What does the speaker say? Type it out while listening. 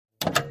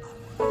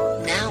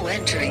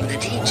entering the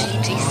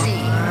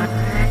DGDC.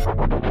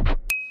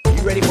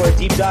 You ready for a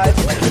deep dive?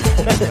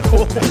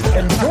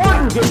 And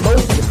Jordan did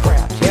most of the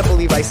crap. Can't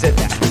believe I said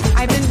that.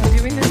 I've been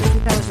doing this since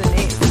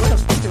 2008. So what the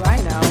fuck do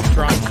I know?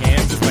 Strong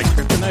hands is like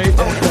kryptonite.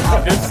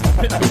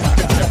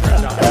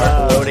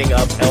 Loading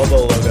up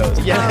elbow logos.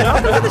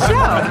 Yeah, welcome to the show.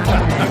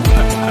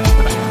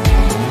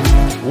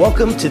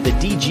 Welcome to the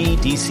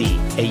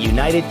DGDC, a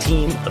united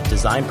team of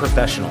design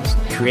professionals,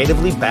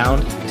 creatively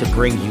bound to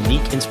bring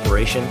unique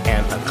inspiration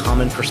and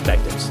common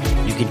perspectives.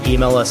 You can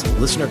email us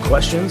listener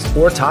questions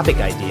or topic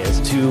ideas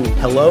to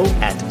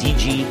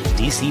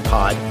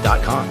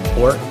hello@dgdcpod.com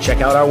or check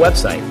out our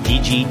website,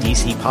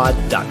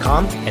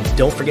 dgdcpod.com, and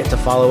don't forget to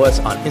follow us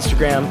on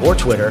Instagram or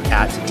Twitter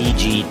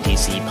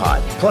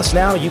 @dgdcpod. Plus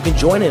now you can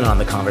join in on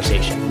the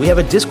conversation. We have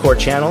a Discord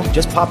channel.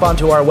 Just pop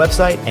onto our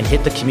website and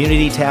hit the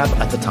community tab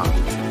at the top.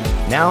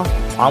 Now,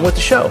 on with the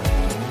show.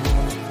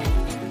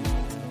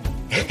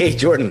 Hey,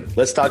 Jordan,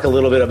 let's talk a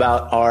little bit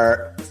about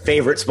our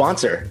favorite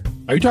sponsor.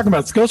 Are you talking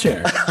about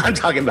Skillshare? I'm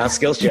talking about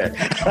Skillshare.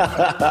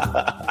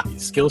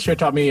 Skillshare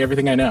taught me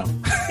everything I know.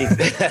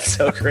 That's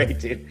so great,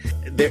 dude.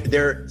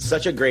 They're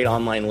such a great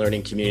online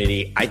learning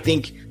community. I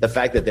think the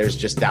fact that there's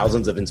just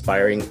thousands of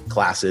inspiring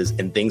classes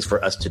and things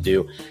for us to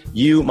do.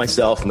 You,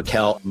 myself,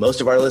 Mikkel,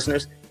 most of our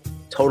listeners,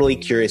 totally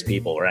curious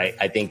people, right?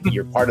 I think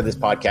you're part of this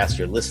podcast,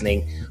 you're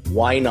listening.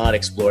 Why not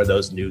explore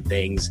those new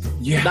things?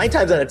 Yeah. 9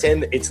 times out of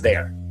 10, it's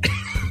there.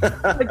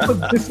 Like,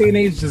 look, this day and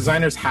age,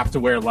 designers have to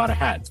wear a lot of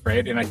hats,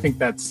 right? And I think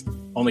that's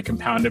only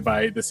compounded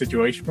by the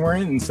situation we're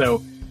in. And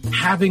so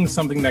having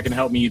something that can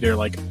help me either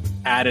like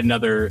add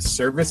another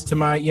service to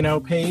my,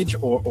 page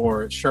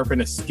or sharpen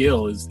a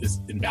skill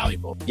is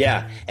invaluable.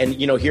 Yeah. And,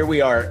 here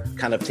we are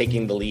kind of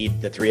taking the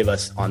lead, the three of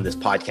us on this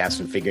podcast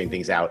and figuring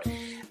things out.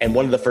 And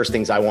one of the first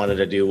things I wanted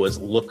to do was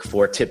look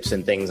for tips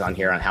and things on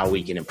here on how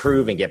we can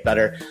improve and get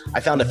better. I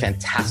found a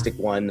fantastic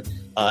one.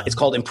 It's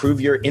called Improve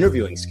Your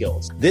Interviewing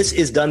Skills. This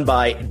is done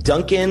by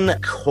Duncan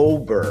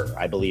Kober,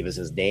 I believe is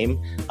his name.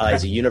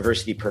 He's a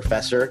university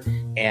professor,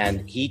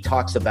 and he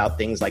talks about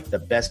things like the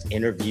best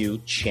interview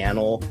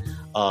channel,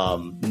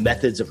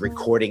 methods of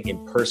recording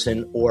in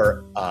person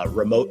or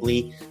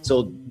remotely.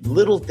 So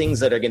little things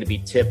that are going to be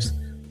tips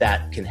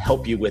that can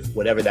help you with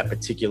whatever that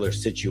particular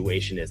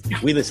situation is.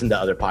 We listen to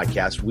other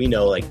podcasts. We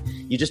know,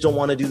 you just don't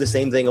want to do the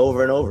same thing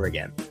over and over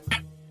again.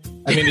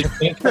 I mean,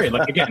 it's great.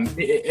 Again,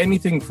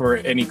 anything for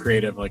any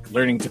creative, like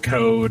learning to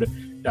code,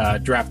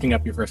 drafting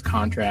up your first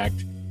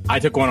contract. I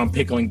took one on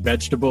pickling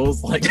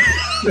vegetables.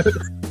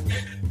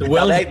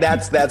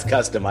 That's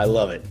custom. I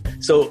love it.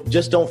 So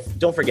just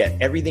don't forget,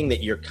 everything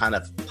that you're kind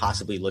of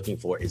possibly looking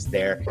for is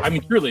there. I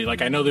mean, truly,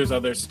 I know there's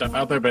other stuff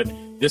out there, but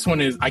this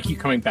one I keep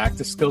coming back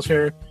to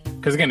Skillshare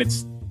because, again,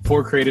 it's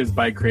for creatives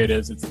by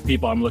creatives. It's the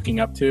people I'm looking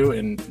up to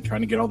and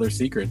trying to get all their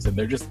secrets, and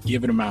they're just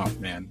giving them out,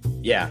 man.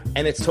 Yeah,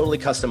 and it's totally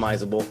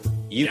customizable.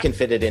 You can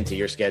fit it into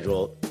your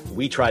schedule.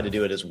 We try to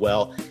do it as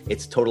well.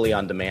 It's totally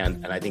on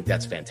demand, and I think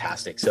that's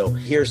fantastic. So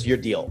here's your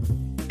deal.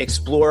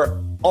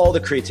 Explore all the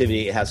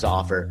creativity it has to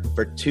offer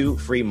for 2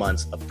 free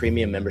months of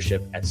premium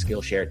membership at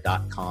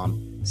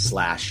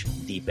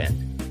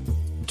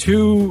Skillshare.com/deepend.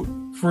 2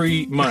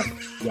 free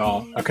months,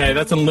 y'all. Okay,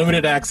 that's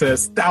unlimited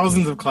access.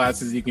 Thousands of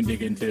classes you can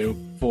dig into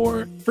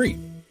for free.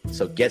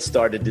 So get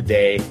started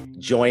today.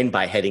 Join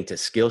by heading to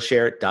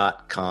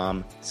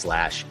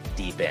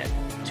Skillshare.com/deepend.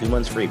 2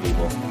 months free,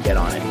 people. Get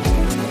on it.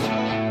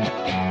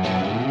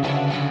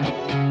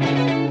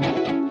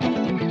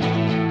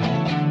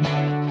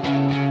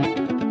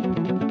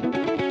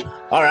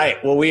 All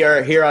right. Well, we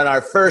are here on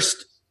our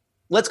first,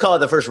 let's call it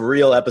the first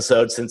real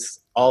episode since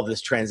all of this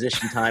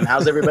transition time.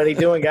 How's everybody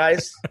doing,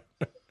 guys?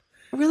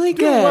 Really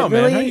good. Well,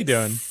 man. Really How you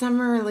doing?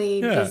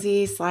 Summerly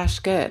busy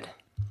 / good.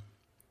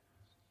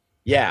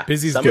 Yeah.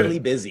 Busy's summerly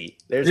good. Busy.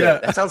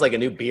 That sounds like a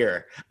new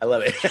beer. I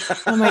love it.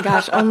 Oh my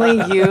gosh.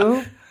 Only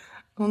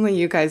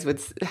you guys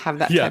would have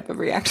that type of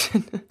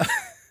reaction.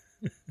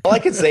 All I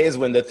can say is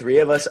when the three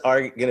of us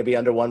are going to be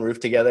under one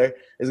roof together,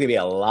 there's going to be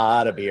a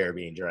lot of beer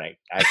being drank.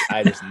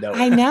 I just know it.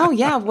 I know.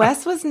 Yeah.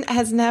 Wes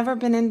has never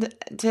been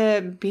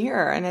into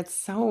beer, and it's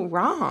so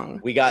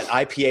wrong. We got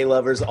IPA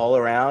lovers all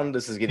around.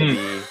 This is going to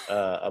be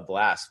a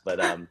blast. But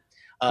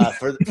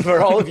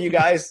for all of you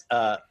guys,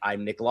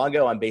 I'm Nick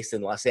Longo. I'm based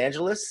in Los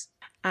Angeles.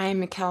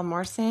 I'm Mikkel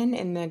Morrison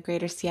in the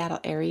greater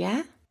Seattle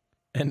area.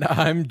 And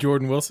I'm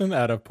Jordan Wilson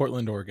out of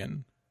Portland,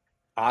 Oregon.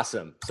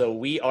 Awesome. So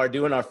we are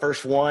doing our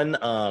first one.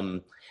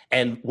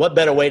 And what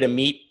better way to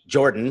meet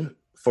Jordan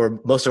for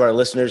most of our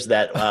listeners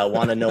that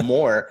want to know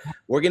more?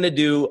 We're going to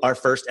do our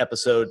first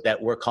episode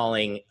that we're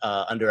calling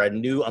under a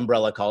new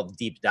umbrella called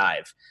Deep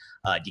Dive.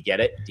 Do you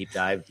get it? Deep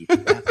Dive, Deep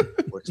Dive.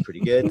 Works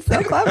pretty good.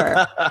 So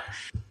clever.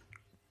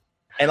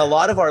 And a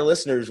lot of our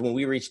listeners, when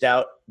we reached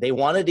out, they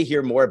wanted to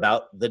hear more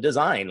about the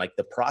design, like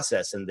the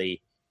process and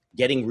the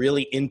getting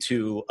really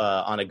into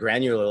on a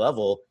granular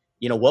level,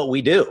 what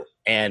we do.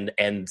 And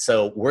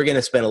so we're going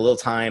to spend a little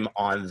time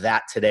on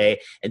that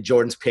today. And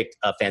Jordan's picked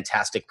a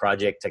fantastic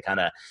project to kind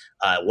of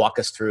walk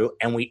us through.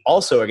 And we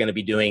also are going to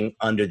be doing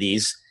under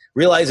these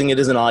realizing it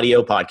is an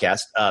audio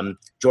podcast,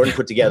 Jordan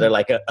put together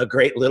like a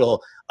great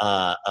little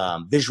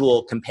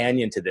visual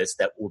companion to this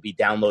that will be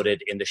downloaded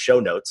in the show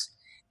notes.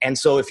 And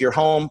so if you're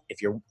home,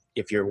 if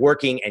you're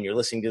working and you're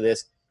listening to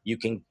this, you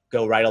can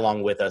go right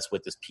along with us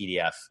with this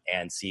PDF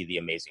and see the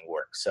amazing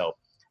work. So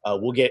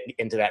we'll get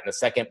into that in a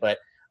second. But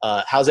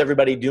how's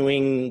everybody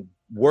doing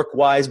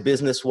work-wise,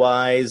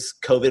 business-wise,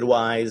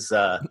 COVID-wise?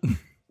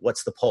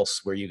 What's the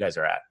pulse where you guys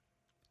are at?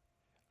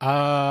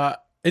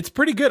 It's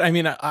pretty good. I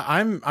mean,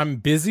 I'm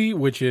busy,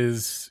 which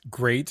is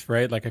great,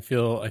 right? Like I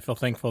feel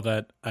thankful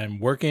that I'm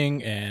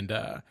working,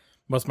 and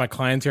most of my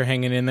clients are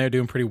hanging in there,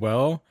 doing pretty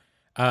well.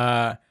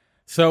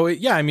 So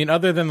yeah, I mean,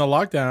 other than the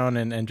lockdown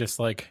and just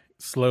like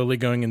slowly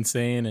going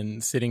insane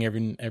and sitting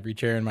every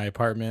chair in my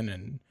apartment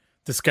and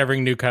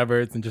discovering new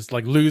cupboards and just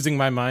like losing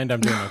my mind, I'm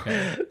doing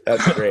okay.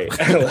 That's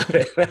great. I love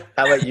it.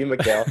 How about you,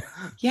 Mikhail?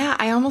 Yeah,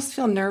 I almost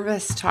feel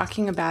nervous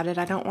talking about it.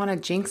 I don't want to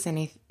jinx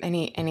any.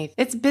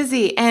 It's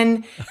busy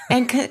and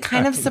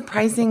kind of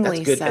surprisingly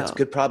That's good. so. That's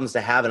good problems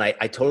to have, and I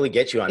totally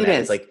get you on It that.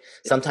 is. It's like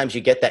sometimes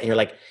you get that, and you're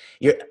like,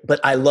 but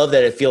I love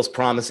that it feels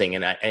promising,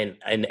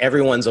 and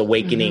everyone's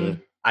awakening.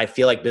 Mm-hmm. I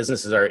feel like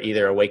businesses are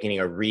either awakening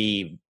or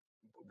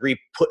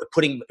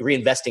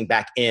reinvesting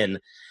back in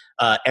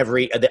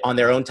on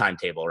their own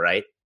timetable,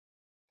 right?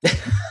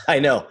 I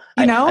know.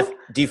 You know?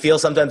 Do you feel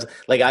sometimes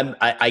like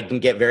I can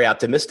get very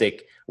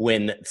optimistic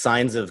when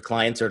signs of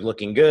clients are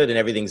looking good and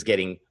everything's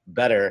getting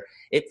better?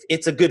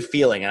 It's a good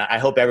feeling. And I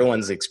hope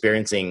everyone's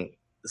experiencing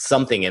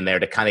something in there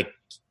to kind of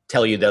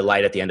tell you the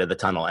light at the end of the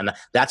tunnel. And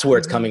that's where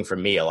it's coming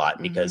from me a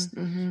lot, because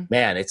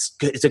man, it's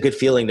good. It's a good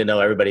feeling to know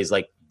everybody's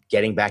like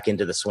getting back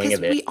into the swing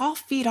of it. We all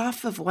feed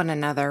off of one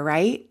another,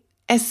 right?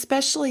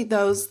 Especially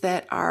those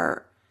that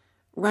are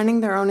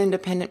running their own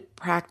independent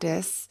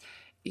practice,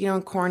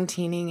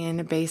 quarantining in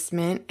a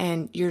basement,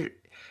 and you're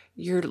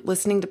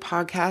listening to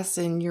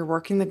podcasts and you're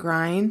working the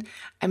grind.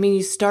 I mean,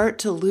 you start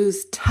to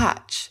lose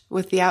touch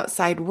with the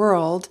outside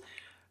world,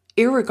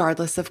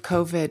 irregardless of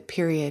COVID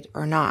period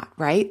or not,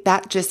 right?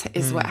 That just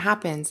is what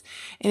happens.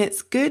 And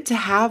it's good to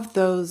have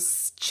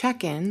those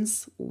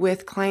check-ins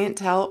with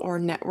clientele or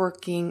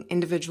networking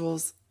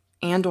individuals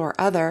and or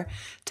other,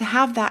 to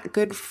have that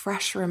good,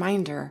 fresh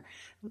reminder.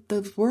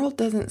 The world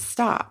doesn't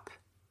stop.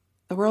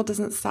 The world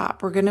doesn't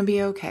stop. We're going to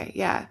be okay.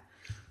 Yeah.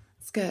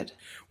 It's good.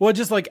 Well,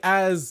 just like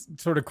as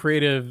sort of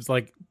creatives,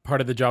 like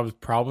part of the job is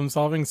problem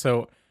solving.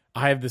 So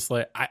I have this,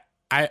 like, I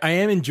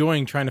am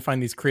enjoying trying to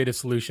find these creative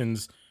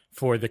solutions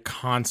for the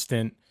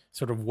constant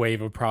sort of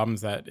wave of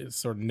problems that is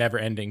sort of never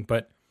ending.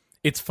 But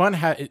it's fun.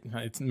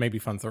 It's maybe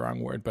fun's the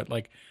wrong word, but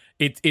like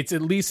it's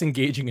at least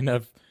engaging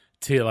enough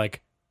to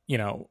like,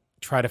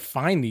 try to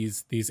find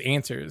these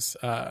answers,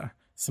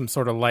 some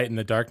sort of light in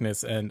the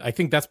darkness. And I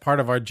think that's part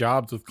of our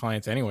jobs with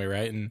clients anyway,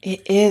 right? And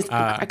it is.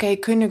 Okay, I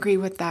couldn't agree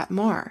with that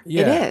more.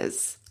 Yeah. It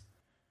is.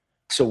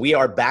 So we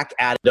are back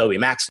at Adobe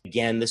Max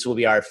again. This will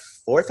be our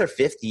 4th or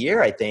 5th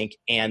year, I think.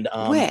 And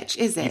which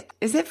is it?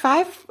 Is it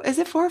 5? Is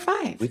it 4 or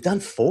 5? We've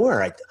done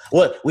 4.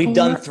 We've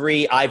done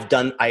 3.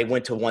 I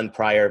went to one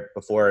prior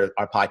before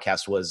our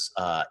podcast was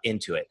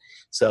into it.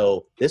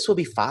 So this will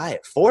be 4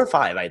 or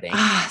 5, I think.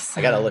 Awesome.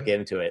 I got to look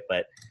into it,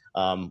 but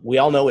we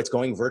all know it's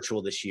going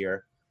virtual this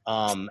year.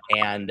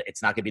 And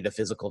it's not going to be the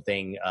physical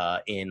thing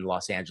in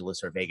Los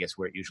Angeles or Vegas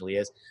where it usually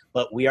is.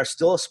 But we are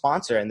still a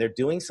sponsor, and they're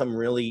doing some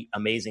really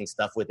amazing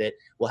stuff with it.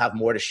 We'll have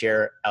more to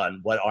share on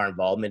what our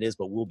involvement is,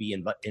 but we'll be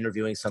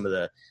interviewing some of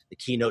the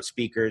keynote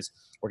speakers.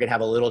 We're going to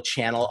have a little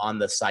channel on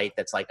the site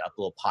that's like a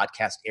little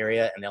podcast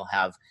area, and they'll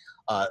have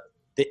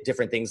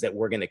different things that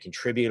we're going to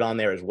contribute on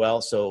there as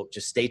well. So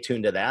just stay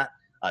tuned to that.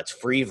 It's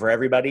free for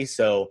everybody,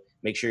 so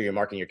make sure you're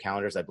marking your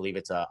calendars. I believe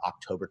it's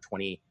October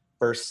 21st,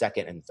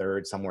 2nd, and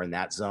 3rd, somewhere in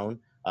that zone.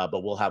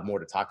 But we'll have more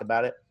to talk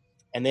about it.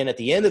 And then at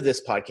the end of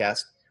this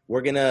podcast,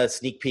 we're going to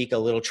sneak peek a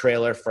little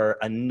trailer for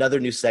another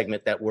new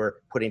segment that we're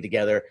putting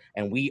together.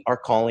 And we are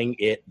calling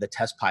it the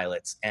Test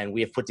Pilots. And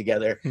we have put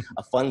together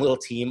a fun little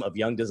team of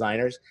young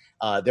designers.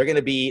 They're going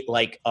to be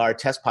like our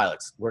test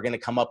pilots. We're going to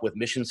come up with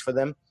missions for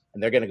them,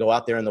 and they're going to go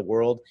out there in the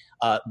world,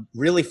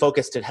 really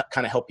focused to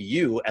kind of help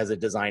you as a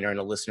designer and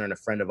a listener and a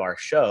friend of our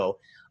show,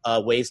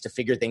 ways to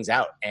figure things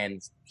out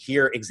and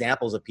hear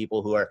examples of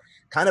people who are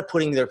kind of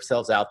putting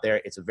themselves out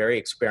there. It's a very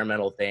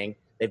experimental thing.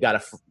 They've got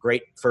a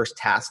great first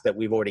task that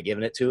we've already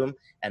given it to them,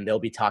 and they'll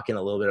be talking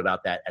a little bit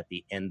about that at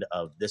the end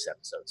of this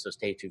episode. So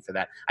stay tuned for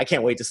that. I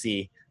can't wait to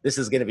see. This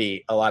is going to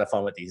be a lot of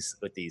fun with these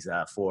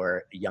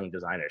 4 young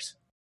designers.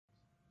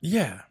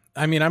 Yeah.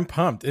 I mean, I'm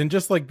pumped. And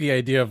just like the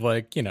idea of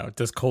like,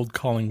 does cold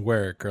calling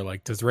work, or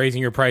like, does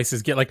raising your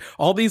prices get, like,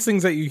 all these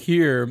things that you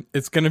hear,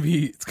 it's going to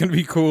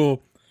be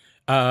cool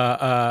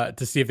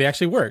to see if they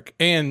actually work,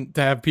 and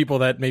to have people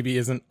that maybe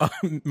isn't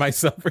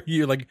myself or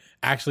you, like,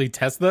 actually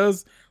test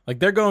those. Like,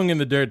 they're going in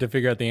the dirt to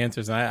figure out the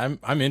answers, and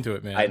I'm into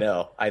it, man. I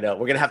know.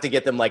 We're gonna have to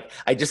get them, like,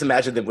 I just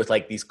imagine them with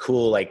like these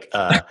cool like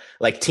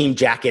team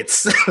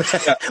jackets.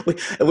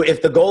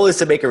 If the goal is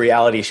to make a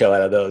reality show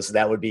out of those,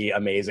 that would be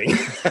amazing.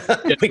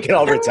 We can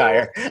all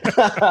retire.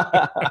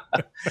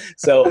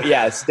 So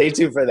yeah, stay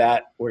tuned for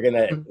that. We're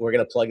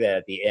gonna plug that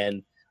at the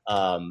end.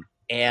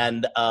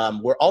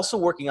 We're also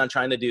working on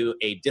trying to do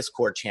a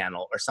Discord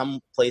channel or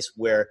some place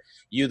where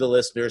you, the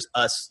listeners,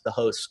 us, the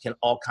hosts, can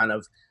all kind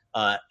of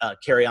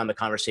carry on the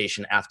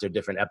conversation after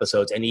different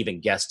episodes, and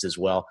even guests as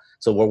well.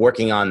 So we're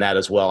working on that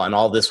as well. And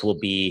all this will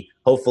be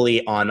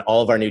hopefully on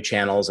all of our new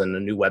channels and the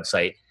new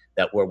website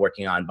that we're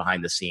working on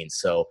behind the scenes.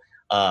 So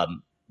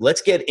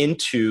let's get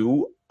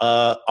into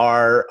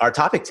our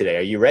topic today.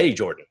 Are you ready,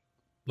 Jordan?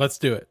 Let's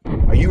do it.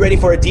 Are you ready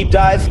for a deep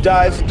dive?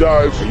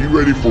 Are you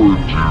ready for a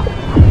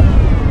deep?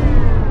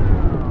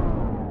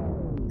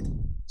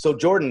 So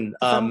Jordan,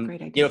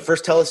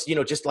 first tell us,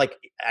 just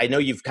like, I know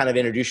you've kind of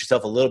introduced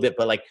yourself a little bit,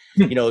 but like,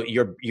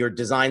 your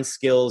design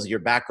skills, your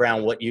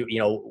background, what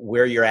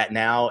where you're at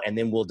now, and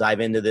then we'll dive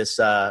into this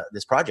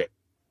project.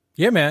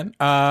 Yeah, man.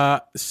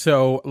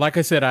 So like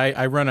I said,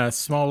 I run a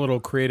small little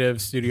creative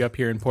studio up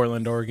here in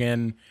Portland,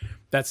 Oregon,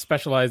 that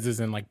specializes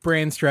in like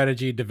brand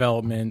strategy,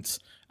 development,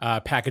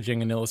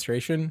 packaging, and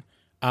illustration.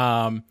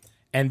 And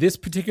this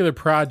particular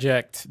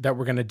project that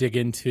we're going to dig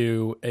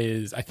into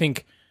is, I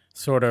think,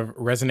 sort of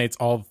resonates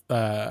all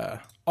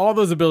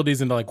those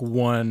abilities into like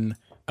one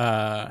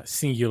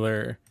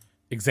singular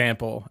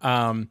example.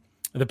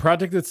 The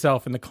project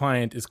itself and the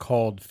client is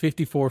called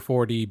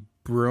 5440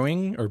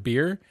 Brewing or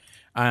Beer,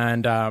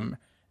 and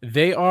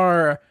they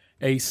are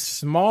a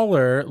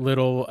smaller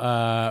little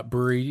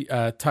brewery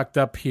tucked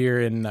up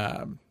here in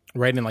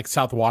right in like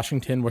South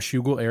Washington,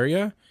 Washougal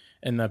area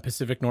in the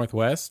Pacific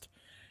Northwest.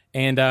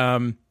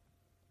 And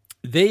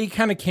they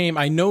kind of came,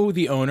 I know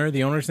the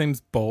owner's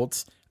name's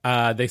Bolt.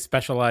 They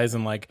specialize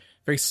in like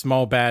very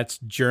small batch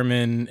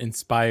German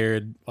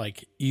inspired,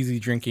 like easy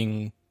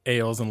drinking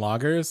ales and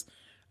lagers.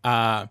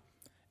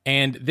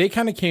 And they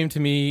kind of came to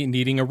me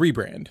needing a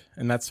rebrand.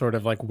 And that's sort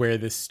of like where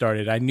this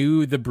started. I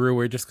knew the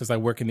brewer just because I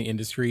work in the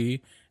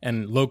industry,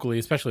 and locally,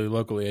 especially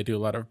locally, I do a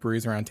lot of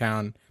breweries around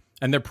town,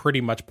 and they're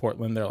pretty much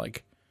Portland. They're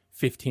like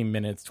 15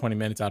 minutes, 20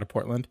 minutes out of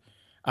Portland.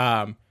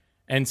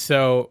 And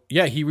so,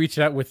 yeah, he reached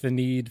out with the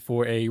need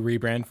for a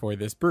rebrand for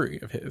this brewery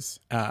of his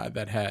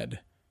that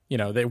had,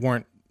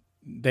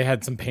 they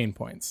had some pain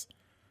points.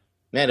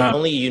 Man, if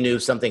only you knew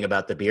something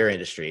about the beer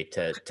industry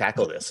to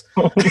tackle this.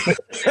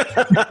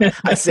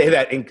 I say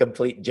that in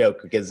complete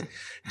joke because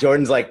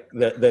Jordan's like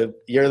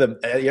you're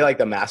like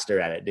the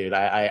master at it, dude.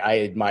 I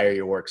admire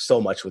your work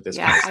so much with this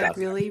kind of stuff. I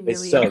really,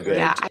 it's so good.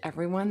 Yeah,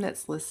 everyone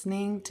that's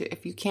listening to,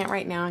 if you can't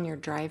right now and you're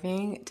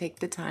driving, take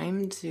the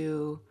time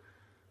to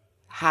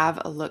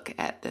have a look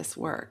at this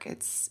work.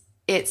 It's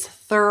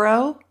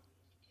thorough.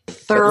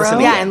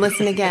 And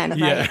listen again.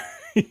 Yeah. Right?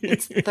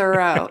 It's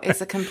thorough.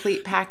 It's a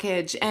complete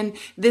package, and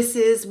this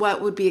is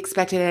what would be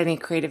expected at any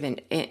creative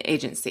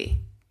agency.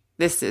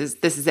 This is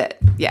it.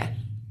 Yeah.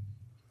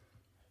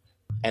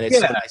 And it's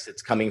so nice.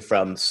 It's coming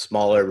from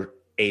smaller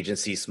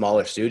agencies,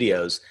 smaller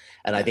studios,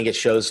 and I think it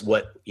shows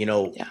what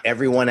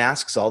everyone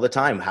asks all the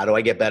time. How do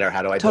I get better?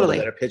 How do I build a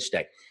better pitch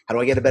deck? How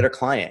do I get a better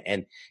client?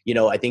 And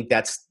I think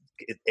that's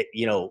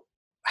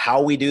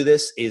how we do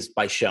this is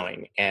by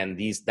showing, and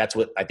that's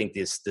what I think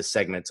this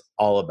segment's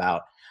all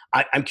about.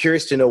 I'm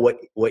curious to know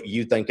what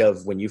you think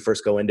of when you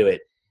first go into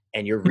it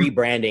and you're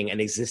rebranding an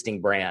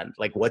existing brand.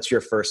 Like, what's your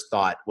first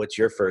thought? What's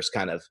your first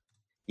kind of,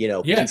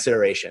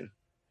 consideration?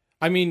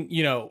 I mean,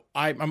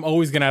 I'm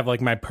always going to have like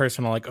my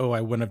personal, like, oh,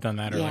 I wouldn't have done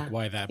that or like,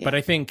 why that? Yeah. But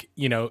I think,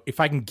 if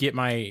I can get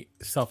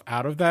myself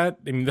out of that,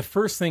 I mean, the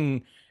first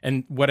thing,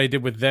 and what I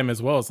did with them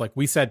as well, is like,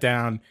 we sat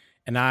down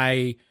and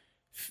I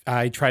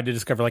tried to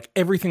discover like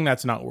everything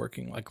that's not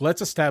working. Like,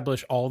 let's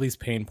establish all these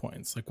pain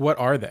points. Like, what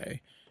are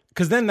they?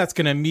 Because then that's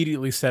going to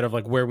immediately set of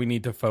like where we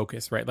need to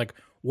focus, right? Like,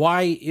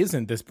 why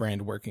isn't this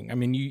brand working? I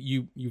mean,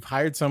 you've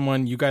hired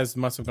someone, you guys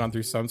must have gone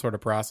through some sort of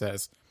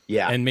process.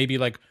 Yeah. And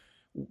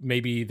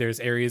maybe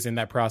there's areas in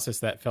that process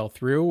that fell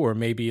through, or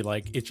maybe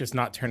like it's just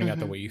not turning out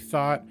the way you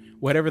thought.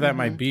 Whatever that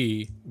might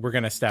be, we're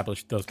going to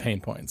establish those pain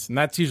points. And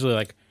that's usually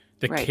like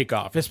the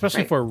kickoff,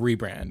 especially for a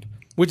rebrand,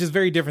 which is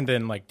very different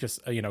than like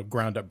just a,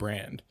 ground up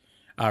brand.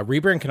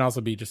 Rebrand can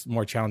also be just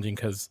more challenging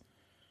because,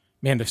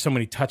 man, there's so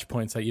many touch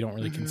points that you don't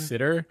really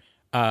consider.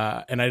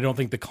 And I don't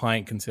think the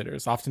client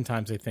considers.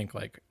 Oftentimes they think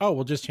like, oh,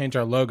 we'll just change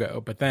our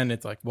logo. But then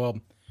it's like, well,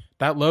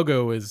 that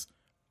logo is,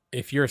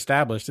 if you're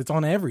established, it's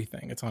on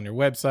everything. It's on your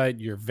website,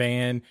 your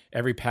van,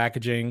 every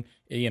packaging,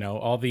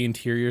 all the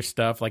interior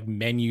stuff, like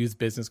menus,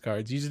 business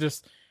cards.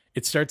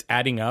 It starts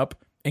adding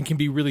up and can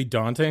be really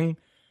daunting.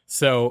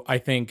 So I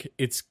think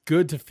it's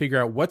good to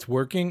figure out what's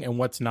working and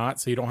what's not,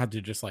 so you don't have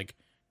to just like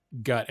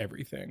gut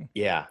everything.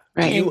 Yeah.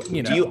 Right.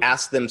 Do you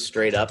ask them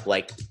straight up,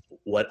 like,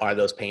 what are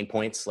those pain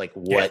points? Like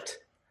what,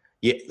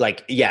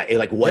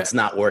 what's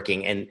not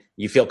working, and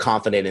you feel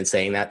confident in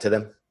saying that to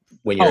them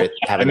when you're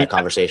having that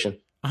conversation?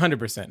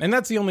 100%. And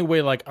that's the only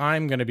way, like,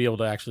 I'm going to be able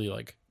to actually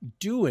like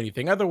do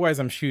anything. Otherwise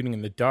I'm shooting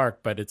in the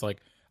dark, but it's like,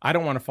 I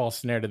don't want to fall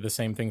snare to the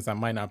same things that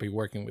might not be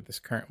working with this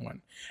current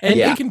one. And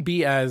it can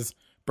be as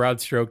broad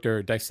stroked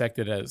or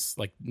dissected as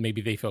like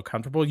maybe they feel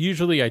comfortable.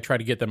 Usually I try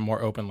to get them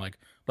more open, like,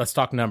 let's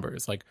talk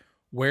numbers. Like,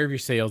 where have your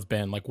sales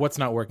been? Like, what's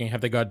not working?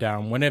 Have they gone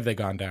down? When have they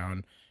gone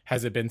down?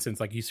 Has it been since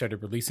like you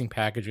started releasing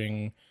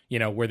packaging? You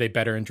know, were they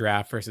better in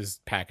draft versus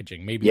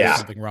packaging? Maybe there's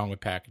something wrong with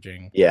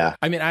packaging. Yeah.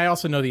 I mean, I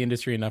also know the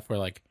industry enough where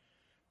like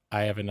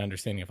I have an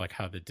understanding of like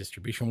how the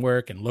distribution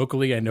work, and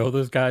locally I know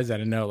those guys. I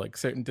don't know like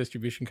certain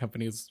distribution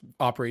companies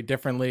operate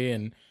differently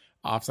and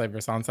offsite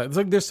versus onsite. It's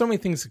like there's so many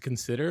things to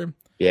consider.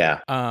 Yeah.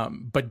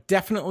 But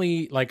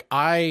definitely like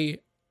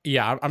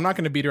I'm not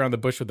going to beat around the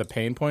bush with the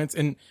pain points,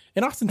 and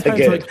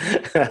oftentimes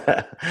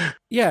like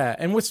yeah,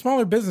 and with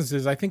smaller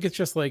businesses, I think it's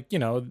just like, you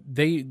know,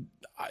 they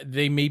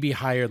maybe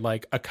hired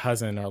like a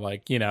cousin or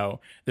like, you know,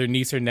 their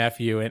niece or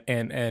nephew,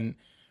 and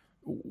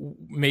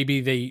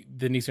maybe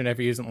the niece or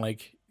nephew isn't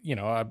like, you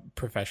know, a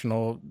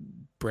professional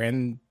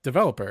brand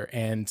developer,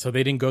 and so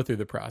they didn't go through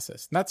the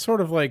process. And that's sort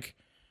of like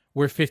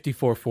where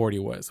 5440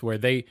 was, where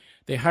they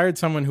hired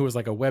someone who was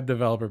like a web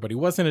developer, but he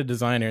wasn't a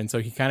designer, and so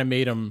he kind of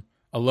made him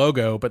a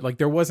logo, but like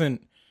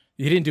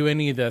he didn't do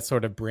any of that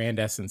sort of brand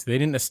essence. They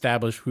didn't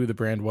establish who the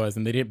brand was,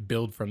 and they didn't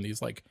build from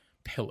these like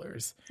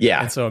pillars.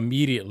 Yeah. And so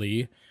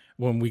immediately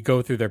when we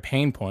go through their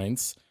pain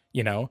points,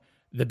 you know,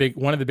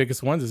 one of the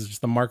biggest ones is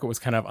just the market was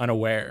kind of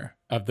unaware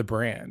of the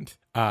brand,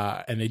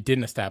 and they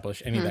didn't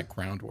establish any of that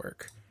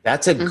groundwork.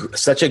 That's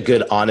such a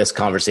good, honest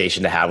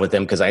conversation to have with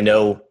them, because I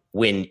know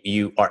when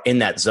you are in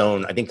that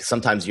zone, I think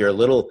sometimes you're a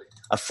little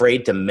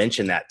afraid to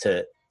mention that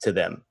to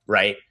them,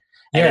 right?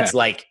 And it's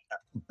like,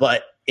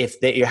 but if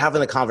you're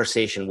having the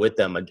conversation with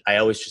them, I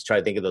always just try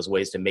to think of those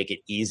ways to make it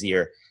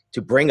easier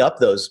to bring up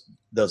those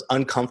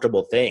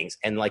uncomfortable things.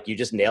 And like you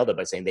just nailed it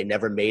by saying they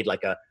never made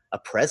like a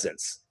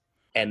presence.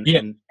 And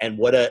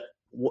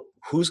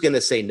who's going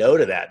to say no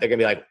to that? They're going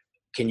to be like,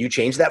 can you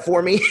change that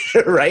for me?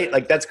 Right?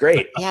 Like, that's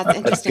great. Yeah, it's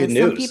interesting. That's good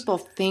Some news. people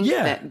think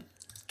that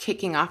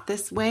kicking off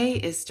this way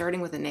is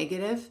starting with a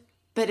negative,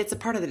 but it's a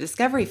part of the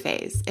discovery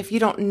phase. If you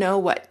don't know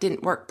what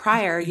didn't work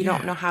prior, you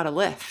don't know how to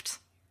lift.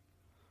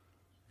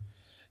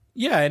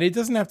 Yeah, and it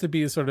doesn't have to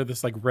be sort of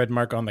this like red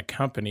mark on the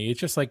company. It's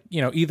just like,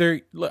 you know, either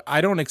I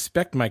don't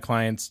expect my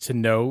clients to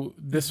know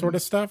this sort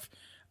of stuff,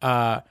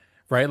 right?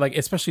 Like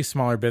especially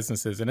smaller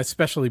businesses and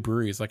especially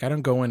breweries. Like I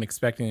don't go in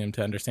expecting them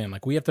to understand.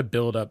 Like we have to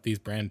build up these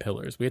brand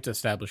pillars. We have to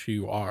establish who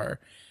you are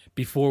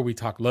before we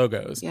talk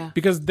logos,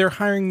 because they're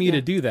hiring me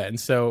to do that. And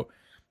so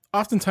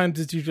oftentimes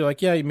it's usually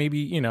like, yeah, maybe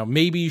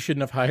you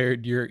shouldn't have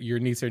hired your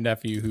niece or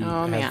nephew who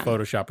has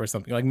Photoshop or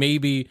something, like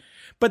maybe,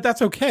 but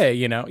that's okay,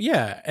 you know?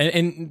 Yeah.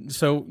 And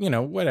so, you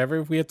know, whatever,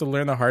 if we have to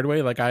learn the hard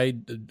way, like I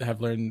have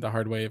learned the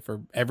hard way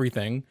for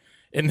everything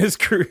in this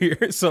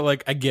career. So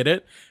like, I get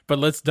it, but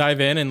let's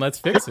dive in and let's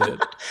fix it.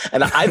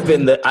 And I've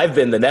been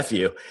the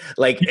nephew,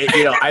 like,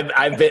 you know,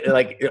 I've been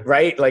like,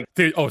 right. Like,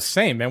 dude,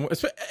 same, man.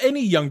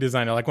 Any young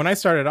designer, like when I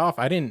started off,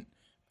 I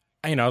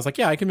was like,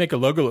 yeah, I can make a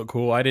logo look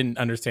cool. I didn't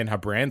understand how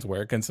brands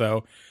work. And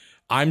so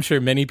I'm sure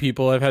many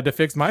people have had to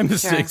fix my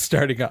mistakes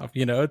starting off.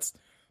 You know, it's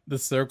the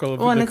circle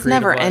of and it's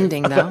never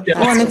ending though.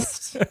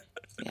 It's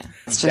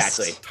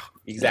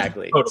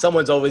Exactly.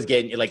 Someone's always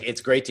getting, like,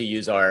 it's great to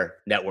use our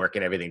network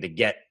and everything to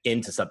get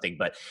into something.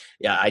 But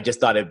yeah, I just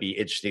thought it'd be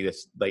interesting to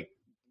like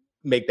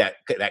make that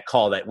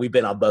call that we've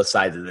been on both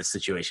sides of this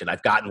situation.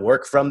 I've gotten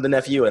work from the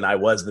nephew and I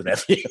was the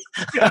nephew.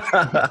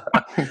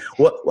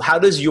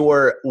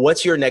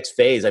 What's your next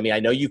phase? I mean,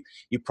 I know you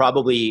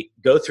probably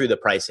go through the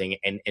pricing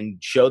and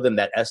show them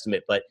that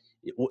estimate, but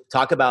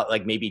talk about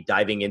like maybe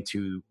diving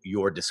into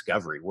your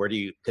discovery. Where do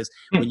you, because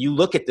when you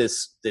look at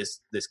this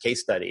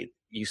case study,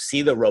 you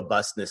see the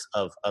robustness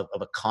of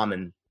a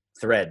common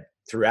thread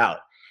throughout.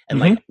 And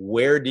like,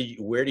 where do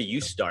you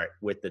start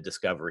with the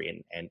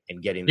discovery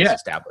and getting this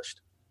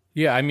established?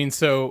 Yeah, I mean,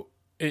 so,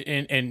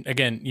 and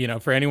again, you know,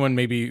 for anyone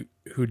maybe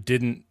who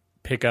didn't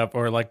pick up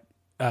or like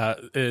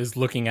is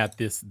looking at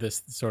this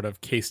sort of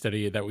case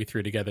study that we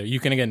threw together, you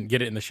can again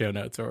get it in the show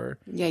notes, or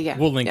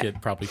we'll link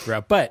it probably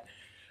throughout. But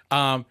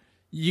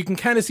you can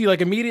kind of see, like,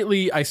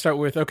 immediately I start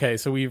with, okay,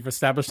 so we've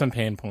established some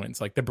pain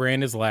points. Like the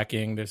brand is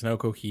lacking, there's no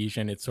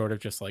cohesion. It's sort of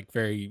just like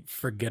very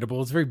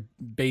forgettable. It's very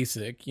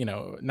basic, you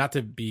know, not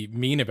to be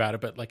mean about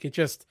it, but like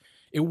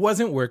it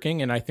wasn't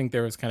working. And I think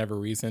there was kind of a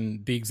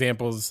reason. The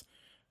examples,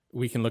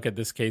 we can look at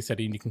this case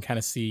study and you can kind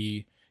of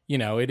see, you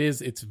know,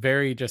 it's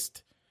very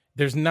just,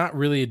 there's not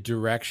really a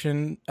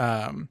direction.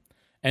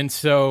 And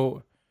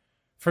so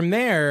from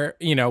there,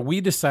 you know, we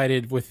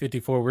decided with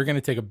 54, we're going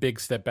to take a big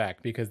step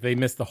back because they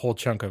missed the whole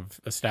chunk of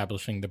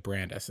establishing the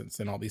brand essence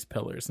and all these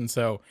pillars. And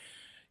so,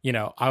 you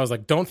know, I was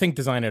like, don't think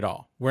design at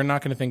all. We're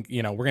not going to think,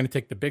 you know, we're going to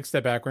take the big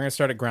step back. We're going to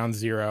start at ground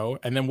zero,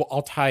 and then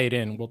I'll tie it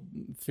in. We'll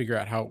figure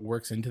out how it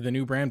works into the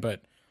new brand,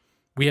 but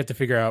we have to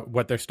figure out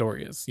what their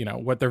story is, you know,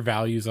 what their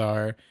values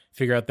are,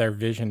 figure out their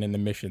vision and the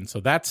mission. So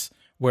that's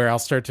where I'll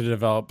start to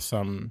develop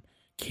some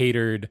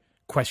catered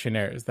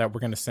questionnaires that we're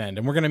going to send.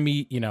 And we're going to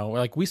meet, you know,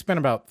 like we spent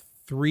about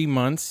 3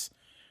 months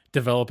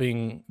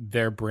developing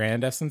their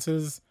brand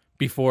essences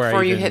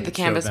before you hit the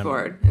canvas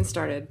board and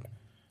started.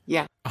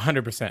 Yeah.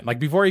 100%. Like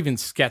before I even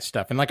sketch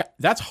stuff. And like,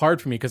 that's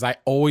hard for me because I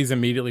always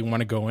immediately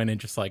want to go in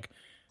and just like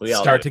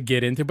start to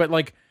get into, but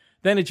like,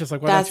 then it's just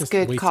like, well, that's just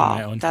wasting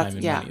my own time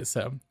and money.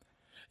 So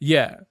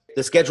Yeah.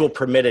 The schedule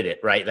permitted it,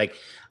 right? Like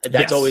that's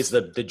Yes. always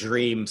the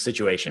dream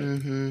situation.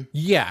 Mm-hmm.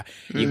 Yeah.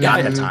 You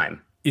got the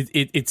time.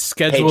 It's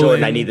scheduling. Hey,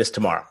 Jordan, I need this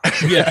tomorrow.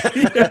 Yeah.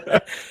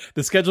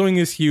 The scheduling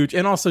is huge.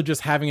 And also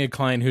just having a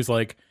client who's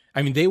like,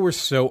 I mean, they were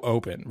so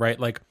open, right?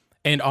 Like,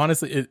 and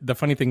honestly, the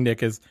funny thing,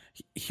 Nick, is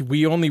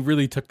we only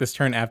really took this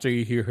turn after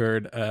you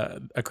heard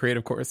a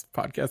Creative Course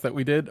podcast that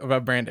we did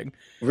about branding.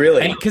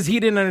 Really? Because he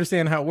didn't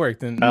understand how it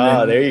worked. And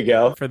Oh, there you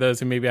go. For those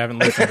who maybe haven't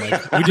listened,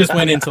 like we just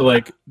went into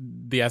like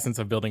the essence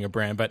of building a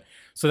brand. But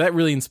so that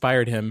really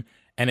inspired him,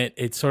 and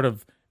it sort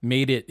of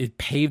made it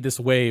paved this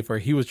way for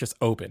he was just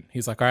open.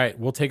 He's like, all right,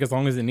 we'll take as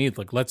long as it needs.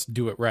 Like, let's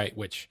do it right.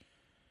 Which,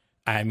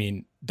 I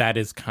mean, that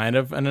is kind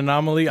of an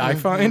anomaly I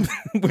find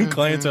when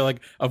clients are like,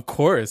 of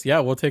course, yeah,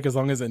 we'll take as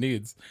long as it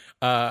needs.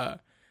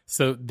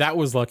 So that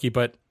was lucky.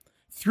 But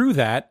through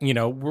that, you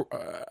know,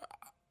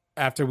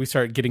 after we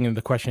start getting into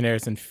the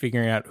questionnaires and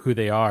figuring out who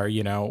they are,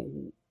 you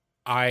know,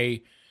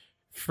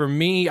 for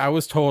me, I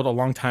was told a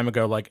long time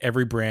ago, like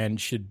every brand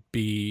should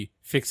be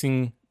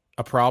fixing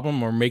a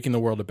problem or making the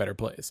world a better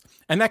place.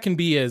 And that can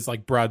be as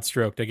like broad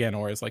stroked again,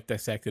 or as like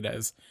dissected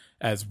as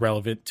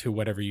relevant to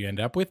whatever you end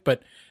up with.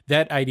 But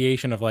that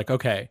ideation of like,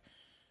 okay,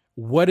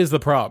 what is the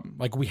problem?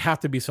 Like we have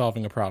to be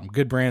solving a problem.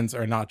 Good brands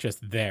are not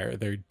just there.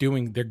 They're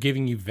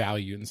giving you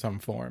value in some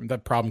form.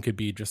 That problem could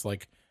be just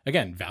like,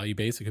 again, value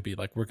based. It could be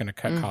like, we're going to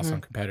cut costs on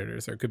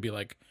competitors, or it could be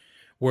like,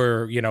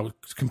 we're, you know,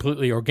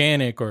 completely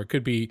organic, or it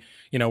could be,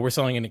 you know, we're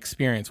selling an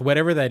experience,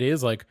 whatever that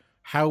is. Like,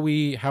 how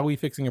we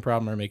fixing a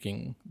problem or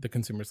making the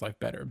consumer's life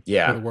better,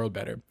 or the world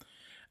better.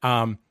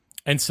 And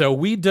so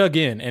we dug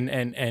in,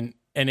 and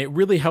it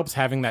really helps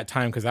having that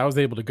time, because I was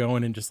able to go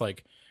in and just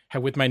like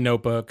have with my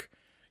notebook,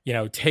 you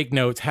know, take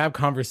notes, have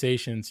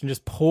conversations, and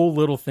just pull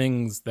little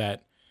things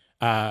that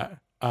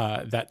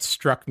that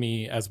struck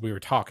me as we were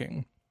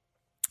talking.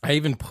 I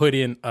even put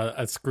in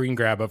a screen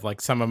grab of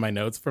like some of my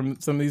notes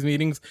from some of these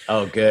meetings.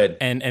 Oh, good.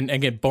 And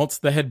again, Bolt's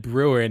the head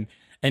brewer,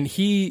 and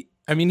he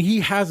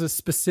has a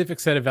specific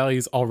set of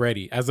values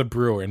already as a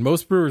brewer, and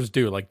most brewers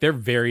do. Like, they're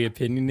very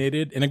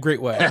opinionated in a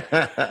great way.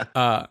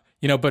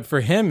 You know, but for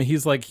him,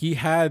 he's like, he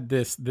had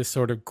this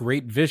sort of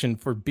great vision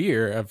for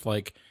beer of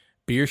like,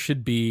 beer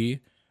should be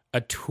a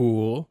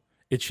tool.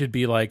 It should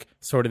be like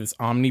sort of this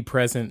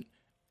omnipresent,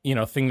 you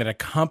know, thing that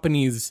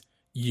accompanies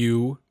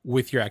you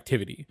with your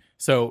activity.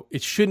 So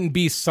it shouldn't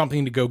be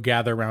something to go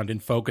gather around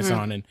and focus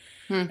on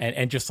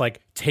and just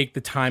like take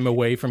the time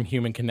away from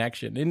human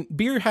connection. And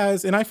beer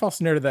has, and I fall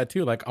snare to that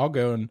too. Like, I'll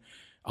go and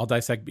I'll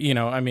dissect, you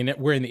know, I mean,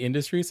 we're in the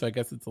industry, so I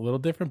guess it's a little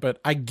different, but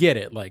I get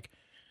it. Like,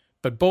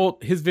 but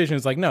Bolt, his vision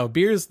is like, no,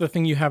 beer is the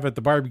thing you have at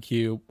the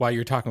barbecue while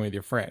you're talking with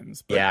your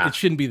friends. But it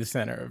shouldn't be the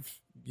center of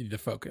the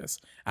focus.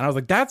 And I was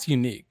like, that's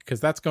unique, because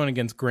that's going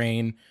against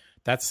grain.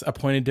 That's a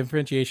point of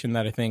differentiation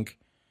that I think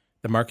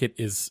the market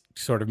is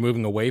sort of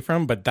moving away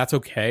from, but that's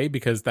okay,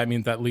 because that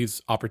means that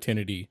leaves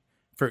opportunity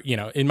for, you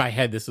know, in my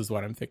head, this is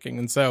what I'm thinking.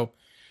 And so,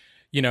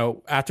 you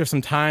know, after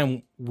some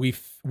time, we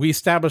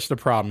established the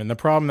problem, and the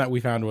problem that we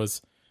found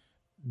was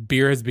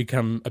beer has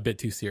become a bit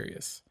too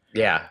serious.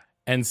 Yeah.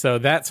 And so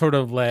that sort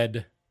of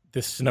led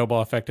this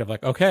snowball effect of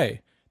like,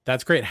 okay,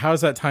 that's great. How does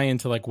that tie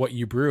into like what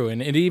you brew?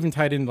 And it even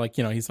tied in like,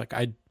 you know, he's like,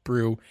 I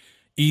brew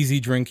easy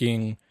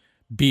drinking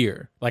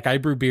beer. Like, I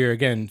brew beer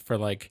again for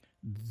like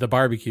the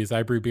barbecues.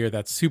 I brew beer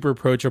that's super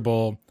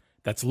approachable,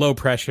 that's low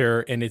pressure,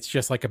 and it's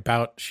just like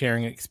about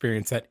sharing an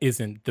experience that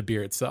isn't the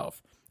beer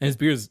itself. And his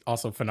beer is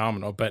also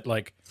phenomenal, but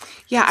like,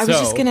 yeah, I was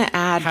just going to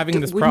add,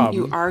 having this wouldn't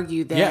problem, you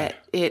argue that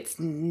it's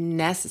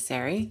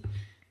necessary?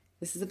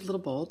 This is a little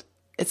bold.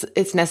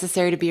 It's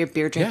necessary to be a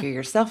beer drinker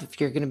yourself if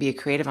you're going to be a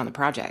creative on the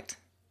project.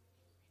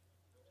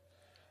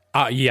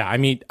 Yeah, I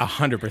mean,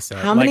 100%.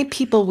 How many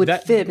people would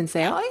fib and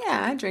say, "Oh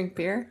yeah, I drink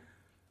beer,"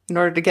 in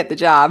order to get the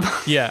job?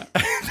 Yeah.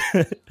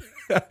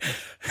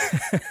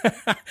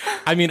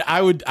 I mean,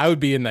 I would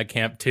be in that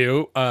camp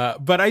too.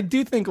 But I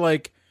do think,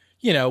 like,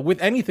 you know, with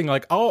anything,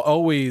 like, I'll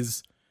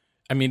always,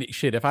 I mean,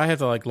 shit, if I had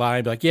to like lie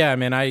and be like, yeah,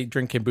 man, I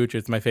drink kombucha,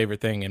 it's my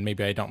favorite thing, and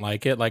maybe I don't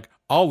like it, like,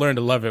 I'll learn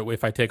to love it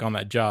if I take on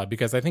that job,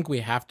 because I think we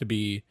have to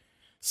be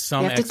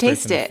some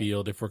experts in the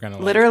field if we're gonna,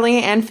 like, literally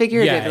and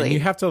figuratively. Yeah, and you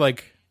have to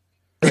like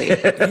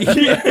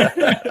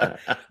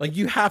like,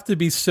 you have to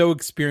be so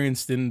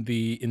experienced in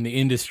the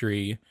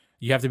industry.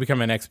 You have to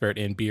become an expert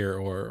in beer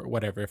or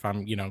whatever. If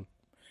I'm, you know,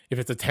 if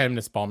it's a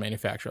tennis ball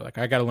manufacturer, like,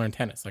 I got to learn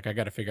tennis. Like, I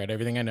got to figure out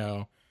everything I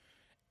know,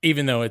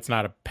 even though it's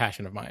not a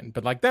passion of mine.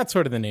 But like, that's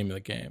sort of the name of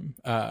the game.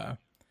 But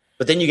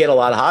then you get a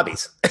lot of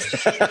hobbies.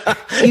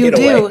 You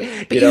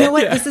do. But you know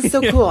what? This is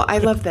so cool. I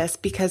love this,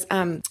 because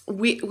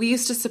we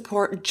used to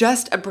support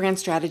just a brand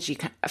strategy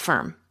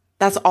firm.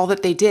 That's all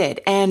that they did.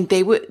 And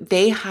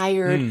they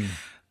hired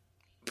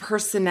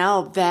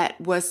personnel that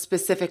was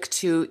specific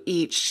to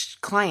each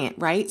client,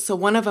 right? So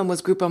one of them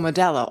was Grupo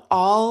Modelo.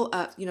 All,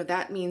 you know,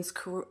 that means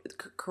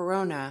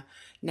Corona,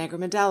 Negra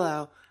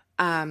Modelo,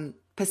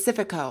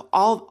 Pacifico,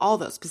 all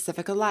those,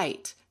 Pacifica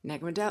Light,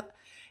 Negra Modelo.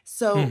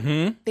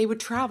 So they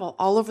would travel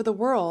all over the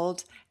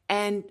world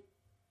and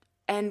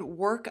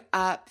work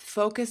up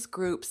focus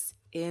groups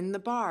in the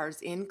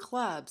bars, in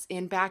clubs,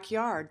 in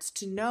backyards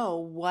to know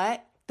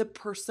what the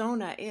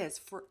persona is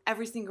for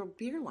every single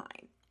beer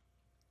line.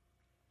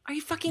 Are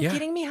you fucking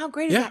kidding me? How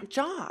great is that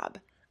job?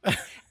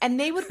 And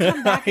they would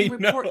come back and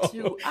report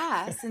to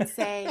us and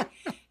say,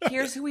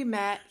 here's who we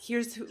met,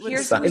 here's who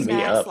we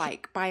met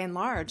like by and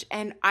large.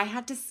 And I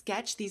had to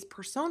sketch these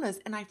personas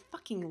and I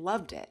fucking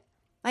loved it.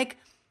 Like,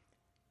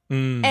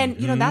 and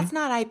you know, that's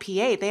not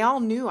IPA. They all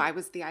knew I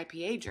was the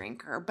IPA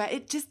drinker, but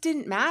it just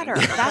didn't matter.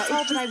 That's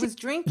all that I was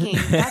drinking.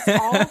 That's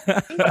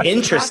all.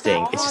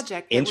 Interesting. It's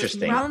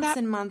interesting. It was months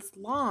and months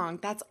long.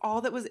 That's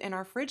all that was in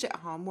our fridge at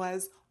home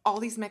was all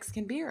these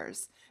Mexican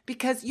beers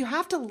because you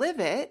have to live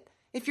it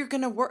if you're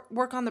going to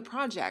work on the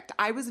project.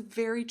 I was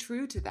very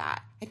true to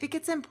that. I think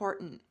it's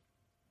important.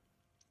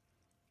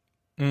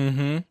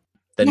 Mm-hmm.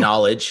 The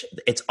knowledge,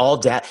 it's all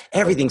data.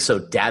 Everything's so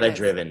data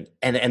driven.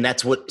 And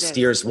that's what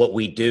steers what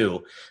we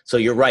do. So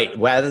you're right.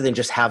 Rather than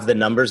just have the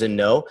numbers and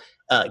know,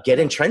 get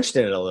entrenched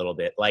in it a little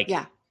bit. Like,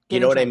 you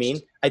know what I mean?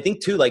 I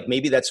think too, like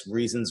maybe that's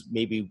reasons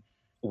maybe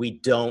we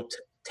don't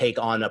take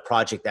on a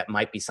project that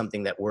might be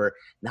something that we're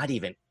not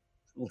even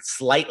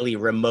slightly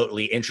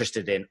remotely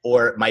interested in,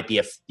 or it might be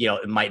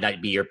it might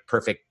not be your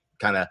perfect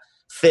kind of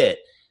fit.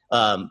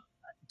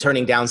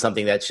 Turning down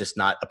something that's just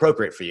not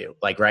appropriate for you.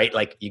 Like, right.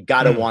 Like you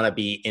got to want to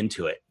be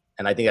into it.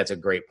 And I think that's a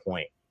great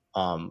point.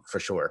 For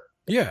sure.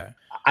 Yeah.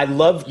 I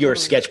love your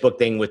sketchbook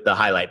thing with the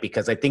highlight,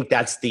 because I think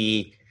that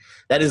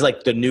is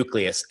like the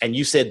nucleus. And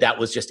you said that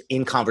was just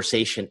in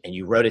conversation and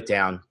you wrote it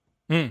down.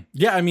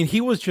 Yeah. I mean,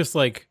 he was just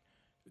like,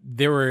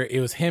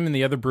 it was him and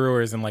the other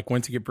brewers, and like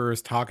once you get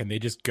brewers talking, they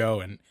just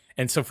go.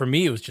 And so for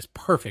me, it was just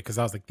perfect. Cause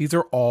I was like, these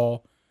are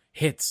all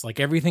hits. Like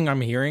everything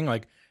I'm hearing,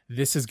 like,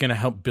 this is going to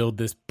help build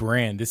this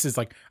brand. This is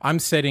like,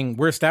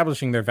 we're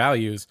establishing their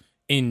values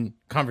in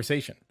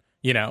conversation,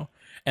 you know?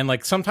 And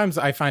like, sometimes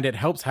I find it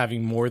helps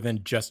having more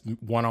than just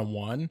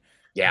one-on-one.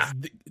 Yeah.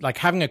 Like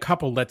having a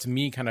couple lets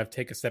me kind of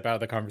take a step out of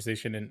the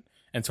conversation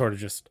and sort of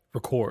just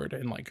record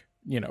and like,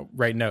 you know,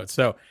 write notes.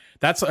 So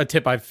that's a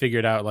tip I've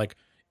figured out. Like,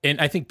 and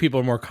I think people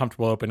are more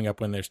comfortable opening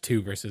up when there's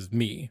two versus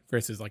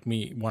like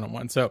me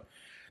one-on-one. So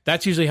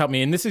that's usually helped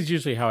me. And this is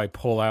usually how I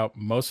pull out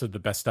most of the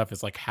best stuff,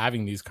 is like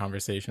having these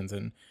conversations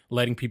and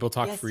letting people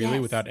talk freely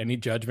without any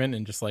judgment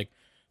and just like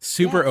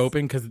super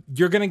open, because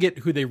you're going to get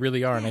who they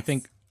really are. And I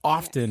think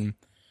often,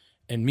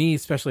 and me,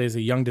 especially as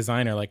a young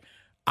designer, like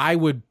I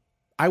would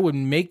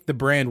make the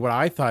brand what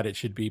I thought it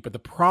should be. But the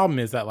problem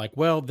is that like,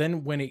 well,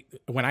 then when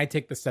I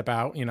take the step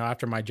out, you know,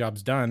 after my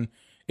job's done,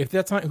 if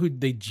that's not who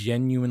they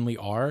genuinely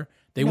are,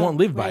 they won't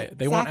live by it.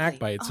 They won't act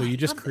by it. So you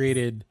just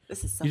created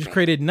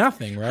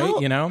nothing,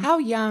 right? How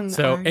young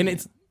so, are and you?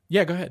 it's,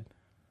 yeah, go ahead.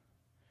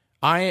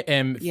 I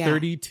am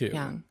 32.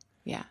 Young.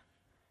 Yeah.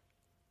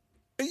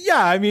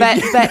 Yeah, I mean,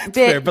 but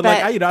fair, but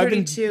like, I've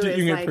been 32 is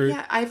doing it like, for.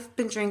 yeah, I've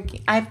been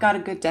drinking. I've got a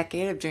good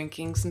decade of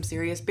drinking some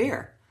serious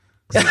beer.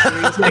 On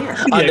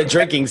the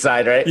drinking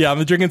side, right? Yeah, on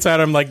the drinking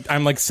side, I'm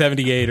like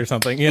 78 or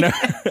something, you know?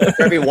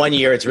 For every 1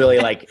 year, it's really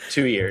like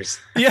 2 years.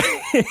 Yeah,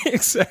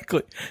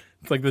 exactly.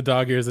 It's like the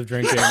dog years of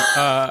drinking.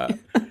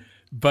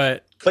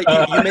 But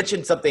you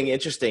mentioned something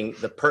interesting.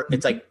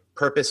 It's like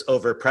purpose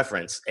over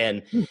preference.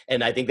 And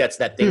I think that's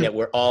that thing that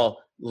we're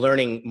all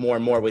learning more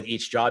and more with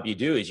each job you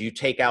do, is you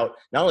take out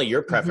not only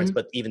your preference,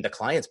 but even the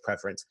client's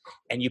preference,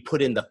 and you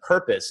put in the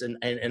purpose. And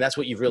that's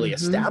what you've really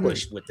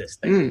established with this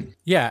thing.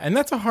 Yeah. And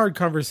that's a hard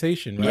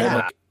conversation, right? Yeah.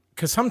 Like,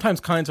 because sometimes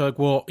clients are like,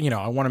 well, you know,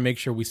 I want to make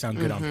sure we sound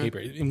good on paper.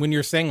 And when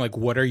you're saying like,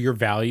 what are your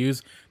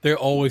values? They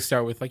always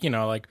start with like, you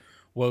know, like,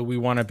 well, we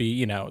want to be,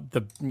 you know,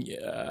 the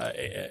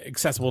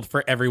accessible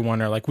for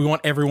everyone, or like we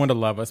want everyone to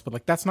love us. But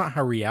like, that's not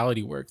how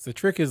reality works. The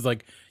trick is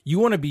like, you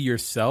want to be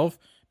yourself,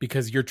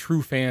 because your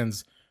true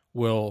fans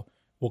will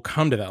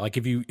come to that. Like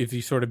if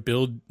you sort of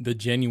build the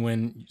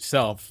genuine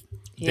self,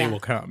 they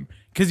will come,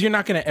 because you're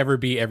not going to ever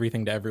be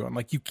everything to everyone.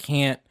 Like you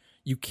can't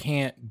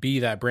be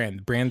that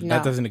brand.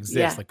 That doesn't exist.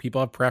 Yeah. Like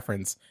people have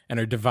preference and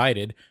are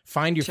divided.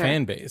 Find your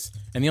fan base.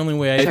 And the only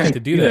way I think to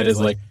do that is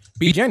like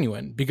be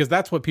genuine, because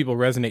that's what people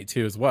resonate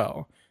to as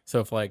well. So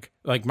if like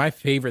my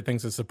favorite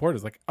things to support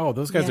is like, oh,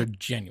 those guys are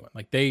genuine.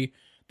 Like they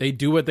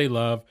do what they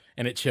love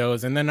and it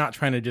shows, and they're not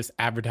trying to just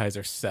advertise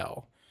or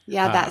sell.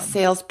 Yeah, that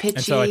sales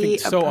pitchy so I think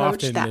so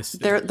approach, often that's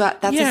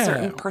a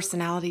certain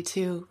personality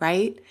too,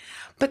 right?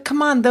 But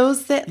come on,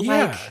 those that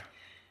like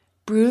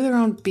brew their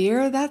own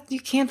beer, that you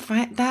can't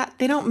find that.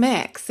 They don't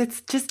mix.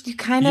 It's just, you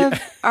kind of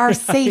are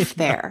safe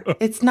there.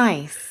 It's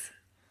nice.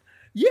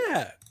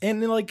 Yeah.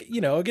 And then like,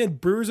 you know, again,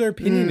 brewers are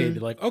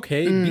opinionated. Like,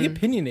 okay, be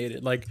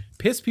opinionated. Like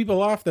piss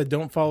people off that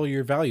don't follow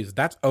your values.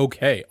 That's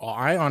okay.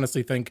 I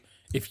honestly think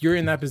if you're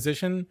in that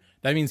position,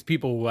 that means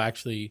people will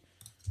actually,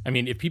 I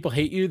mean, if people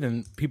hate you,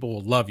 then people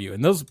will love you.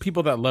 And those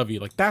people that love you,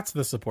 like that's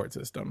the support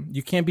system.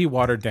 You can't be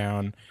watered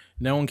down.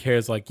 No one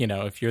cares, like, you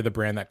know, if you're the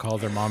brand that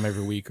calls their mom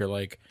every week, or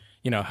like,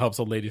 you know, helps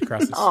old ladies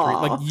cross the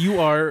street. Like you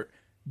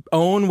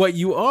own what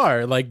you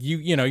are. Like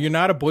you know, you're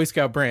not a Boy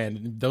Scout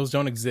brand. Those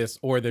don't exist,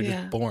 or they're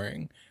just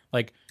boring.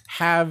 Like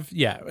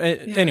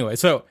anyway,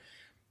 so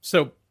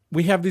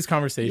we have these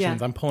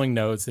conversations. Yeah. I'm pulling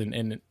notes,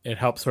 and it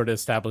helps sort of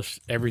establish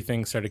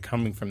everything started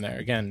coming from there.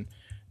 Again,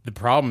 the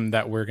problem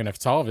that we're going to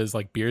solve is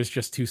like beer is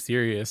just too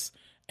serious,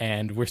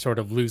 and we're sort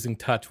of losing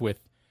touch with,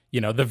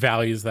 the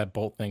values that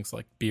Bolt thinks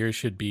like beer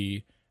should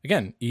be,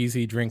 again,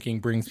 easy drinking,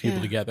 brings people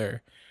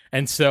together.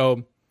 And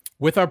so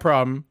with our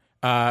problem,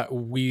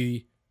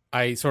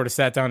 I sort of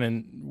sat down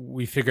and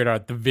we figured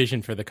out the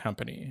vision for the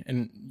company.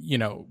 And,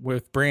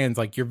 with brands,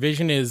 like your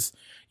vision is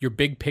your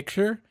big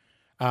picture,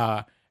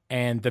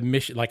 and the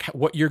mission, like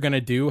what you're going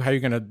to do, how you're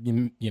going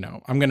to,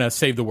 I'm going to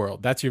save the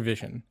world. That's your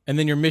vision. And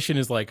then your mission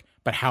is like,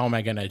 but how am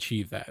I going to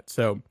achieve that?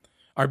 So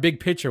our big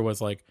picture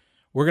was like,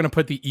 we're going to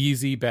put the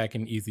easy back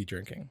in easy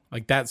drinking.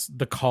 Like that's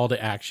the call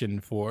to action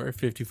for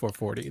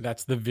 5440.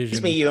 That's the vision.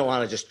 It's me, you don't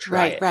want to just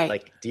try it. Right.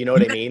 Like, do you know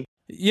what I mean?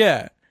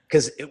 Yeah.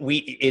 Because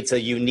it's a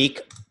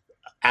unique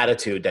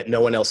attitude that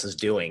no one else is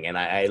doing. And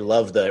I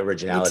love the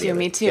originality.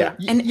 Me too.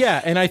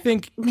 Yeah. And I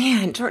think,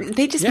 man, Jordan,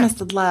 they just must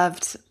have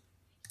loved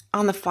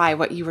on the fly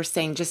what you were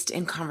saying, just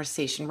in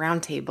conversation,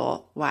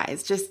 roundtable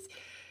wise.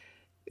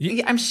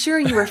 I'm sure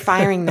you were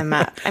firing them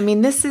up. I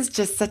mean, this is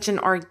just such an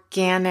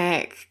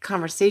organic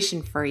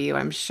conversation for you,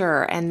 I'm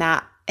sure. And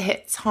that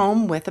hits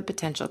home with a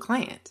potential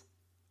client.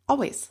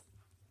 Always.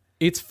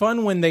 It's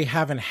fun when they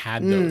haven't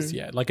had those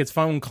yet. Like, it's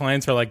fun when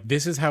clients are like,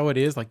 this is how it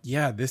is. Like,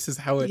 yeah, this is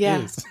how it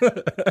is.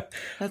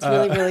 That's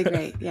really, really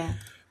great. Yeah.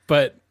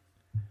 But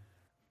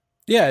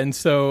yeah, and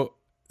so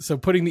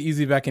putting the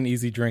easy back in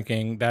easy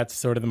drinking, that's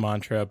sort of the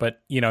mantra.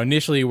 But,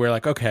 initially we're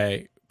like,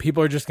 okay,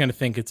 people are just going to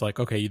think it's like,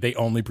 okay, they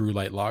only brew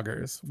light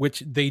lagers,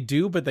 which they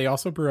do, but they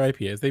also brew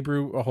IPAs. They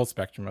brew a whole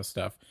spectrum of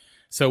stuff.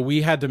 So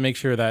we had to make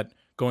sure that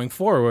going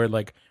forward,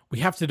 like, we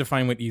have to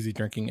define what easy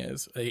drinking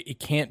is. It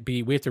can't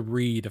be, we have to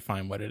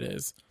redefine what it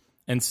is.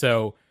 And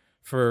so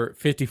for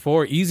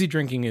 54, easy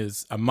drinking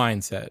is a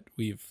mindset.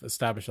 We've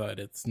established that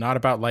it's not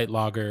about light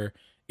lager.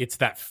 It's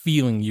that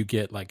feeling you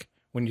get like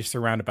when you're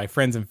surrounded by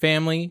friends and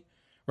family,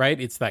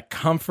 right? It's that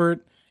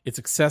comfort. It's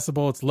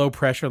accessible. It's low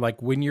pressure. Like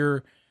when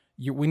you're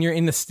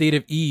in the state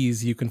of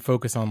ease, you can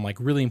focus on like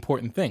really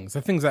important things,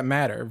 the things that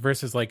matter,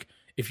 versus like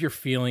if you're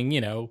feeling,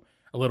 a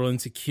little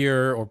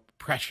insecure or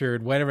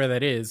pressured, whatever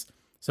that is.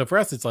 So for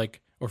us, it's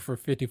like, or for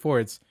 54,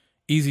 it's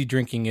easy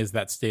drinking is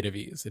that state of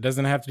ease. It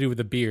doesn't have to do with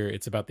the beer.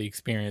 It's about the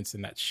experience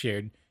and that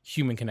shared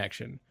human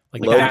connection.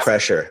 Like low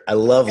pressure. I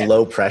love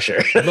low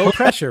pressure. Low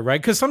pressure,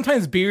 right? Because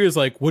sometimes beer is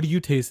like, what do you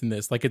taste in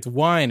this? Like it's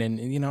wine, and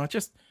it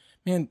just,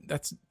 man,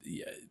 that's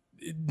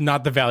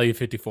not the value of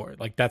 54.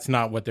 Like that's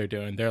not what they're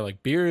doing. They're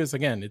like, beer is,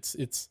 again, it's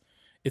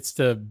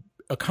to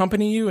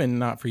accompany you and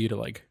not for you to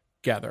like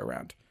gather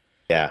around.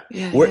 Yeah.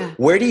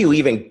 Where do you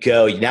even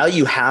go now?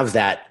 You have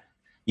that.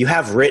 You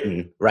have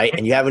written, right?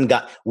 And you haven't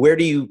got, where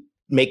do you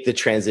make the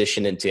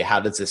transition into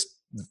how does this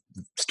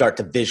start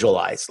to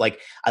visualize? Like,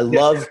 I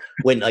love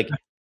when like,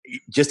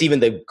 just even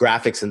the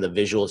graphics and the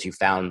visuals you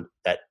found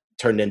that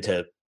turned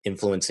into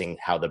influencing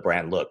how the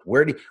brand looked.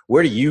 Where do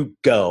you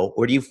go?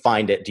 Where do you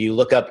find it? Do you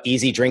look up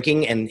easy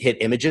drinking and hit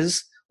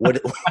images?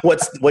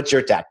 What's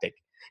your tactic?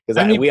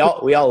 Because we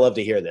all love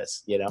to hear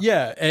this,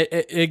 Yeah.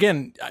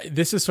 Again,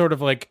 this is sort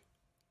of like,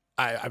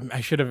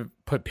 I should have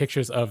put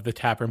pictures of the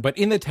tap room, but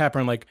in the tap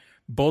room, like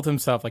Bolt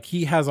himself, like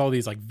he has all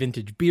these like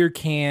vintage beer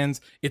cans.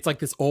 It's like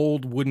this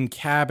old wooden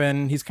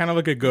cabin. He's kind of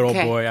like a good old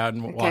boy out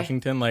in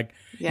Washington, like,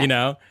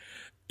 Yeah,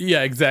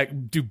 exactly.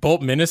 Dude,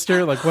 Bolt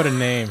Minister, like what a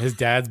name. His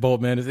dad's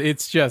Bolt Minister.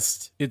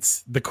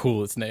 It's the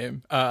coolest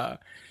name.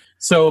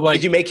 So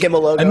like, did you make him a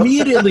logo?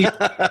 Immediately.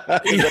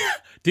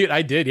 Dude,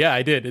 I did. Yeah,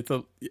 I did. It's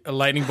a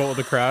lightning bolt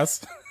with a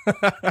cross.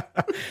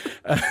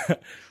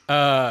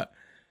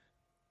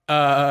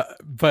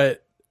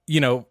 But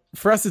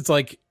for us, it's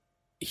like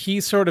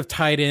he's sort of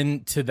tied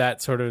into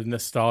that sort of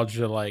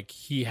nostalgia. Like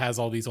he has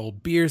all these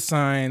old beer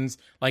signs,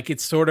 like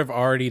it's sort of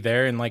already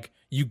there. And like,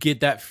 you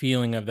get that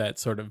feeling of that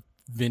sort of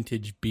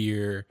vintage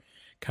beer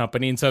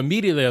company. And so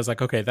immediately I was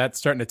like, okay, that's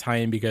starting to tie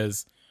in,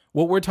 because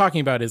what we're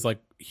talking about is like,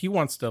 he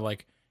wants to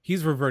like,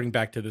 he's reverting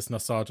back to this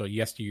nostalgia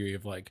yesteryear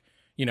of like,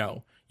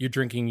 you're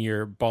drinking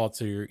your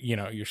Balts or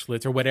your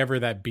Schlitz or whatever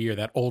that beer,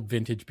 that old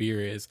vintage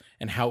beer is,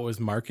 and how it was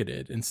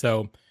marketed. And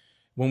so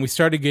when we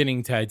started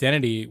getting to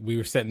identity, we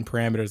were setting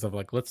parameters of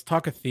like, let's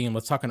talk a theme,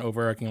 let's talk an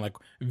overarching, like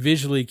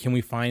visually, can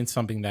we find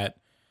something that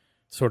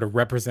sort of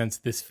represents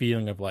this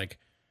feeling of like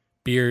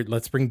beer,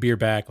 let's bring beer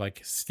back,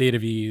 like state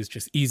of ease,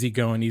 just easy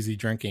going, easy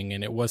drinking.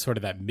 And it was sort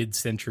of that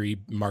mid-century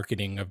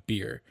marketing of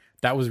beer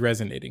that was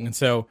resonating. And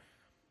so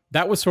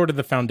that was sort of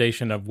the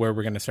foundation of where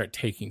we're going to start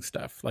taking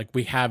stuff. Like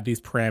we have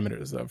these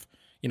parameters of,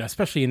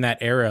 especially in that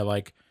era,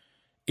 like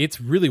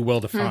it's really well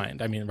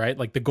defined. I mean, right?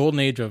 Like the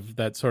golden age of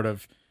that sort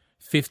of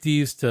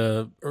 50s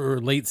to or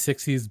late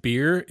 60s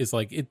beer is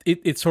like,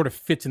 it sort of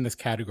fits in this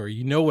category.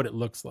 You know what it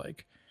looks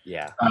like.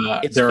 Yeah.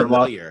 It's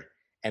familiar.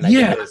 And I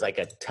think it was like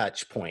a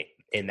touch point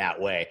in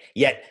that way.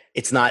 Yet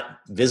it's not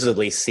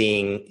visibly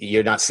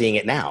you're not seeing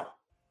it now.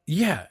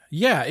 Yeah.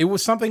 Yeah. It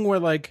was something where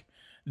like,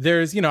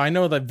 there's, I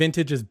know that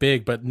vintage is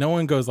big, but no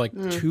one goes like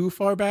too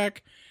far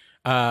back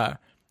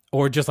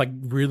or just like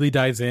really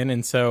dives in.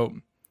 And so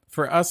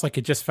for us, like,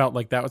 it just felt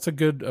like that was a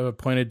good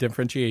point of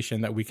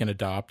differentiation that we can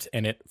adopt,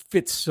 and it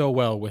fits so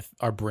well with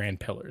our brand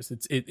pillars.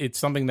 It's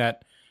something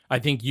that I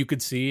think you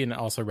could see and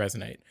also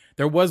resonate.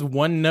 There was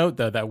one note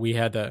though that we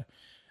had to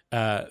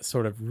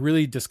sort of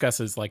really discuss,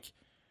 is like,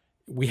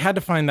 we had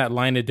to find that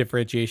line of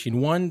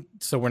differentiation. One,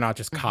 so we're not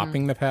just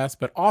copying the past,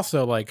 but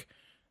also like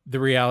the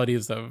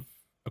realities of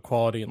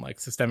equality and like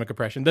systemic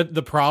oppression.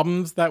 The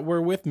problems that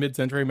were with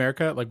mid-century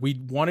America, like, we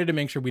wanted to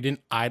make sure we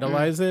didn't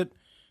idolize it,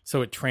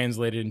 so it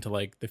translated into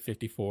like the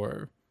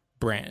 54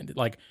 brand.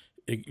 Like,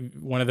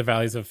 one of the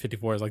values of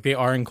 54 is like they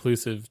are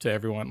inclusive to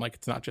everyone. Like,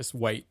 it's not just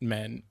white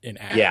men in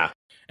ag. Yeah.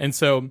 And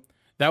so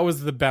that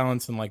was the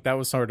balance, and like that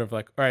was sort of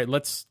like, all right,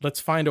 let's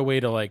find a way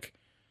to like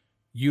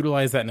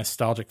utilize that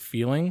nostalgic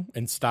feeling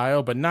and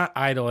style, but not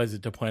idolize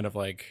it to the point of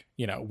like,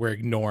 you know, we're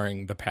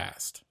ignoring the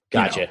past.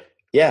 Gotcha. You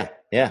know?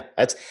 Yeah.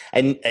 That's,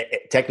 and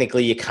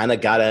technically you kind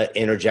of got to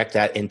interject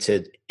that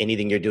into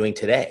anything you're doing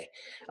today.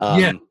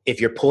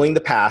 If you're pulling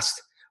the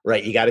past,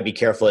 right, you got to be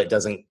careful. It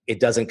doesn't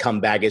come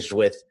baggaged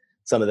with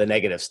some of the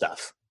negative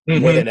stuff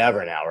more than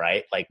ever now.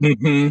 Right. Like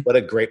what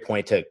a great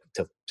point to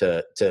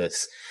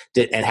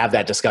and have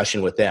that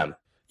discussion with them.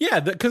 Yeah,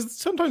 because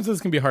sometimes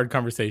those can be hard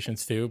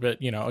conversations too.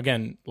 But, you know,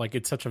 again, like,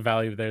 it's such a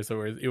value there,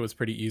 so it was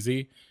pretty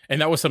easy.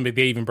 And that was something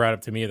they even brought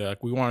up to me. That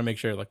like, we want to make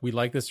sure, like, we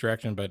like this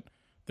direction, but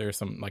there's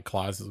some like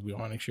clauses we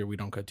want to make sure we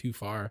don't go too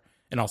far,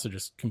 and also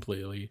just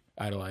completely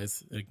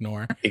idolize,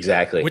 ignore.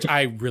 Exactly, which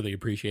I really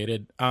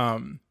appreciated.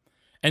 And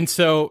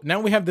so now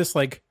we have this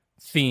like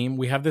theme,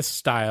 we have this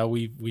style,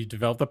 we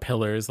developed the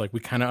pillars, like, we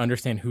kind of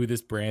understand who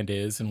this brand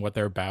is and what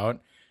they're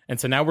about. And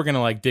so now we're going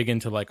to like dig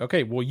into like,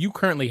 okay, well, you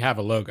currently have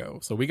a logo,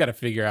 so we got to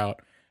figure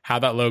out how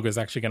that logo is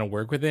actually going to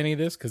work with any of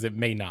this, because it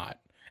may not.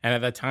 And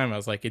at that time I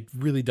was like, it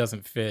really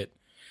doesn't fit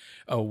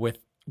with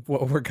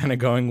what we're kind of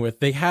going with.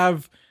 They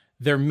have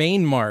their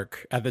main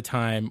mark at the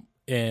time,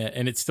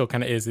 and it still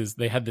kind of is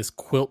they had this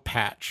quilt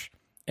patch.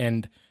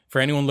 And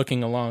for anyone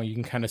looking along, you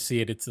can kind of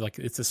see it. It's like,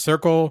 it's a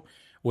circle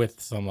with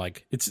some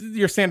like, it's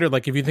your standard,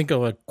 like, if you think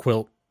of a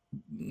quilt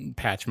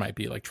patch, might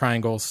be like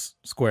triangles,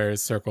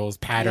 squares, circles,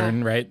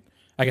 pattern, right?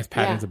 I guess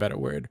pattern's a better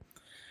word.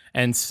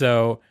 And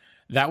so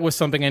that was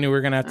something I knew we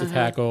were going to have to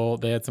tackle.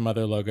 They had some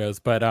other logos,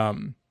 but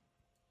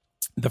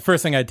the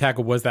first thing I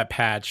tackled was that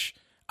patch.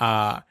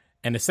 And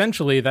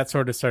essentially that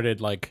sort of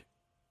started like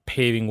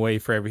paving way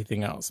for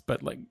everything else.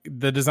 But like,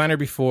 the designer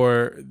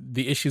before,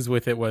 the issues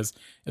with it was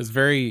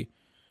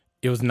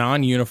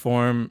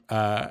non-uniform.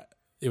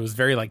 It was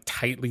very like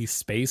tightly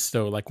spaced.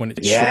 So like when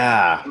it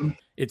shrinks,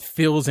 it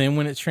fills in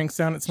when it shrinks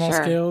down at small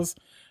scales.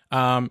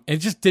 It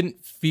just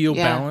didn't feel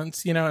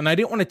balanced, you know, and I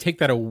didn't want to take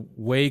that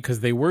away, because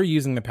they were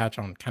using the patch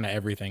on kind of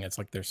everything. It's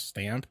like their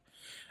stamp.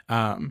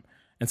 And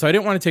so I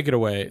didn't want to take it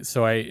away.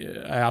 So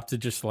I opted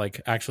just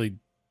like actually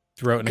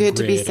throw it in a grid.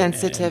 Good to be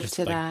sensitive just,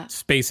 to like, that.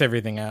 Space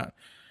everything out.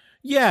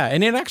 Yeah.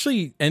 And it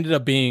actually ended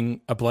up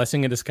being a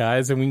blessing in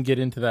disguise. And we can get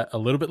into that a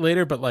little bit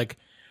later, but like,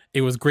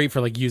 it was great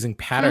for like using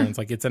patterns.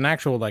 Like, it's an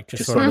actual, like,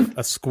 just sort of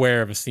a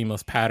square of a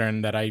seamless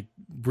pattern that I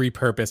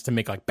repurposed to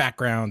make like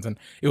backgrounds. And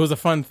it was a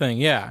fun thing.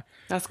 Yeah.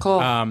 That's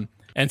cool.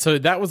 And so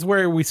that was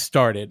where we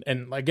started.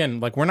 And again,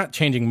 like, we're not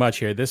changing much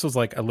here. This was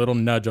like a little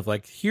nudge of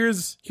like,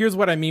 here's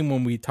what I mean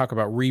when we talk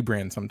about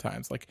rebrand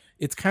sometimes. Like,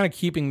 it's kind of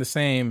keeping the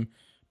same,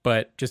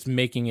 but just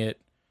making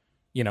it,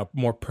 you know,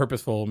 more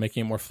purposeful,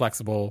 making it more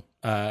flexible,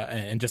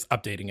 and just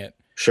updating it.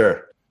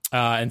 Sure.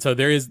 And so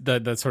there is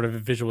the sort of a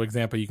visual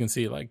example you can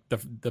see, like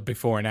the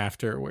before and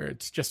after, where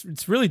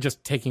it's really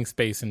just taking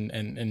space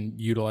and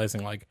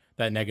utilizing like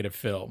that negative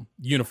fill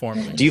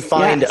uniformly. Do you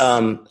find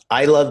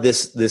I love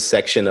this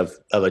section of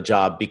a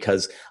job,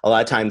 because a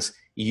lot of times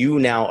you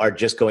now are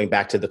just going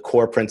back to the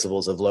core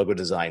principles of logo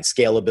design: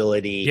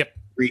 scalability,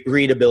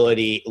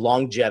 readability,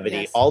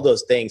 longevity, all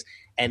those things,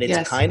 and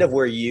it's kind of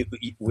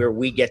where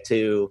we get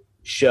to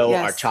show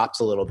our chops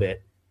a little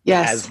bit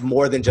as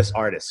more than just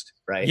artists,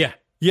 right?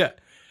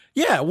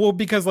 Yeah, well,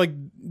 because like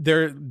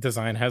their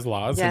design has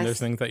laws and there's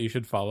things that you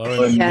should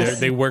follow, and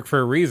they work for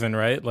a reason,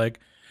 right? Like,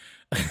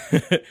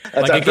 that's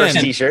like, our first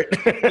t-shirt.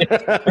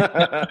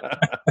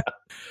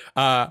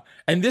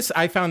 And this,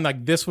 I found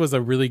like this was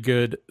a really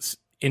good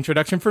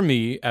introduction for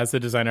me as a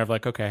designer of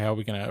like, okay, how are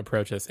we going to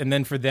approach this? And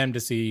then for them to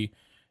see,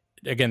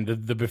 again,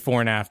 the before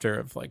and after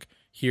of like,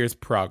 here's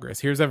progress,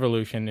 here's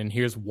evolution, and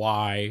here's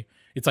why.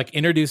 It's like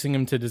introducing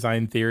them to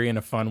design theory in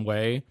a fun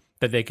way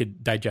that they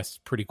could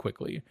digest pretty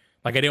quickly.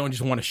 Like, I didn't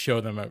just want to show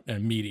them an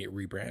immediate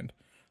rebrand.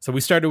 So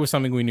we started with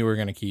something we knew we were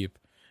going to keep.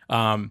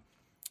 And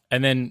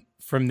then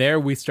from there,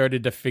 we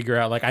started to figure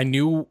out, like, I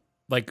knew,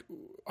 like,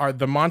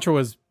 the mantra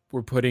was,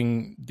 we're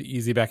putting the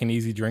easy back in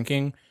easy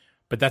drinking,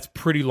 but that's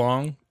pretty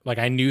long. Like,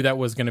 I knew that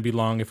was going to be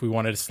long if we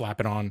wanted to slap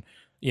it on,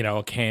 you know,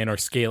 a can or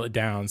scale it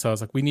down. So I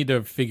was like, we need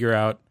to figure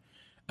out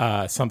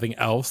something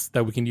else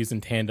that we can use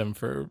in tandem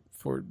for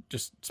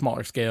just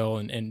smaller scale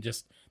and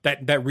just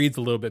that reads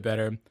a little bit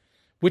better.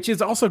 Which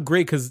is also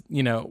great because,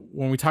 you know,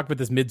 when we talk about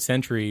this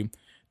mid-century,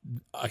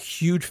 a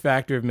huge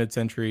factor of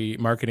mid-century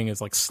marketing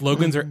is like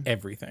slogans are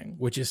everything,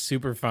 which is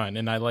super fun.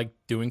 And I like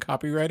doing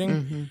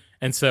copywriting.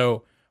 And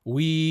so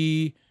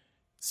we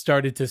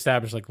started to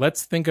establish, like,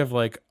 let's think of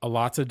like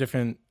lots of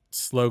different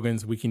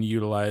slogans we can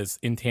utilize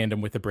in tandem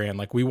with the brand.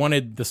 Like, we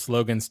wanted the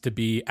slogans to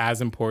be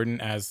as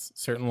important as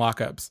certain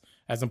lockups,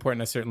 as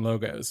important as certain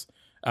logos,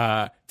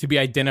 to be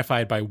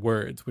identified by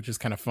words, which is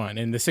kind of fun.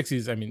 In the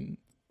 60s, I mean,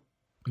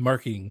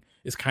 marketing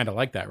is kind of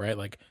like that, right?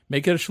 Like,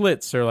 make it a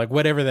Schlitz or like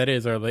whatever that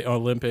is, or like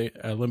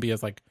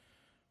Olympia's like,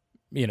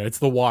 you know, it's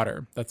the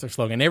water. That's their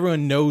slogan.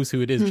 Everyone knows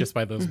who it is just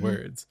by those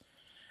words.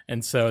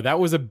 And so that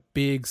was a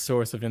big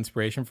source of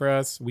inspiration for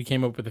us. We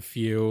came up with a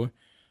few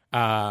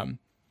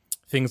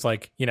things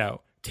like, you know,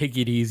 take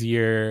it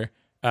easier.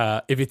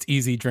 If it's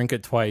easy, drink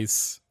it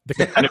twice.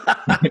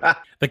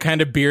 The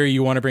kind of beer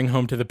you want to bring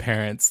home to the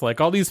parents.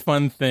 Like, all these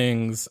fun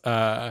things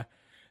that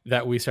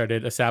we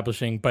started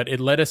establishing. But it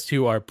led us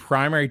to our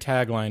primary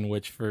tagline,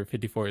 which for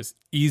 54 is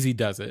easy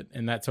does it.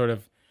 And that sort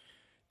of,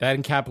 that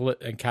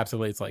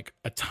encapsulates like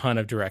a ton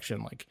of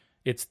direction. Like,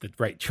 it's the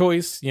right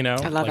choice, you know,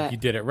 I love like it. You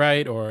did it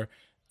right, or,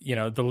 you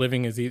know, the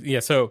living is easy. Yeah.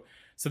 So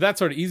that's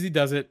sort of easy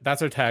does it.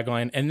 That's our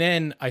tagline. And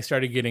then I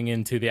started getting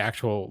into the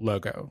actual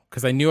logo,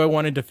 because I knew I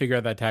wanted to figure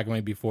out that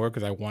tagline before,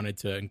 because I wanted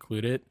to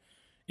include it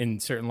in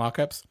certain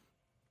lockups.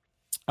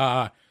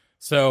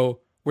 So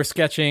we're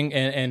sketching,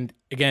 and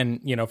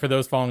again, you know, for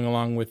those following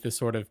along with this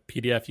sort of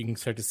PDF, you can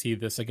start to see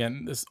this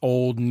again, this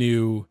old,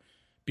 new,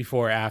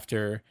 before,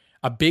 after.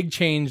 A big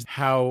change,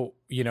 how,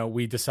 you know,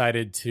 we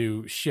decided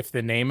to shift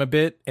the name a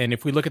bit. And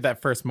if we look at that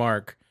first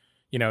mark,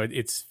 you know,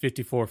 it's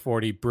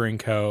 5440 Brewing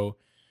Co.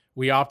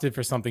 We opted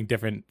for something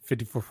different,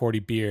 5440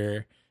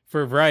 Beer,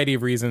 for a variety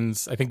of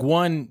reasons. I think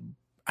one,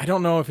 I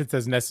don't know if it's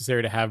as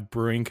necessary to have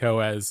Brewing Co.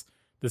 as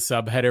the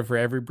subheader for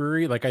every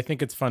brewery. Like, I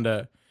think it's fun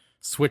to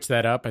switch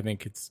that up. I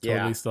think it's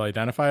totally still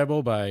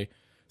identifiable by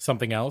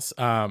something else.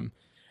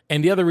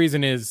 And the other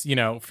reason is, you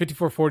know,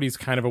 5440 is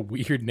kind of a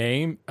weird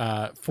name.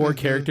 4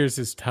 characters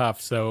is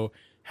tough. So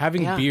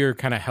having beer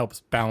kind of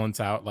helps balance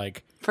out,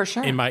 like, For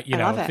sure. in my, you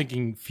know,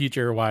 thinking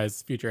future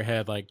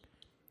ahead, like,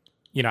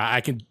 you know,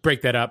 I can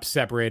break that up,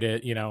 separate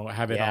it, you know,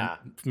 have it on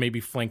maybe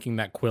flanking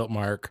that quilt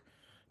mark.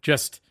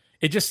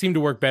 It just seemed to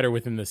work better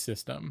within the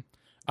system.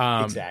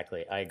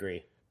 Exactly. I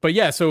agree. But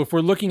yeah, so if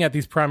we're looking at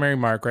these primary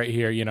mark right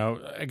here, you know,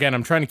 again,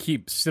 I'm trying to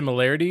keep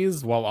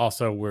similarities while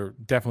also we're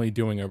definitely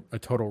doing a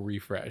total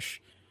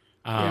refresh.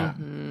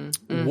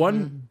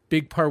 One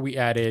big part we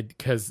added,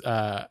 because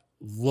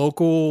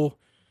local,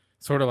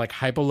 sort of like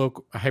hyper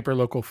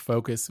local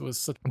focus was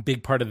such a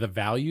big part of the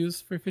values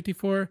for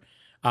 54.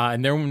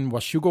 And they're in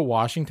Washougal,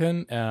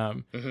 Washington,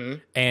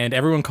 and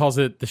everyone calls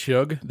it the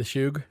Shug.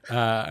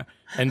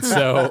 And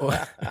so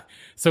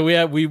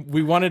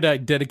we wanted to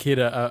dedicate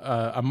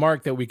a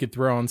mark that we could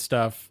throw on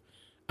stuff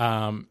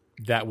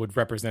that would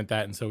represent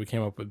that. And so we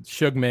came up with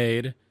Shug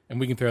Made, and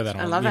we can throw that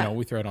on. You know,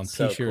 we throw it on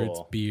T-shirts,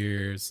 cool.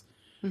 beers.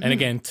 And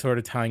again, sort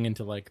of tying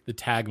into like the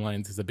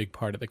taglines is a big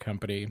part of the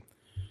company.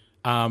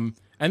 And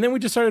then we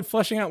just started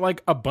fleshing out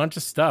like a bunch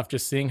of stuff,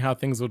 just seeing how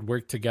things would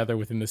work together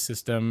within the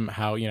system,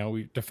 how, you know,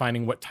 we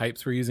defining what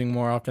types we're using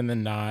more often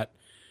than not,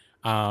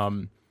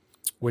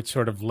 which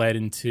sort of led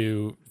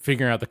into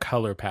figuring out the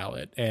color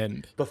palette.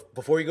 And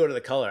before you go to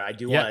the color, I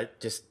do want to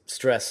just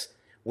stress,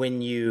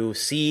 when you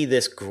see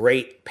this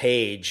great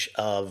page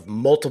of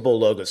multiple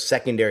logos,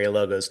 secondary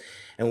logos,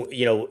 and,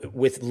 you know,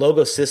 with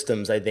logo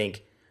systems, I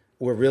think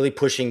we're really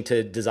pushing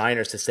to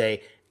designers to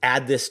say,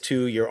 add this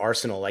to your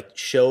arsenal, like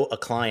show a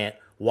client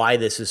why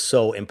this is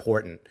so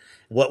important.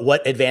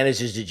 What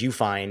advantages did you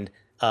find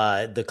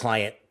the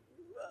client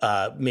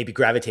maybe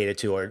gravitated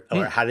to, or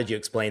how did you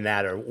explain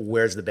that, or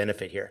where's the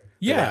benefit here?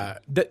 Yeah,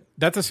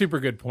 that's a super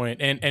good point.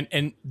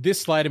 And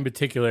this slide in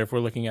particular, if we're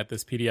looking at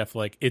this PDF,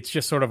 like, it's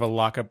just sort of a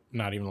lockup,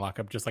 not even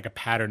lockup, just like a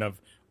pattern of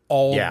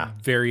all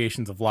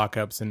variations of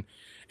lockups. And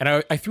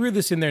I threw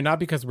this in there not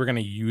because we're going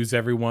to use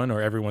everyone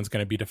or everyone's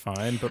going to be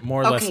defined, but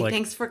more or less like...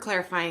 Thanks for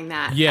clarifying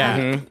that.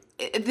 Yeah.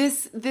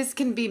 This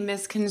can be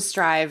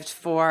misconstrived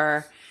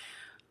for...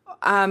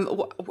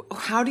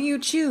 how do you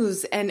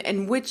choose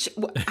and which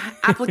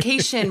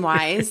application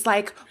wise,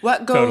 like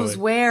what goes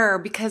where?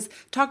 Because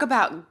talk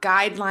about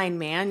guideline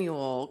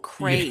manual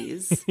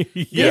craze.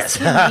 This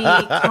can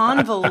be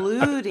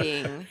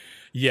convoluting.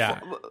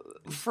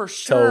 For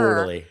sure.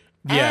 Totally.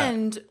 Yeah.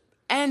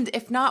 And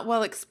if not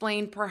well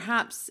explained,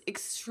 perhaps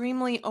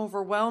extremely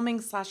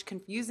overwhelming /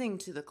 confusing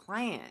to the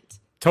client.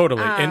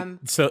 Totally. And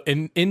so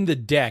in the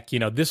deck, you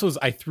know,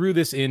 I threw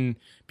this in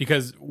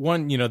because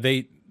one, you know,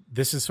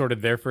 this is sort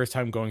of their first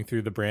time going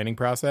through the branding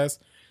process.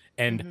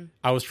 And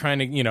I was trying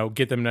to, you know,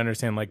 get them to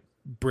understand, like,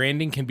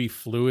 branding can be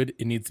fluid.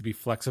 It needs to be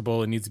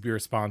flexible. It needs to be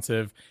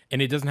responsive.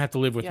 And it doesn't have to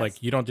live with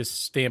like, you don't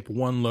just stamp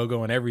one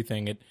logo on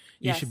everything.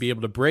 You should be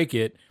able to break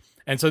it.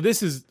 And so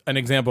this is an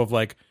example of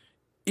like,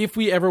 if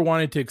we ever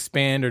wanted to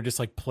expand or just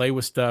like play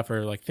with stuff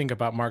or like think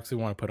about marks we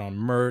want to put on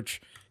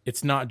merch,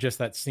 it's not just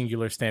that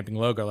singular stamping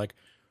logo. Like,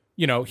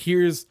 you know,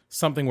 here's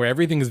something where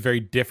everything is very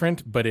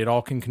different, but it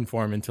all can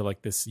conform into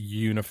like this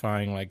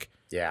unifying like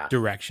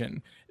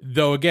direction.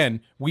 Though again,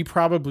 we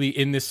probably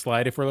in this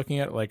slide, if we're looking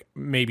at like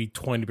maybe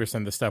 20%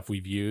 of the stuff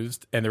we've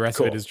used, and the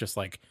rest of it is just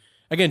like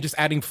again, just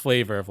adding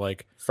flavor of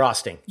like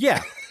frosting.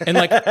 Yeah. And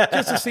like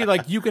just to see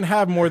like you can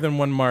have more than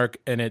one mark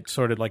and it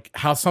sort of like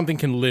how something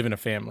can live in a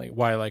family.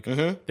 Why like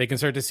they can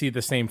start to see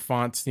the same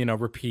fonts,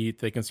 repeat.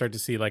 They can start to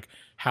see like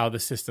how the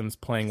system's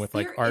playing with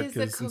like arcs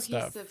and stuff. There is a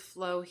cohesive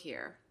flow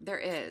here. There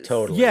is.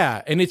 Totally.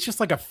 Yeah. And it's just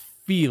like a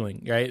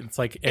feeling, right? It's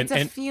like it's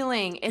a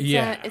feeling.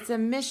 It's a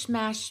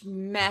mishmash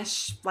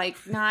mesh, like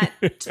not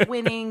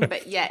twinning,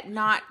 but yet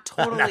not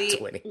totally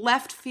not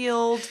left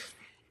field.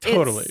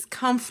 Totally. It's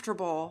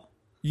comfortable.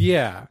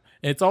 Yeah.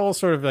 It's all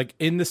sort of like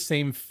in the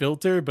same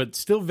filter, but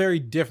still very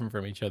different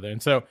from each other.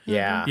 And so,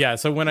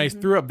 so when I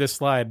threw up this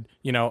slide,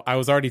 I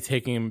was already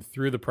taking him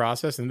through the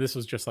process. And this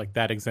was just like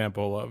that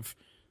example of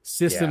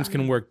systems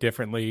can work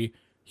differently.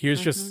 Here's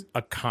just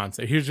a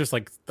concept. Here's just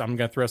like, I'm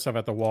going to throw stuff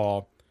at the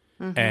wall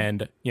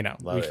and,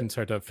 we can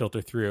start to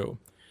filter through.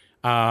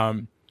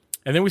 And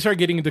then we start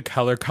getting into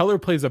color. Color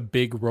plays a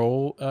big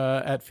role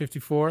at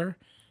 54.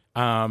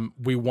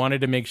 We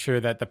wanted to make sure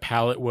that the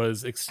palette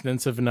was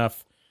extensive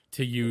enough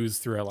to use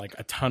through like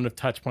a ton of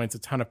touch points, a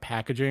ton of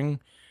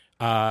packaging.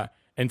 And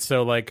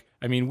so like,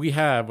 I mean, we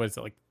have,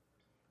 11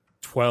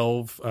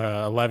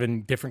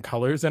 different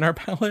colors in our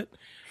palette,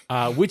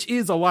 which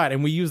is a lot.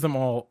 And we use them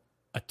all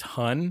a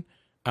ton.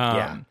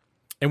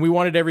 And we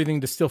wanted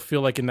everything to still feel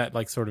like in that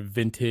like sort of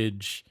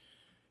vintage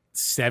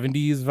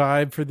 70s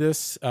vibe for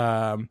this.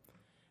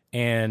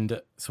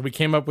 And so we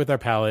came up with our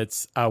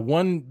palettes.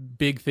 One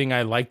big thing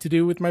I like to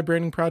do with my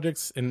branding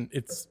projects, and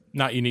it's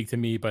not unique to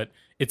me, but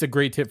it's a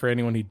great tip for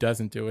anyone who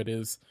doesn't do it,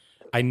 is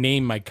I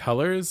name my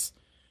colors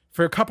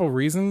for a couple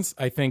reasons.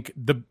 I think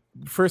the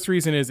first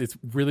reason is it's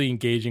really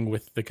engaging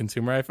with the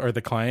consumer or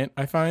the client,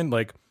 I find.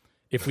 Like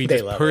if we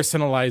just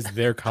personalize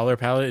their color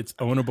palette, it's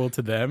ownable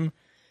to them.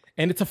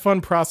 And it's a fun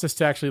process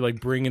to actually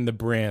like bring in the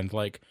brand.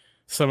 Like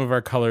some of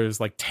our colors,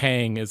 like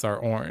Tang is our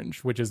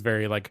orange, which is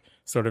very like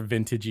sort of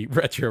vintagey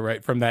retro,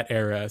 right, from that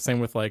era. Same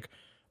with like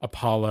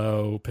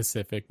Apollo,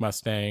 Pacific,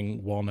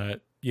 Mustang,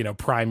 Walnut,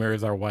 Primer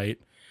is our white.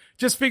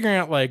 Just figuring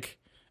out like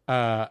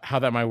how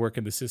that might work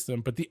in the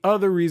system. But the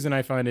other reason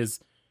I find is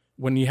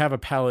when you have a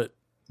palette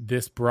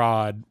this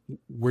broad,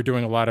 we're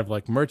doing a lot of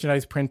like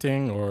merchandise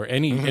printing or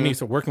any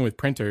so working with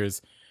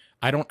printers.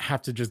 I don't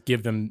have to just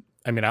give them,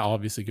 I mean, I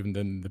obviously give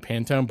them the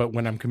Pantone, but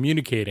when I'm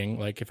communicating,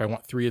 like if I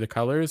want 3 of the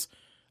colors,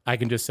 I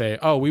can just say,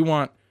 oh, we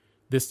want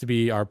this to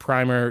be our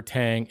primer,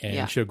 Tang,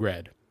 and Sugar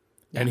Red.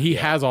 And he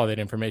has all that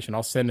information.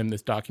 I'll send him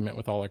this document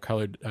with all our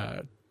colored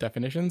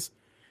definitions.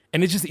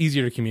 And it's just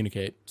easier to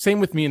communicate. Same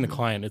with me and the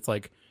client. It's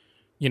like,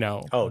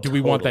 do we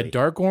want that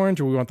dark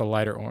orange or we want the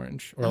lighter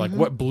orange? Or like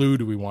what blue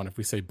do we want if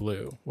we say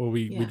blue? Well,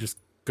 we just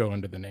go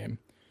under the name.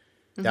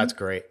 That's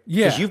great.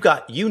 Yeah. Because you've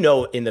got,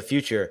 in the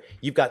future,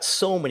 you've got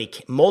so many,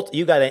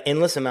 you've got an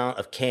endless amount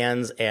of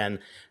cans and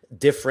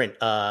different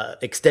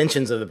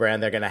extensions of the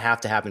brand they're going to have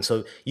to happen.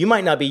 So you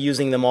might not be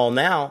using them all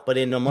now, but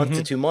in a month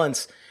to 2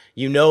 months,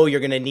 you're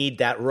going to need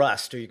that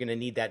rust or you're going to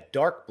need that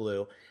dark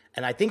blue.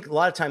 And I think a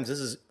lot of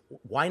times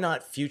why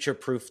not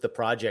future-proof the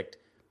project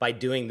by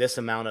doing this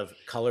amount of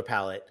color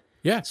palette?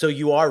 Yeah. So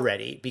you are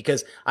ready,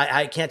 because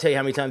I can't tell you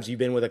how many times you've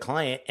been with a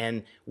client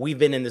and we've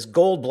been in this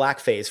gold black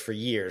phase for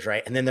years,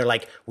 right? And then they're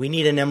like, we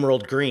need an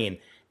emerald green.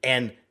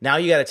 And now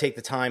you got to take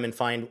the time and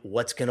find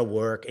what's going to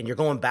work. And you're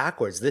going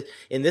backwards.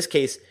 In this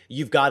case,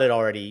 you've got it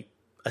already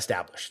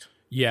established.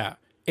 Yeah.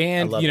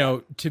 And,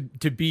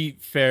 to be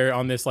fair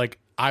on this, like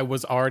I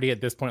was already at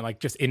this point, like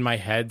just in my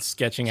head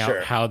sketching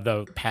out how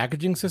the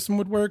packaging system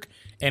would work.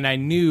 And I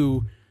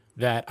knew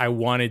that I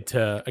wanted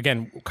to,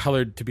 again,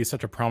 colored to be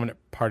such a prominent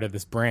part of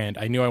this brand.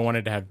 I knew I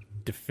wanted to have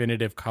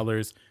definitive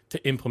colors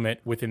to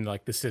implement within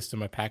like the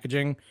system of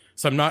packaging.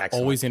 So I'm not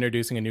always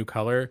introducing a new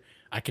color.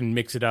 I can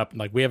mix it up.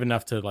 Like we have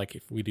enough to like,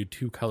 if we do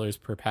 2 colors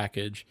per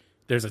package,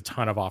 there's a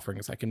ton of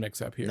offerings I can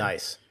mix up here.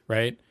 Nice.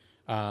 Right.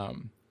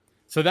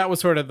 So that was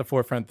sort of at the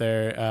forefront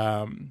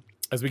there.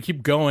 As we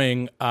keep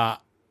going,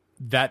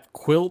 that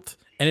quilt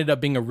ended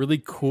up being a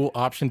really cool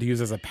option to use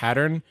as a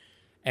pattern.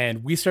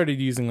 And we started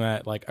using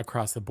that like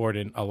across the board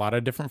in a lot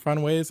of different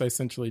fun ways. I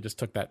essentially just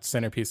took that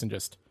centerpiece and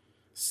just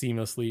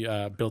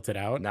seamlessly built it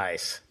out.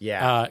 Nice.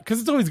 Yeah. Because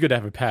it's always good to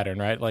have a pattern,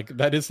 right? Like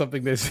that is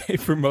something they say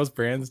for most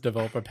brands,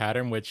 develop a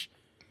pattern, which,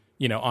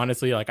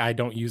 honestly, like I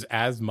don't use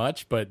as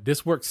much, but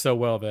this worked so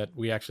well that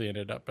we actually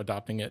ended up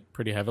adopting it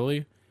pretty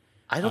heavily.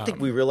 I don't think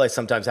we realize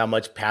sometimes how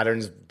much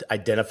patterns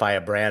identify a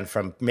brand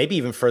from maybe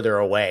even further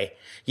away.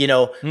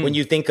 When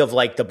you think of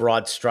like the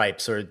broad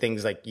stripes or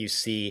things like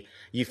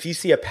if you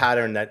see a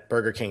pattern that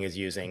Burger King is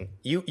using,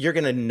 you're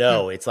going to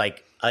know it's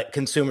like a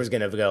consumer's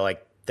going to go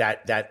like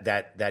that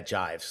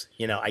jives.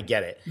 I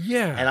get it.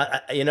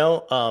 Yeah.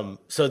 And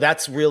so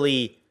that's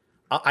really,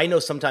 I know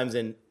sometimes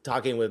in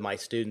talking with my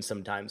students,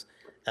 sometimes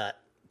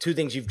 2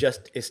 things you've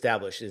just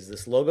established is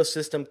this logo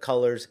system,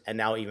 colors, and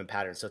now even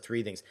patterns. So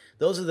 3 things.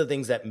 Those are the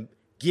things that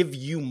give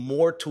you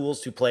more tools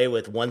to play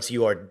with once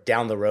you are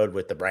down the road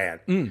with the brand.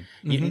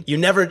 You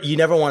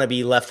never want to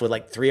be left with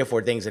like 3 or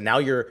 4 things, and now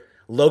you're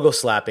logo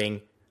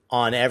slapping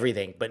on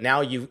everything. But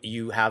now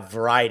you have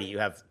variety. You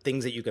have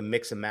things that you can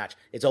mix and match.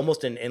 It's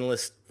almost an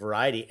endless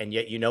variety, and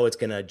yet it's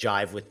going to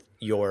jive with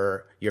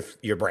your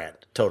brand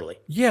totally.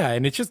 Yeah,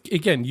 and it's just,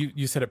 again,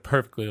 you said it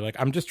perfectly. Like,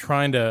 I'm just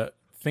trying to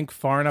think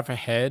far enough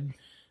ahead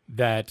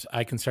that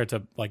I can start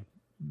to like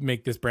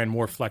make this brand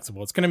more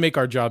flexible. It's going to make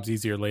our jobs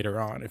easier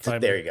later on if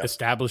I'm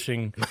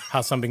establishing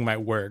how something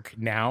might work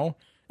now.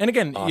 And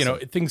again, awesome.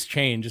 Things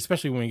change,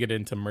 especially when we get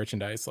into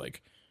merchandise.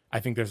 Like, I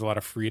think there's a lot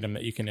of freedom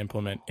that you can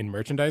implement in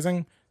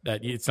merchandising,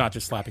 that it's not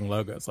just slapping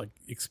logos. Like,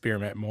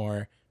 experiment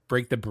more,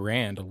 break the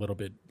brand a little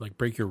bit, like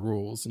break your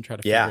rules and try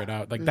to figure it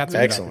out. Like, that's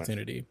a good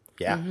opportunity.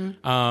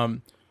 Yeah.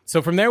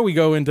 So from there we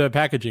go into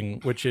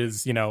packaging, which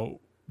is,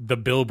 the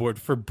billboard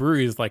for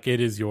breweries. Like, it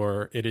is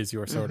your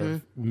sort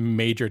of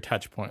major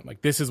touch point.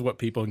 Like, this is what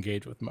people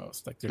engage with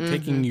most. Like, they're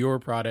taking your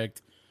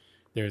product.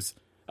 There's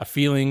a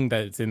feeling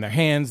that it's in their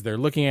hands. They're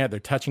looking at it, they're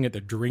touching it, they're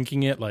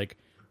drinking it. Like,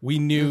 we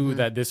knew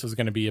that this was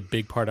going to be a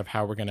big part of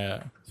how we're going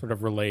to sort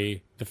of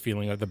relay the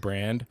feeling of the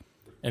brand.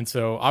 And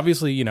so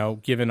obviously,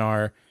 given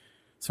our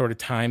sort of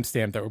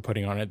timestamp that we're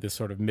putting on it, this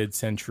sort of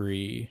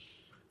mid-century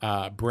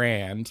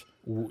brand,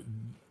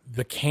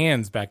 the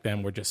cans back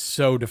then were just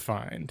so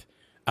defined.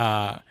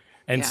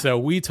 So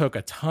we took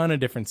a ton of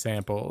different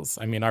samples.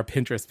 I mean, our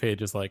Pinterest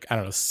page is like, I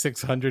don't know,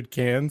 600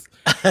 cans.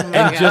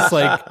 And just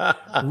like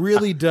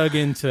really dug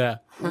into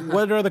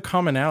what are the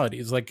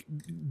commonalities? Like,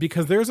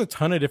 because there's a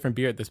ton of different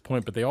beer at this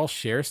point, but they all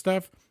share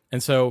stuff.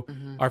 And so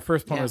our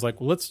first point was like,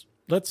 well,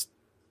 let's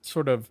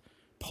sort of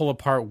pull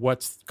apart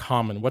what's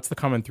common. What's the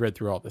common thread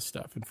through all this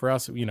stuff? And for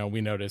us, we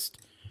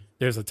noticed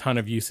there's a ton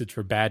of usage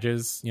for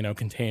badges,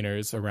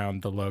 containers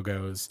around the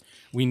logos.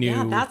 We knew...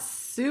 Yeah, that's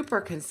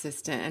super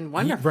consistent and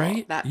wonderful.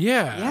 Right?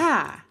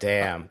 Yeah.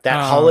 Damn.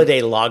 That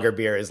holiday lager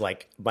beer is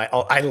like...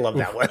 I love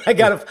that one. I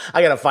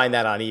gotta find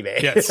that on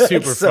eBay. Yeah, it's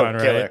super so fun,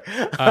 killer.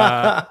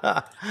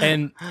 Right?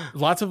 And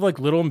lots of like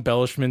little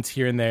embellishments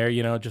here and there,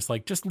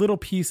 just little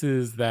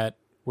pieces that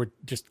were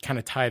just kind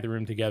of tie the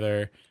room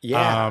together.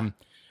 Yeah.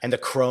 And the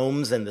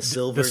chromes and the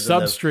silvers. The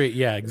substrate,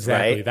 yeah,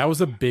 exactly. Right? That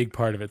was a big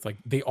part of it. It's like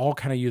they all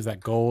kind of use that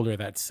gold or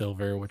that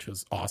silver, which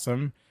was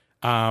awesome.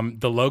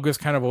 The logo's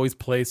kind of always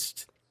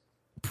placed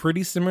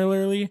pretty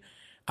similarly.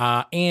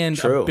 And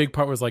a big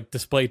part was like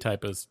display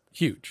type is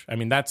huge. I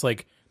mean, that's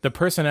like the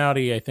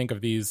personality, I think,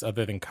 of these,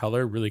 other than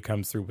color, really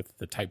comes through with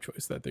the type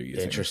choice that they're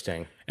using.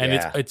 Interesting. And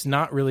it's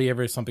not really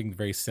ever something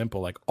very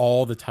simple. Like,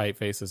 all the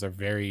typefaces are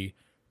very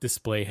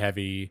display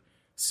heavy,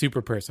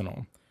 super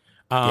personal.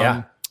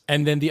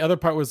 And then the other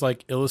part was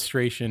like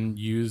illustration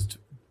used,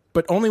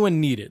 but only when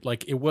needed.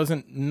 Like,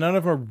 none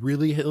of them are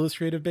really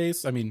illustrative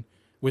based. I mean,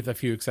 with a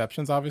few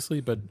exceptions,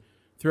 obviously, but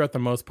throughout the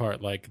most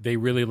part, like, they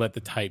really let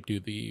the type do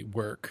the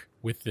work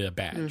with the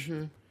badge.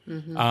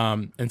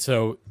 And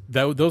so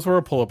those were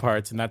our pull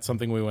aparts, and that's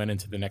something we went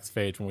into the next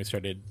phase when we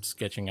started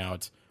sketching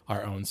out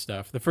our own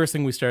stuff. The first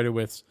thing we started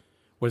with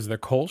was their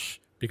Kolsch,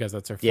 because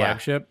that's our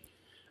flagship.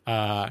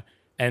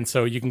 And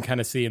so you can kind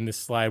of see in this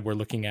slide, we're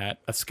looking at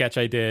a sketch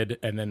I did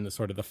and then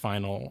the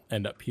final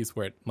end up piece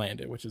where it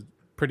landed, which is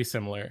pretty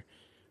similar.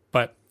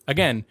 But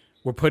again,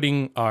 we're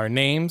putting our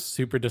names,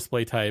 super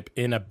display type,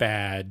 in a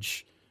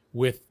badge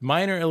with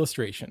minor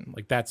illustration.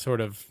 Like, that's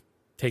sort of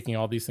taking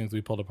all these things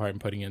we pulled apart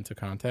and putting into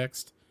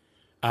context.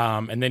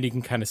 And then you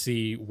can kind of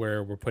see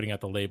where we're putting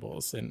out the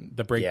labels and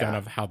the breakdown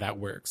of how that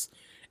works.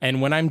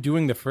 And when I'm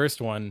doing the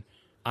first one,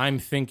 I'm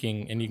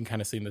thinking, and you can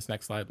kind of see in this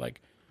next slide,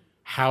 like,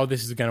 how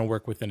this is going to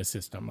work within a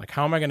system. Like,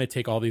 how am I going to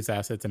take all these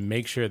assets and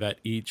make sure that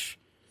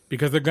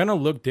because they're going to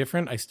look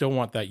different, I still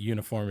want that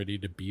uniformity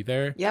to be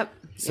there. Yep.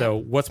 So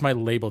what's my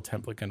label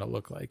template going to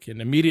look like?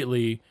 And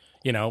immediately,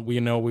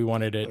 we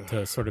wanted it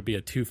to sort of be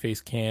a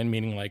two-faced can,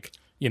 meaning like,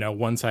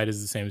 one side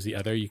is the same as the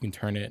other. You can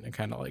turn it and it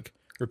kind of like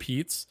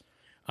repeats.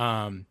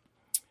 And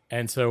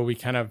so we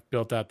kind of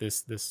built out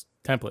this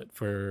template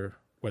for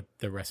what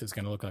the rest is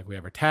going to look like. We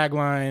have our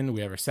tagline,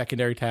 we have our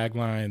secondary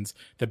taglines.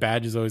 The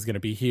badge is always going to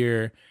be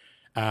here.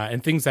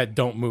 And things that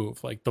don't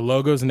move, like the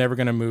logo's never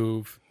going to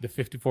move. The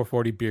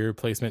 5440 beer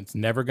placement's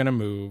never going to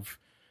move.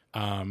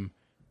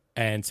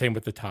 And same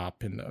with the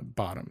top and the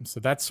bottom. So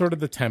that's sort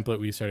of the template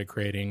we started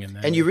creating.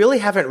 And you really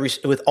haven't,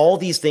 with all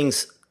these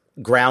things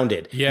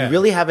grounded, you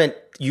really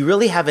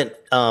haven't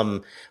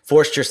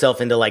forced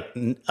yourself into like,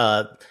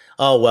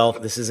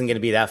 this isn't going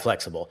to be that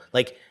flexible.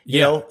 Like,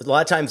 you know, a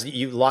lot of times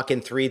you lock in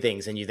three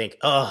things and you think,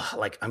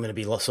 like I'm going to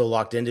be so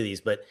locked into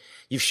these, but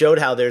you've showed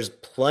how there's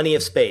plenty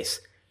of space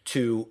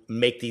to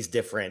make these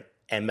different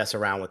and mess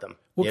around with them.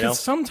 Well, because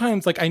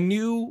sometimes, like, I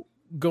knew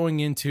going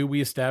into, we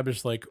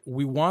established, like,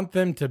 we want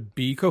them to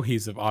be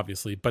cohesive,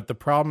 obviously, but the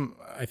problem,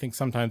 I think,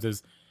 sometimes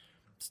is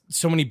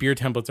so many beer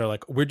templates are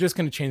like, we're just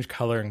going to change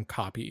color and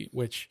copy,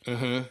 which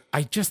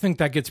I just think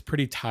that gets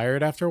pretty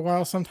tired after a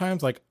while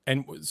sometimes. Like,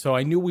 and so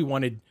I knew we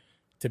wanted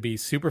to be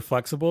super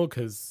flexible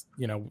because,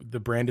 the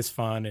brand is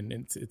fun and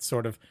it's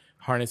sort of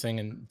harnessing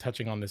and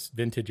touching on this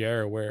vintage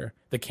era where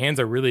the cans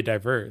are really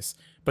diverse.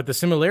 But the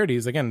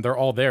similarities, again, they're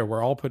all there.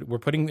 We're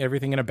putting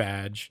everything in a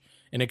badge,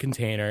 in a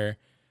container,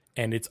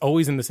 and it's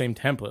always in the same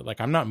template.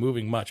 Like, I'm not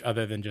moving much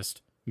other than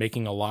just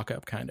making a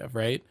lockup kind of,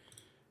 right?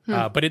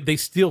 But they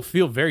still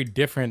feel very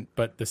different,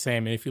 but the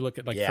same. And if you look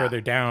at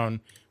further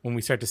down, when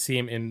we start to see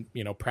them in,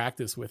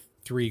 practice with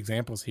 3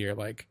 examples here,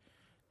 like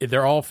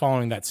they're all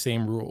following that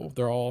same rule.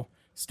 They're all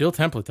still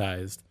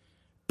templatized,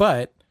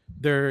 but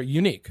they're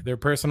unique. They're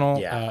personal.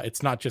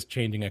 It's not just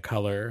changing a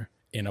color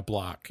in a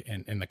block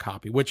and the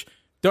copy, which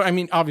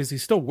obviously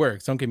still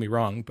works. Don't get me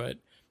wrong, but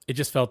it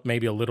just felt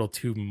maybe a little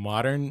too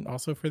modern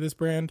also for this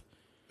brand.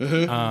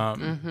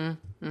 And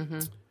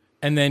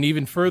then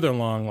even further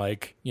along,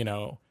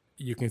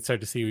 you can start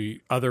to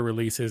see other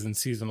releases and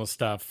seasonal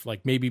stuff,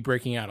 like maybe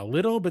breaking out a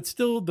little, but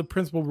still the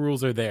principal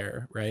rules are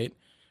there, right?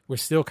 We're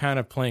still kind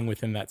of playing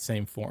within that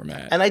same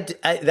format. And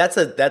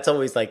that's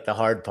always like the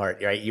hard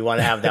part, right? You want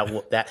to have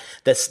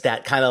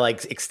that kind of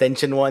like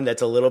extension one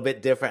that's a little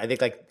bit different. I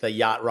think like the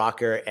Yacht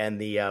Rocker and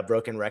the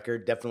Broken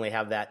Record definitely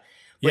have that.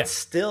 But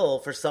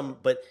still,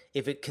 but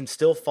if it can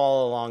still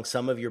follow along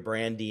some of your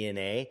brand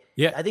DNA,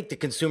 I think the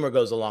consumer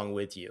goes along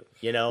with you.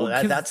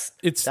 That's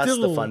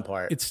the fun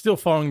part. It's still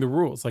following the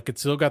rules. Like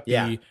it's still got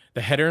the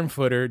header and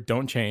footer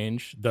don't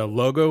change. The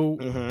logo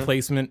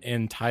placement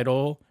and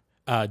title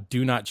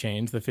do not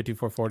change. The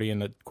 5440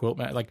 and the quilt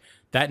mat, like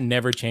that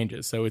never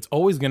changes. So it's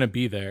always going to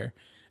be there.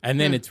 And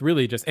then it's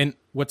really just, and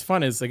what's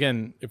fun is,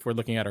 again, if we're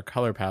looking at our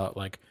color palette,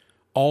 like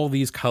all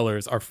these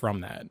colors are from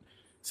that.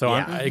 So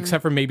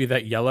except for maybe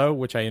that yellow,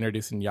 which I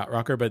introduced in Yacht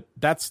Rocker, but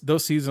that's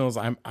those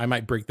seasonals. I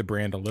might break the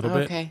brand a little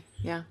bit. Okay,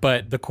 yeah.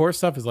 But the core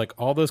stuff is like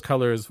all those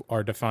colors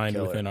are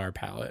defined within our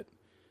palette.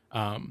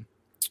 And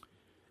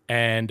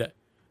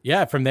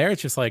from there,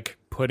 it's just like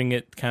putting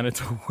it kind of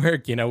to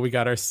work. We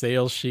got our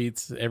sales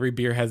sheets. Every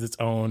beer has its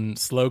own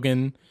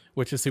slogan,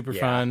 which is super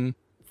fun.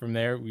 From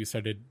there, we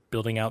started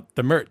building out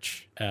the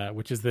merch,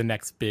 which is the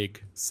next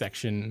big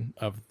section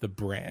of the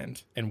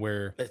brand. And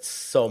it's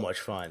so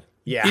much fun.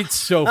 Yeah, it's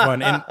so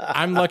fun. And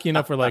I'm lucky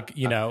enough where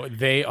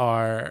they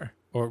are,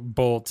 or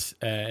Bolt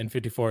and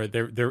 54,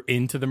 they're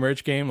into the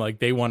merch game. Like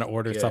they want to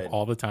order stuff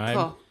all the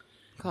time,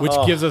 cool. Which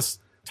gives us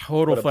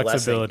total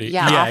flexibility.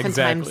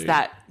 Oftentimes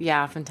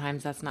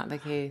oftentimes that's not the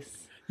case.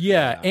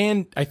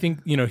 And I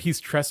think, he's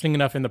trusting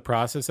enough in the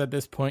process at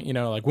this point,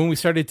 like when we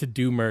started to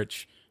do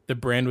merch, the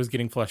brand was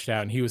getting fleshed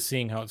out and he was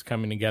seeing how it's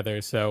coming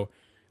together. So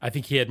I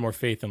think he had more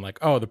faith in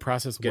the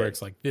process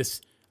works like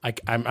this.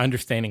 I'm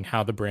understanding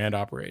how the brand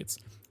operates.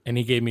 And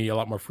he gave me a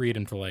lot more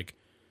freedom to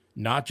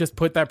not just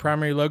put that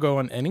primary logo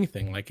on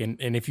anything.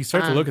 And if you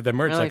start to look at the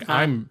merch, really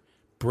I'm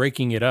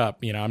breaking it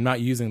up. I'm not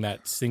using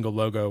that single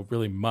logo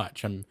really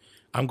much.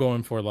 I'm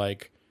going for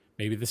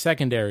maybe the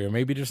secondary, or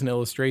maybe just an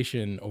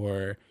illustration,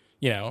 or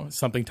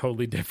something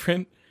totally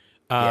different.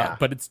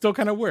 But it still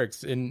kind of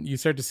works, and you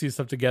start to see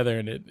stuff together,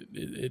 and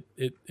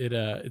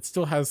it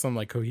still has some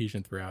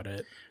cohesion throughout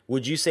it.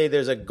 Would you say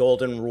there's a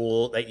golden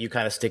rule that you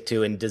kind of stick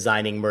to in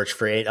designing merch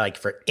for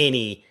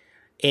any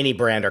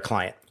brand or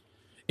client?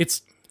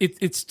 It's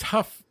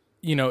tough.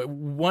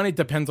 One, it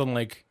depends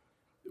on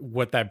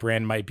what that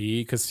brand might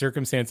be, because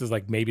circumstances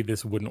maybe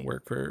this wouldn't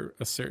work for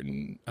a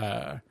certain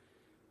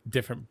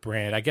different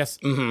brand, I guess.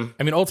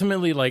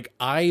 Ultimately,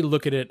 I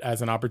look at it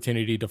as an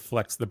opportunity to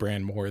flex the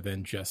brand more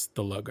than just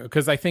the logo,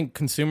 because I think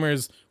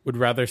consumers would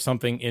rather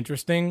something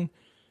interesting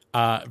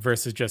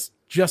versus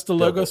just a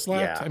logo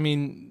slapped.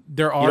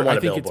 There are, I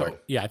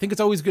think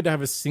it's always good to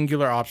have a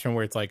singular option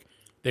where it's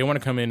they want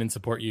to come in and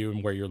support you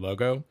and wear your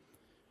logo.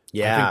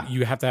 I think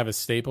you have to have a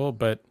staple,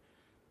 but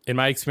in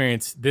my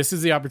experience, this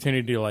is the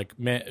opportunity to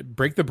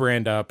break the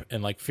brand up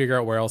and figure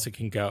out where else it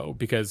can go,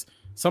 because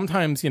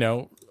sometimes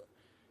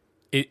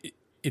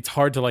it's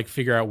hard to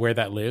figure out where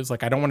that lives. I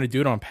don't want to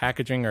do it on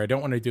packaging, or I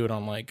don't want to do it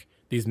on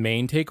these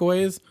main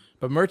takeaways.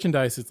 But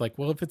merchandise, it's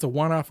if it's a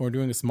one-off and we're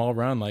doing a small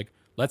run,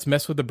 let's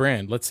mess with the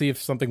brand. Let's see if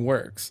something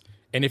works.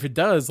 And if it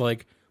does,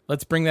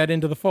 let's bring that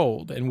into the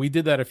fold. And we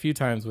did that a few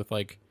times with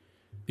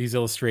these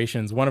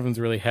illustrations. One of them's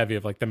really heavy,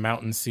 of the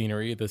mountain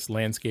scenery, this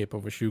landscape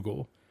of a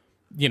Schugel.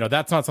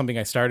 That's not something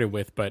I started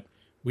with, but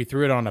we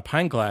threw it on a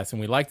pint glass and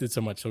we liked it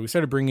so much. So we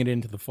started bringing it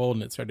into the fold,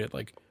 and it started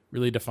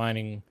really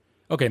defining,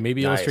 okay,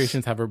 maybe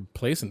illustrations have a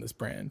place in this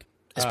brand.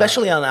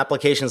 Especially on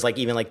applications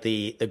even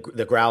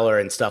the growler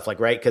and stuff,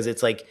 right? Because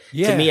it's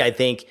to me, I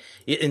think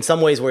in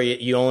some ways where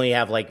you only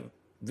have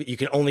you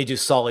can only do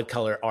solid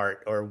color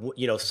art, or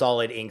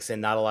solid inks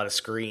and not a lot of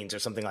screens or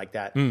something like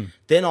that.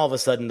 Then all of a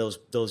sudden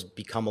those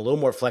become a little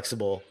more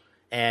flexible,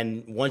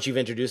 and once you've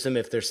introduced them,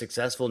 if they're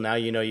successful, now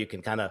you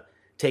can kind of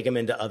take them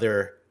into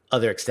other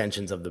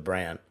extensions of the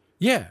brand.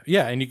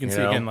 And you can see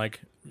again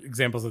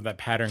examples of that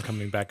pattern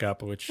coming back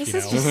up, which this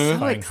is just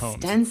so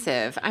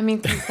extensive.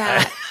 Homes. Because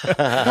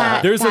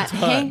that there's a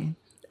ton.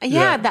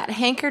 That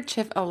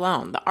handkerchief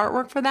alone, the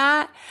artwork for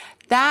that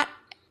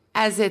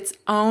as its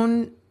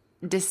own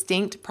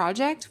distinct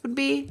project would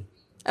be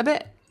a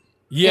bit.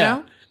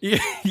 And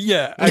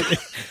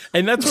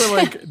that's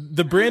where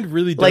the brand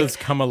really does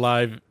come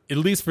alive, at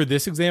least for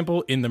this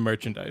example, in the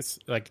merchandise.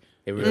 It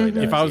really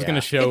does. If I was going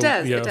to show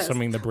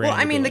something the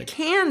brand, the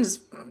cans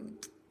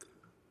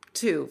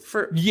too,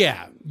 for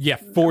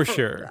for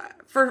sure.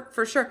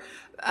 For sure.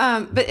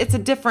 But it's a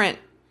different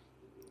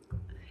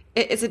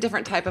it's a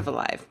different type of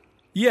alive.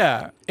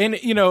 Yeah. And,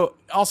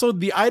 also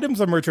the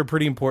items on merch are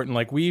pretty important.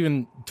 Like, we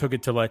even took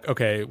it to like,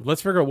 okay,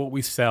 let's figure out what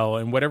we sell,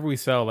 and whatever we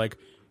sell, like,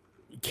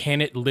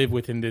 can it live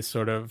within this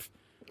sort of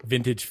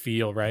vintage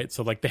feel, right?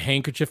 So like the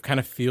handkerchief kind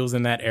of feels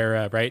in that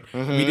era, right?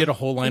 We did a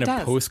whole line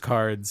of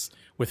postcards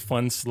with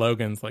fun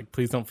slogans like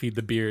 "Please don't feed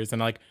the beers," and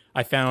like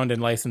I found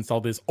and licensed all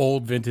this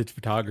old vintage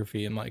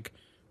photography and like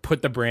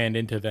put the brand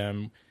into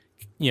them,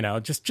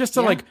 just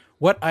to like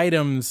what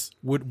items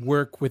would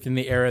work within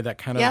the era that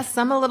kind of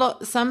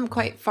some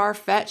quite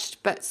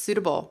far-fetched but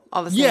suitable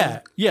all the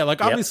same.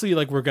 Like obviously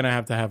like we're gonna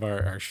have to have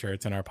our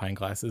shirts and our pint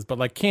glasses, but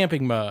like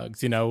camping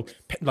mugs,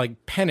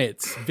 like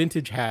pennants,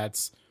 vintage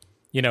hats.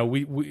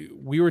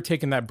 We were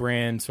taking that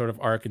brand sort of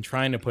arc and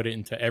trying to put it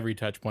into every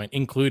touch point,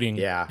 including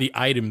the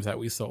items that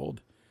we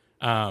sold.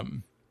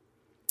 And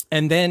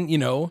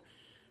then,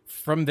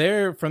 from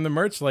there, from the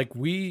merch, like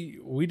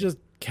we just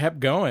kept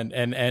going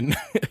and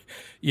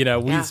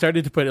we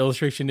started to put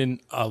illustration in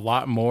a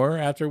lot more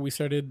after we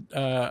started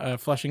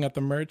fleshing out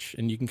the merch,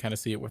 and you can kind of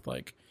see it with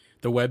like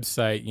the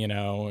website,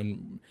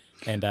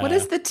 and what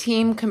is the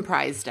team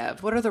comprised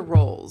of? What are the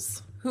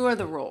roles? Who are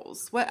the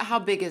roles? How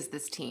big is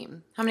this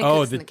team? How many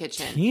cooks in the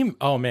kitchen? Team?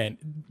 Oh man,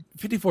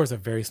 54 is a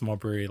very small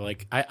brewery.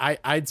 Like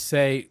I'd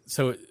say,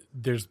 so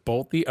there's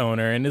both the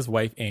owner and his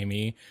wife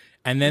Amy,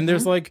 and then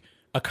there's like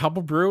a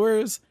couple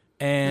brewers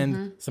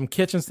and some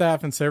kitchen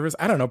staff and servers.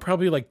 I don't know,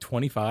 probably like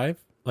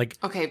 25. Like,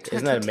 okay,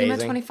 isn't that amazing? Team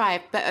of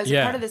 25. But as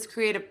part of this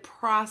creative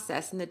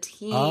process and the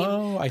team,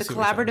 the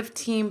collaborative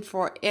team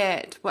for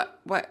it,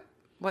 what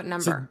number?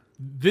 So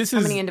this how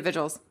is many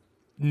individuals?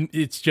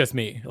 It's just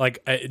me,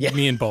 like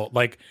me and Bolt.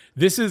 Like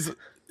this is,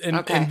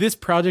 and this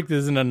project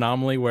is an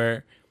anomaly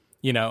where,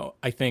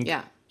 I think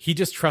he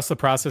just trusts the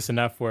process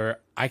enough where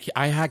I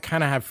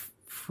kind of have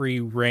free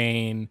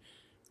reign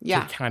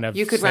to kind of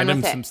send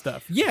him some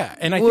stuff. Yeah,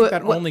 and I think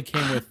that only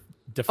came with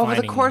defining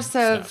over the course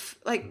stuff. of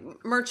like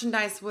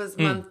merchandise was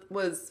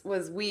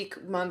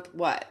week month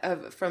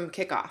from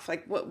kickoff.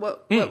 Like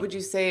what would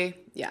you say?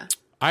 Yeah.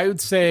 I would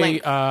say,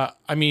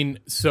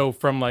 so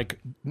from like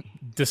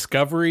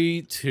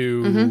discovery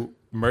to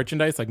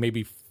merchandise, like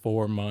maybe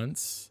 4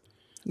 months.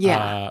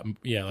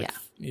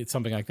 It's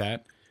something like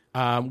that,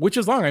 which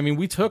is long. I mean,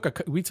 we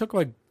took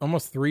like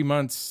almost 3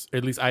 months,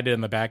 at least I did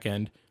in the back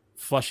end,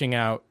 flushing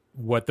out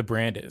what the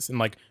brand is and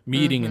like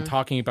meeting and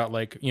talking about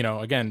like,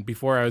 again,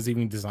 before I was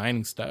even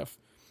designing stuff.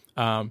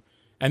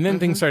 And then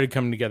things started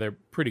coming together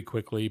pretty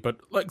quickly, but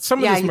like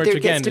some of this merch there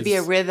again gets to be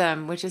a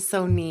rhythm, which is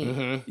so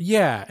neat.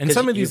 Yeah, and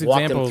some of these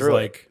examples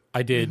like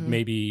I did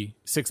maybe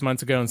 6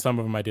 months ago, and some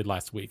of them I did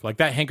last week. Like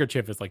that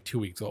handkerchief is like 2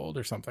 weeks old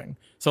or something.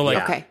 So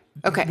like,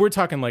 okay, we're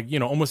talking like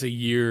almost a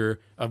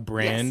year of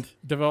brand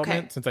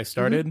development since I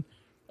started.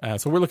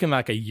 So we're looking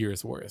like a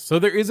year's worth. So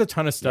there is a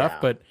ton of stuff,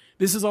 but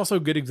this is also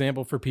a good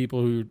example for people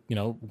who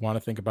want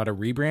to think about a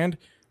rebrand.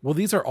 Well,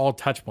 these are all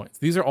touch points.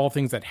 These are all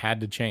things that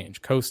had to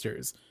change.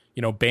 Coasters.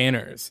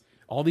 Banners,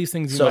 all these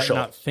things you might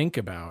not think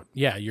about.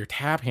 Yeah, your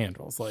tap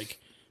handles, like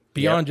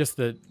beyond just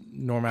the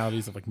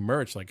normalities of like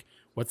merch, like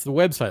what's the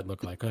website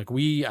look like? Like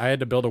I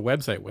had to build a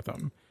website with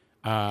them.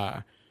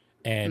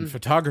 And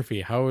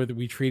photography, how are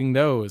we treating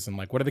those? And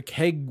like, what do the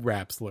keg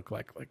wraps look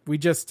like? Like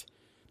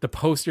the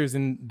posters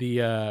in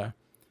the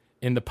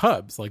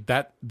pubs, like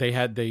that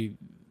they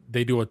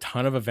do a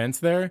ton of events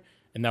there.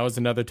 And that was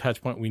another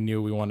touch point we knew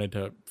we wanted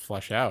to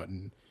flesh out.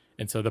 And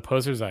so the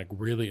posters are like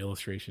really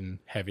illustration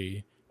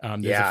heavy.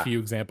 There's a few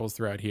examples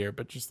throughout here,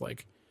 but just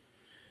like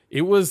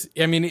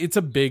it's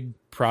a big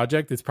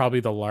project. It's probably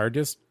the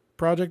largest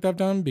project I've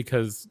done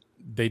because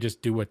they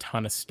just do a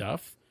ton of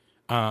stuff.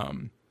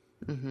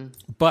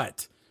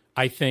 But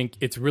I think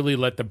it's really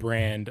let the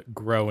brand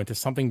grow into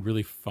something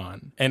really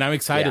fun. And I'm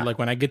excited like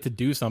when I get to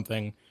do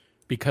something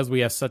because we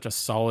have such a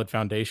solid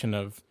foundation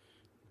of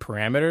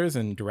parameters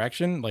and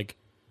direction, like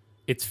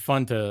it's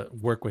fun to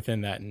work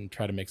within that and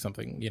try to make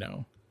something,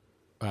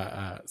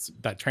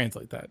 that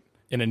translate that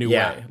in a new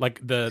way. Like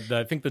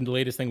I think the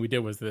latest thing we did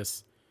was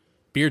this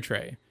beer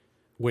tray,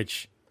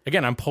 which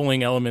again, I'm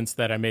pulling elements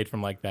that I made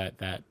from like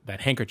that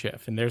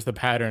handkerchief, and there's the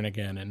pattern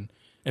again.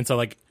 And so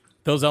like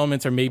those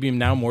elements are maybe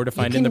now more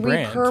defined in the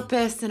brand.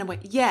 Repurpose in a way.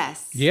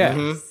 Yes.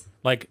 Yeah.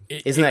 Like,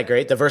 isn't that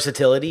great? The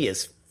versatility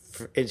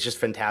it's just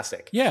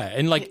fantastic. Yeah.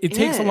 And like, it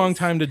takes a long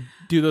time to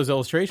do those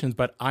illustrations,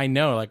 but I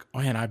know like, oh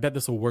man, I bet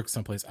this will work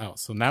someplace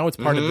else. So now it's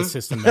part of the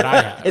system that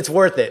I have. It's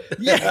worth it.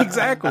 Yeah,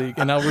 exactly.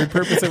 And I'll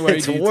repurpose it where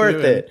it's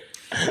worth it.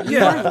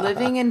 You're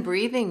living and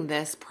breathing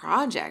this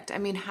project. I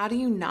mean, how do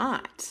you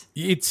not?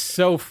 It's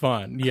so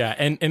fun. Yeah.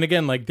 And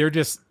again, like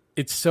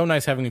it's so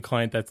nice having a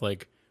client that's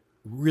like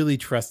really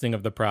trusting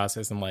of the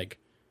process and like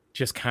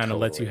just kind of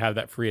lets you have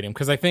that freedom.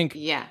 Cause I think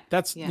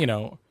that's,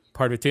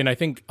 part of it too. And I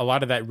think a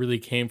lot of that really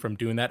came from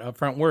doing that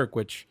upfront work,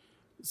 which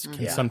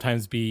can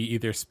sometimes be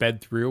either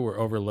sped through or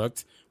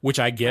overlooked, which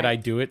I get. Right. I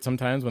do it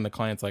sometimes when the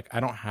client's like,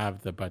 I don't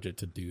have the budget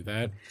to do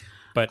that.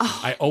 But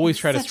I always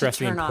try to stress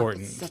the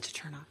importance. It's such a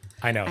turn off.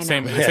 I know.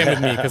 Same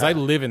with me, because I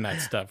live in that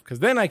stuff. Because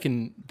then I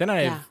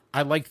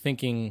like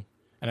thinking,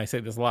 and I say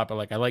this a lot, but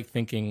like I like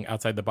thinking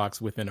outside the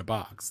box within a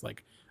box.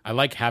 Like I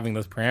like having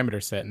those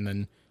parameters set and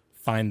then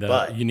find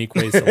the unique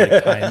ways to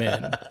like tie them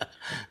in.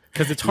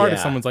 Because it's hard if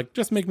someone's like,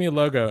 just make me a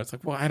logo. It's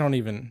like, well, I don't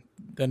even,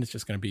 then it's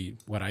just going to be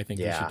what I think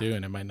you should do.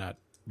 And it might not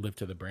live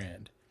to the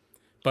brand.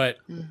 But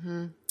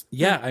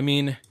I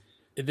mean,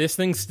 this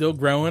thing's still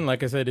growing.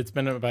 Like I said, it's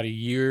been about a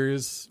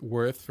year's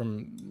worth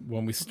from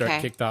when we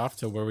kicked off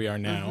to where we are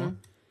now.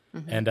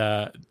 And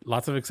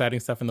lots of exciting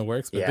stuff in the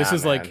works. But this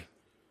is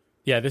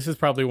this is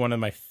probably one of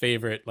my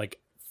favorite, like,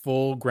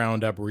 full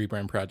ground up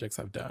rebrand projects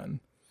I've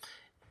done.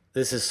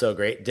 This is so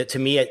great. To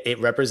me, it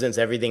represents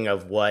everything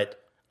of what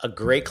a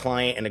great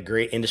client and a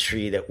great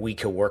industry that we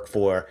could work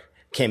for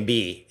can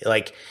be.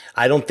 Like,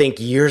 I don't think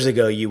years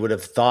ago you would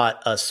have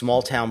thought a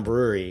small town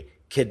brewery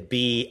could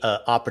be an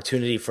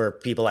opportunity for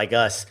people like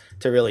us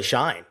to really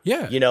shine.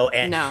 Yeah. You know,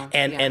 and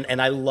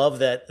I love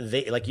that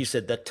they, like you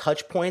said, the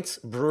touch points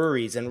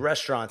breweries and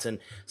restaurants and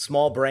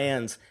small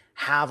brands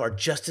are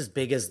just as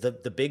big as the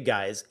big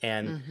guys.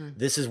 And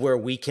this is where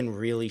we can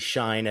really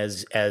shine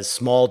as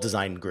small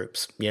design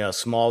groups, you know,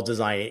 small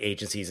design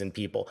agencies and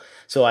people.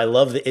 So I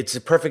love that. It's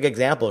a perfect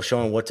example of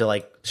showing what to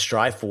like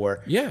strive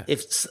for. Yeah.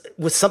 If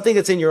with something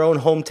that's in your own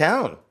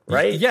hometown,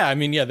 right? Yeah. I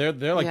mean,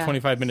 they're like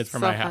 25 minutes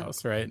from my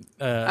house, right?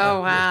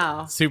 Oh,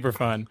 wow. Super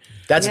fun.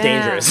 That's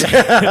dangerous.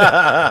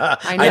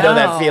 I know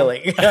that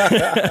feeling.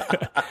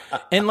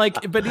 And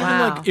like, but even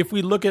like, if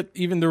we look at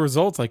even the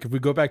results, like if we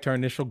go back to our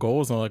initial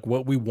goals and like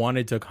what we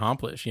wanted to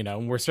accomplish, you know,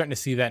 and we're starting to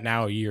see that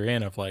now a year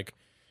in of like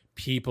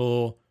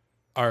people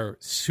are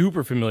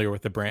super familiar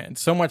with the brand,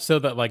 so much so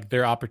that like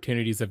their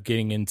opportunities of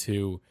getting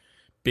into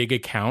big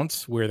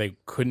accounts where they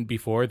couldn't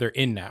before, they're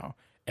in now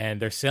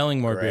and they're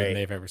selling more beer than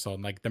they've ever sold.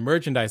 And like the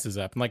merchandise is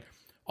up and like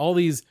all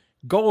these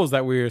goals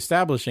that we were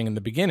establishing in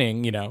the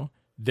beginning, you know,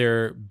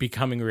 they're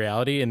becoming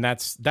reality. And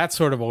that's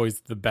sort of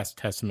always the best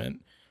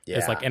testament. Yeah.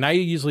 It's like, and I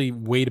usually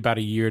wait about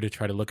a year to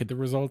try to look at the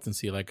results and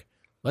see like,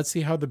 let's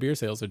see how the beer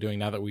sales are doing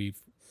now that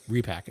we've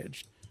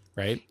repackaged,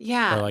 right?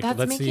 Yeah, or like,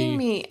 that's making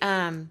me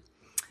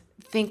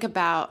think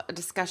about a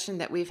discussion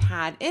that we've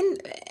had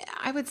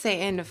I would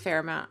say in a fair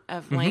amount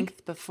of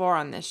length before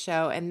on this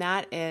show, and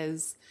that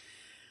is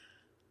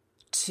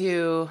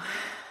to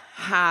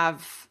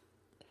have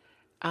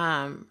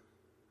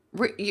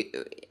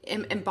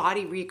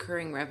embody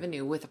recurring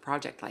revenue with a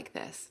project like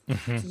this.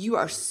 You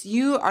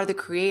are the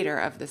creator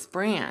of this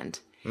brand.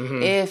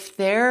 If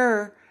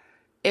their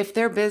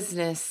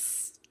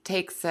business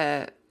takes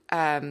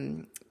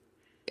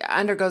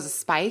undergoes a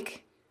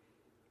spike,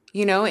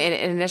 you know, in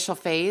an initial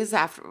phase,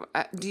 after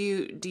do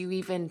you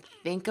even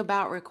think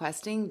about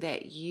requesting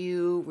that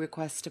you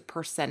request a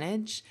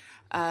percentage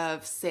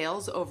of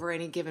sales over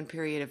any given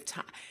period of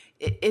time?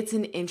 It's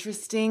an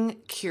interesting,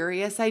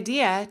 curious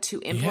idea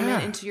to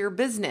implement into your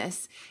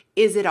business.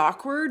 Is it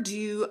awkward?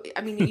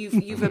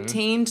 You've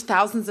obtained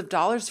thousands of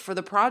dollars for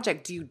the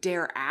project. Do you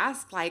dare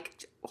ask?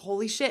 Like,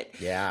 holy shit.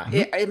 Yeah.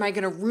 Am I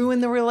going to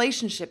ruin the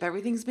relationship?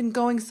 Everything's been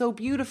going so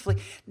beautifully.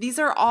 These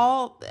are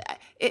all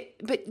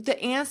but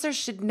the answer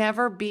should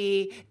never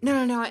be no,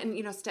 and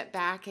you know, step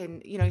back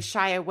and, you know,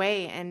 shy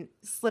away and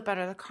slip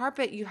under the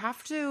carpet. You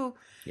have to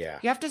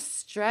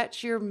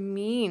stretch your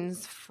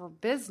means for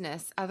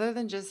business other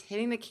than just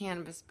hitting the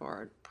canvas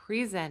board,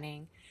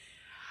 presenting,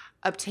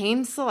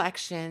 obtain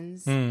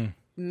selections,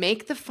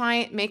 make the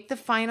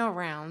final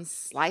rounds,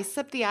 slice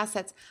up the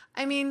assets.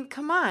 I mean,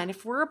 come on,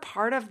 if we're a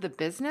part of the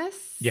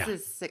business, the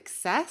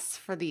success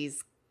for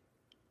these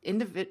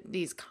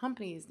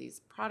companies,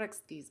 these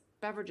products, these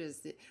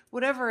beverages,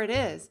 whatever it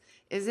is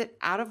it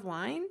out of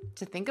line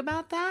to think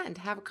about that and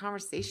to have a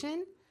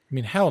conversation? I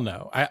mean, hell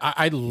no.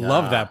 I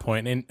love that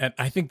point. And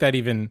I think that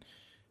even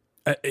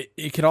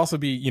it could also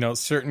be, you know,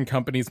 certain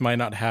companies might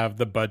not have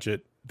the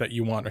budget that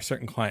you want, or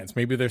certain clients.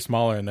 Maybe they're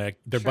smaller and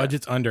their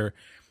budget's under.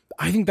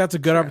 I think that's a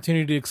good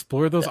opportunity to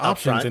explore those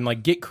options and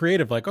like get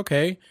creative. Like,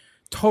 okay,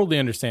 totally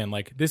understand.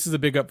 Like, this is a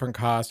big upfront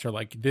cost, or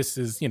like this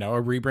is, you know,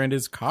 a rebrand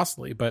is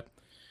costly, but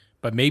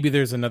maybe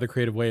there's another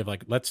creative way of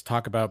like, let's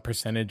talk about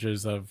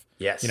percentages of,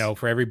 you know,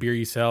 for every beer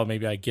you sell,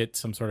 maybe I get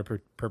some sort of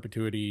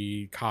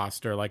perpetuity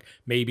cost, or like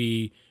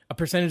maybe a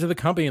percentage of the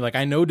company. Like,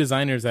 I know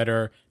designers that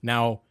are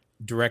now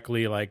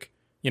directly like,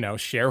 you know,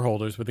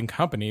 shareholders within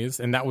companies,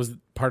 and that was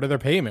part of their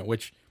payment,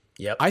 which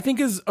I think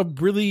is a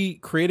really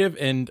creative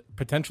and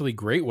potentially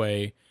great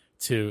way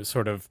to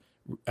sort of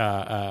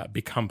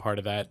become part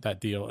of that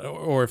deal.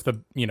 Or if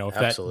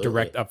that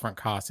direct upfront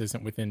cost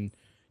isn't within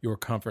your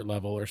comfort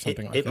level or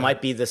something like that. It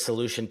might be the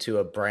solution to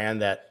a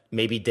brand that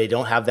maybe they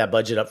don't have that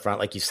budget up front,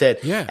 like you said.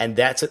 Yeah. And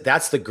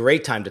that's the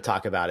great time to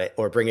talk about it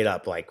or bring it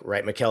up. Like,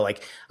 right, Mikkel,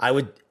 like I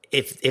would,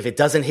 if it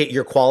doesn't hit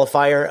your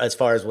qualifier as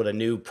far as what a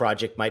new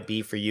project might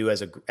be for you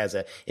as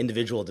a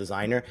individual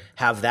designer,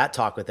 have that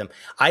talk with them.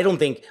 I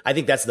think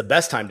that's the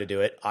best time to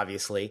do it,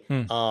 obviously.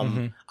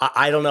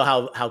 I don't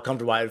know how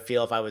comfortable I would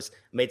feel if I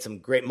made some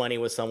great money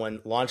with someone,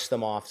 launched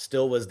them off,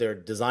 still was their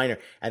designer,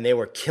 and they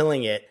were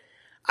killing it.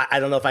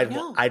 I don't know if I'd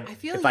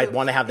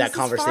want to have that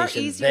conversation. It's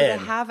far easier to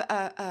have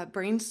a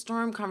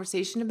brainstorm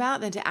conversation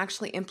about than to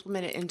actually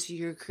implement it into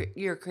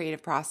your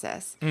creative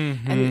process.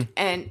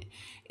 And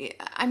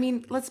I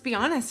mean, let's be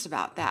honest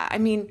about that. I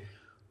mean,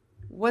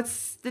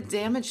 what's the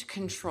damage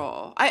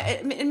control?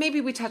 And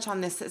maybe we touch on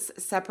this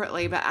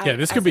separately, but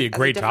this could be a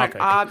great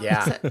topic.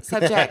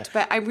 Subject.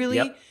 But I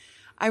really,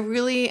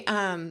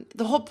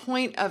 the whole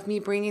point of me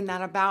bringing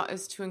that about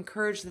is to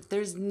encourage that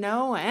there's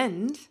no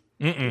end.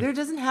 There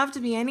doesn't have to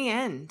be any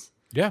end.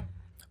 Yeah.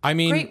 I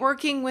mean, great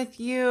working with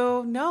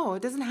you. No,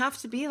 it doesn't have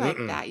to be like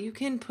that. You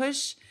can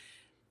push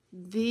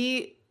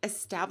the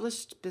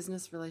established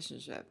business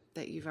relationship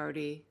that you've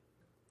already,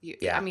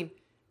 I mean,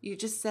 you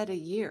just said a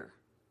year.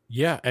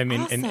 Yeah. I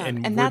mean, awesome.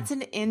 and that's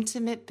an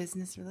intimate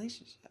business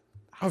relationship.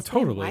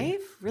 Husband, totally.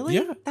 Wife? Really?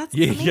 Yeah. That's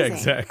amazing. Yeah,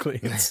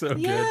 exactly. It's so good.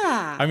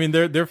 Yeah. I mean,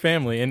 they're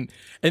family. And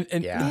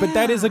but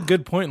that is a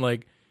good point.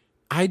 Like,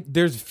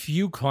 there's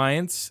few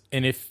clients,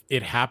 and if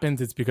it happens,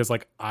 it's because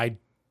like I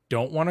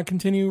don't want to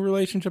continue a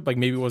relationship. Like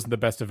maybe it wasn't the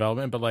best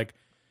development, but like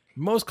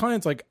most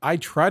clients, like I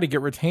try to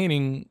get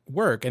retaining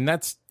work, and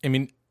that's, I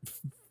mean,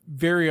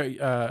 very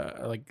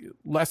like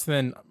less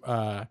than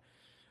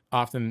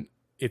often.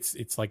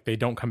 It's like they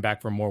don't come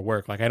back for more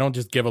work. Like I don't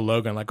just give a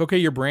logo and like, okay,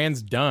 your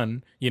brand's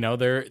done. You know,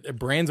 their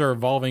brands are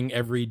evolving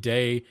every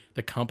day.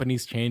 The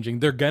company's changing.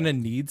 They're gonna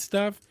need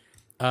stuff.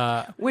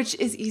 Which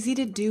is easy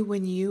to do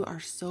when you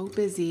are so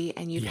busy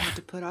and you've had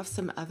to put off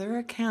some other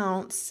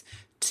accounts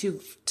to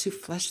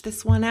flesh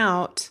this one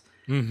out.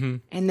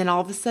 And then all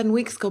of a sudden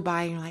weeks go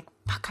by and you're like,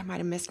 fuck, I might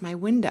have missed my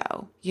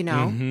window, you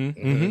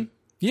know?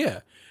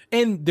 Yeah.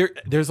 And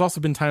there's also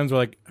been times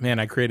where like, man,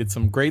 I created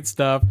some great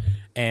stuff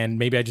and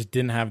maybe I just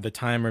didn't have the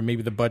time, or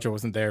maybe the budget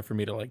wasn't there for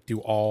me to like do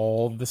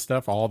all the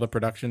stuff, all the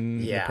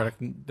production,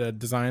 the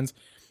designs.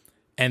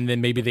 And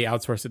then maybe they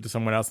outsourced it to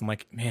someone else. And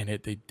like, man,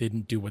 they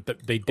didn't do what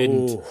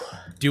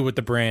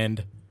the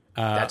brand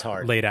that's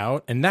hard. Laid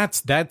out. And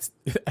that's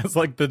as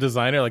like the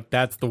designer, like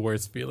that's the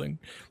worst feeling.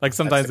 Like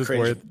sometimes it's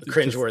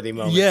cringeworthy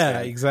moment. Yeah,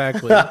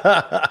 exactly.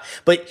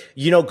 But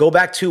go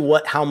back to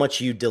how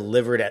much you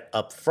delivered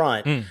up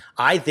front.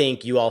 I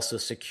think you also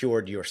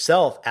secured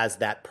yourself as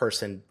that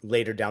person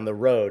later down the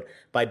road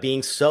by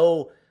being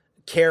so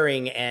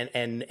caring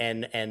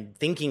and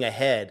thinking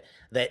ahead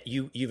that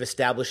you've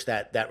established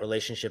that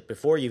relationship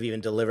before you've even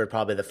delivered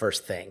probably the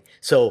first thing.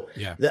 So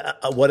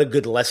what a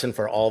good lesson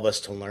for all of us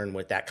to learn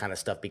with that kind of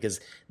stuff, because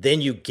then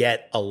you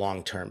get a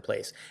long-term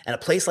place. And a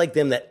place like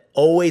them that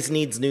always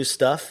needs new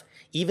stuff,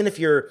 even if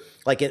you're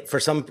like, for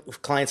some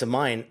clients of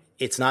mine,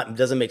 it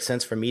doesn't make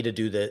sense for me to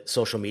do the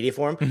social media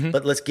for them,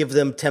 but let's give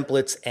them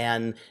templates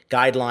and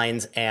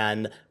guidelines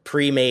and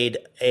pre-made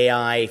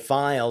AI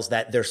files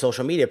that their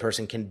social media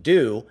person can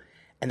do,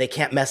 and they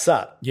can't mess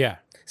up. Yeah.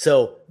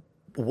 So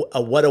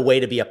what a way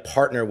to be a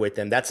partner with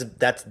them. That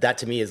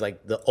to me is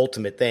like the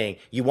ultimate thing.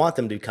 You want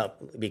them to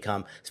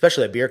become,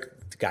 especially a beer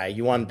guy,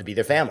 you want them to be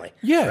their family.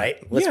 Yeah.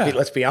 Right?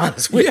 Let's be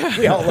honest. We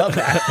all love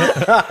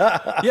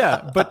that.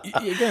 Yeah. But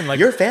again, like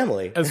your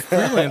family. As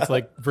freelance,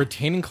 like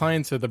retaining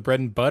clients are the bread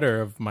and butter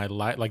of my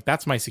life. Like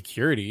that's my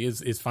security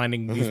is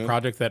finding these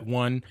projects that,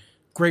 1,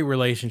 great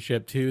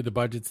relationship, 2, the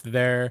budget's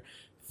there,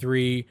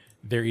 3,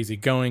 they're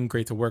easygoing,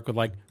 great to work with.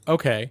 Like,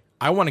 okay,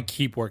 I want to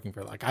keep working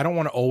for it. Like, I don't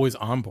want to always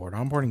onboard.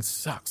 Onboarding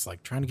sucks.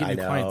 Like, trying to get new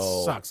clients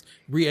sucks.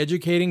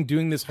 Re-educating,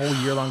 doing this whole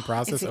year-long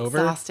process over.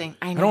 It's exhausting.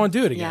 I don't want to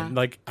do it again.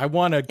 Like, I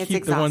want to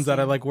keep the ones that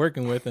I like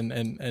working with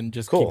and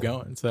just keep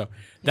going. So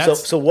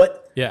that's so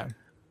what? Yeah.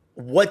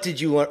 What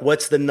did you learn?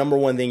 What's the number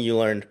one thing you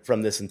learned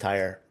from this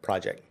entire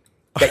project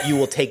that you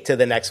will take to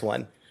the next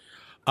one?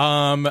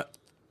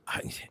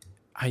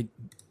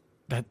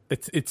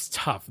 It's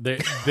tough.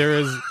 There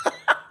is.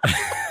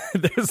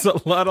 There's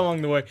a lot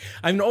along the way.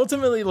 I mean,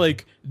 ultimately,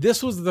 like,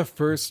 this was the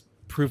first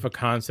proof of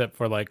concept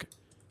for, like,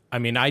 I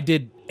mean, I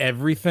did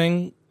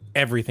everything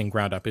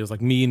ground up. It was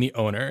like me and the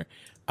owner.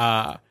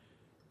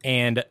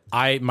 And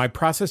my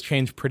process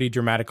changed pretty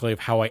dramatically of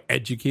how I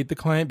educate the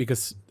client,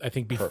 because I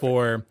think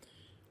before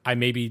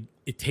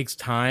it takes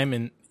time,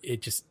 and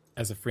it just,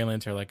 as a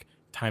freelancer, like,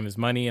 time is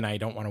money and I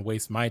don't want to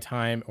waste my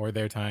time or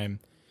their time.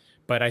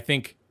 But I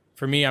think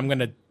for me, I'm going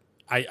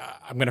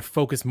to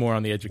focus more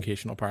on the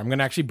educational part. I'm going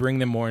to actually bring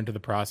them more into the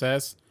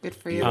process. Good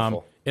for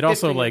you. It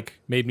also like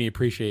made me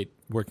appreciate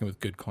working with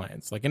good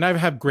clients. Like, and I've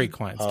had great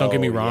clients. Don't get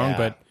me wrong,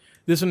 but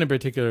this one in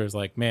particular is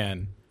like,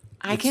 man,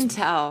 I can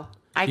tell.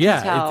 It's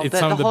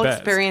that the whole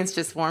experience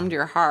just warmed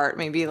your heart.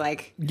 Maybe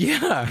like,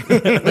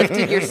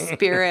 lifted your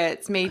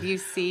spirits, made you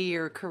see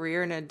your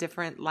career in a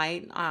different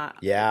light.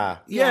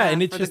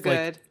 And it's just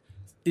like,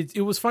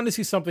 it was fun to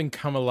see something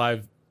come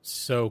alive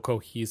so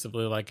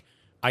cohesively. Like,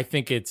 I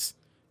think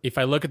if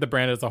I look at the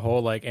brand as a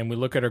whole, like, and we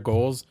look at our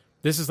goals,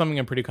 this is something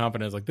I'm pretty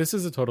confident is like, this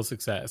is a total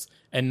success.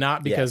 And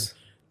not because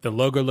the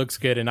logo looks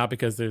good and not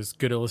because there's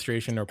good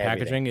illustration or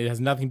packaging. Everything. It has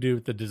nothing to do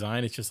with the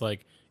design. It's just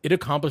like, it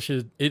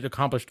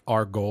accomplished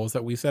our goals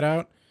that we set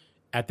out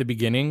at the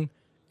beginning,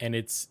 and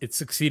it's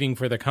succeeding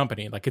for the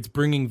company. Like, it's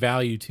bringing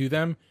value to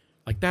them.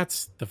 Like,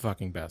 that's the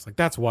fucking best. Like,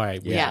 that's why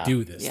we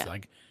do this. Yeah.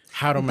 Like,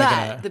 how am I But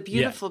gonna the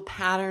beautiful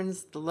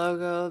patterns, the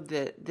logo,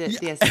 the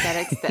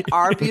aesthetics that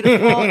are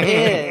beautiful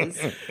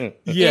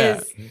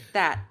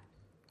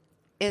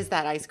is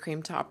that ice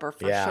cream topper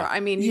for sure. I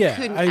mean, you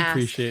couldn't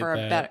ask for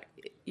a better.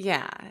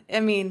 Yeah, I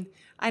mean,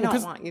 I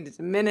don't want you to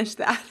diminish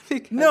that.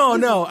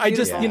 No. I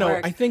just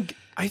I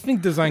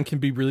think design can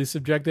be really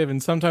subjective,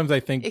 and sometimes I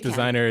think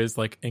designers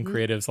like and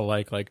creatives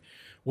alike like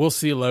we'll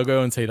see a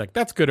logo and say like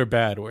that's good or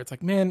bad, where it's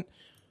like, man,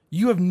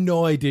 you have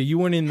no idea. You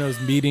weren't in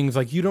those meetings.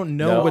 Like you don't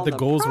know what the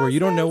goals were. You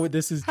don't know what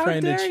this is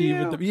trying to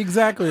achieve.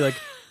 Exactly. Like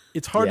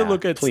it's hard to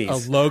look at a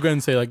logo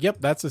and say like, yep,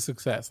 that's a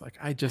success. Like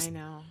I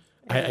know.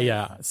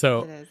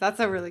 So it is. That's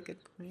a really good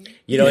point.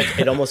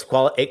 It almost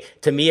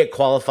to me it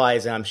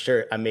qualifies, and I'm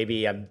sure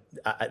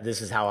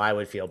this is how I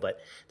would feel. But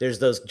there's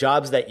those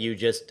jobs that you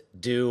just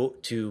do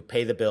to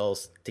pay the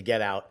bills to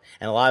get out,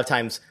 and a lot of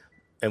times.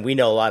 And we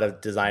know a lot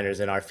of designers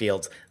in our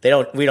fields.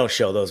 We don't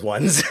show those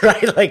ones,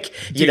 right? Like,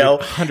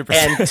 100%.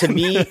 And to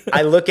me,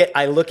 I look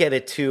at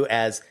it too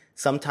as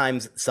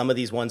sometimes some of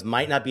these ones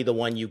might not be the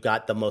one you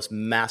got the most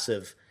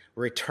massive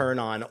return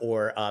on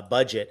or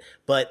budget,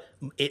 but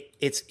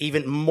it's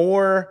even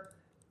more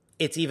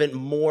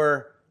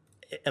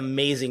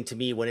amazing to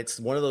me when it's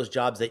one of those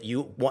jobs that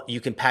you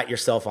can pat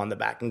yourself on the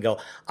back and go,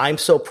 I'm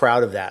so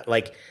proud of that.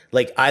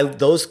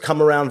 Those come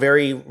around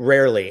very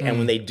rarely. And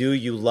when they do,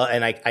 you love,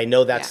 and I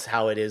know that's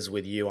how it is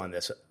with you on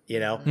this,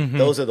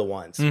 those are the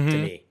ones to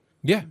me.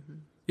 Yeah.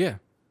 Yeah,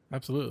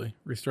 absolutely.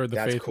 Restored the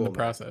faith in the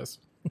process.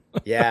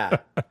 Yeah.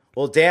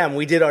 Well, damn,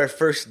 we did our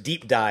first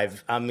deep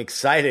dive. I'm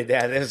excited.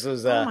 Yeah, this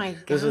was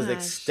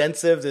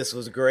extensive. This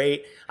was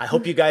great. I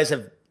hope you guys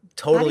have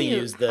totally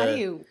used the. How do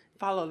you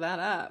follow that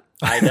up?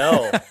 I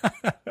know.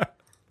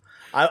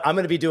 I'm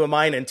going to be doing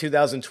mine in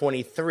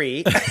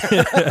 2023.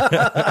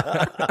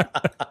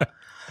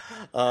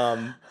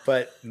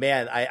 But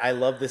man, I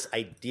love this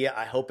idea.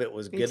 I hope it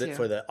was good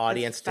for the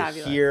audience to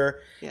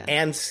hear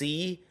and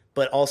see,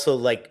 but also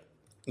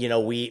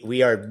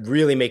we are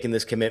really making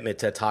this commitment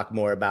to talk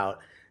more about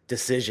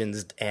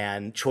decisions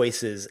and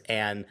choices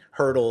and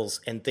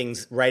hurdles and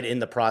things right in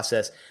the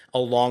process,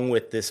 along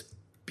with this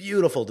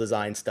beautiful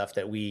design stuff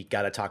that we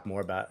got to talk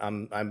more about.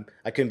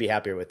 I couldn't be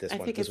happier with this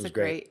one. I think it's a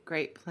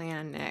great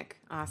plan, Nick.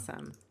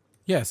 Awesome.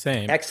 Yeah,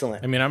 same.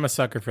 Excellent. I mean, I'm a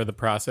sucker for the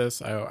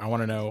process. I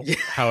want to know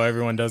how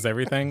everyone does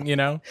everything,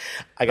 I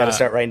got to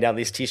start writing down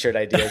these t-shirt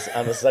ideas.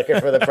 I'm a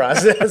sucker for the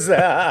process.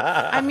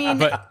 I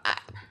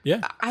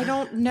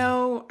don't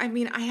know. I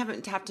mean, I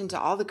haven't tapped into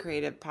all the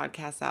creative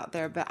podcasts out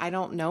there, but I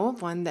don't know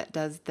of one that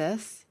does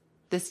this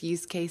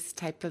use case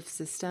type of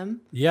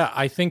system. Yeah,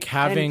 I think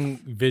having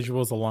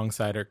visuals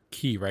alongside are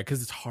key, right?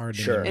 Because it's hard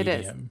in the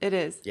medium. It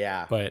is.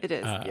 Yeah. But it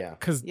is.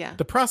 Because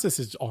the process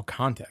is all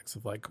context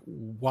of like,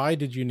 why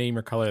did you name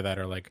your color that?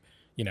 Or like,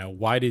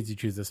 why did you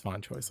choose this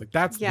font choice? Like,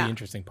 that's the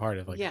interesting part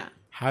of like,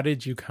 how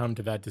did you come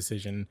to that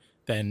decision?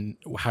 Then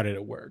how did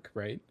it work,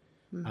 right?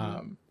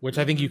 Mm-hmm. Which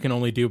I think you can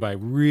only do by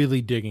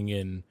really digging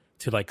in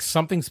to like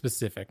something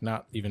specific,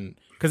 not even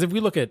because if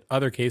we look at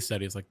other case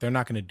studies, like they're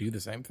not going to do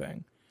the same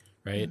thing,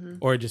 right?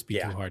 Or it'd just be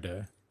too hard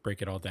to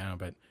break it all down.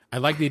 But I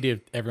like the idea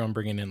of everyone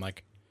bringing in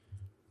like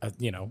a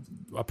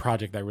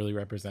project that really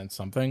represents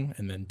something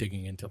and then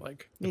digging into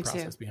like the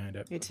process behind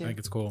it. Me too. I think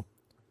it's cool.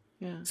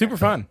 Yeah, super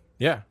fun.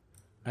 Yeah,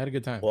 I had a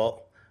good time.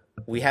 Well,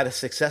 we had a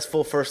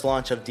successful first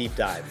launch of Deep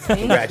Dive.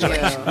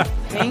 Congratulations.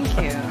 Thank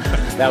you.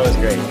 That was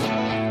great.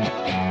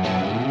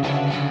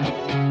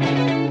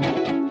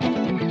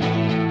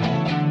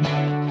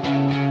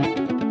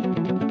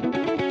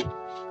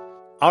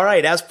 All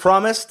right, as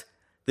promised,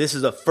 this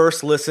is a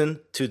first listen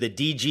to the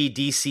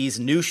DGDC's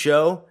new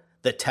show,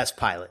 The Test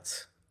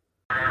Pilots.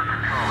 We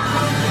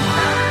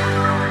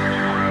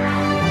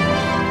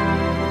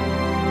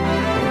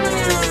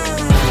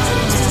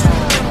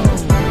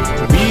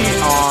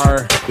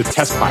are the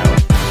test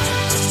pilot.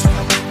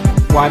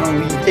 Why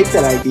don't we take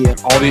that idea?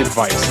 All the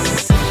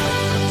advice.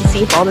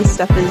 See if all this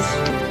stuff is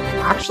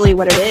actually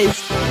what it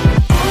is.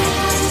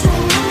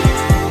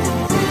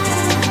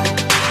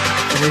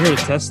 We're here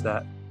to test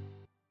that.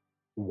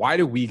 Why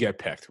did we get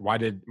picked? Why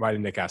did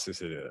Nick ask us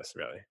to do this,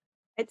 really?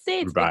 I'd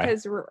say it's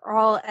because we're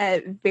all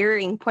at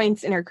varying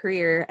points in our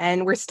career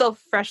and we're still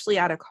freshly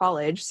out of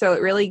college. So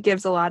it really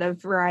gives a lot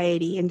of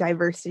variety and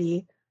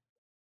diversity,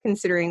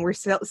 considering we're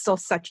still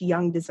such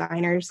young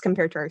designers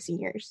compared to our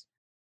seniors.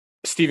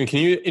 Steven, can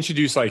you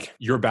introduce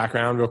your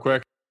background real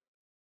quick?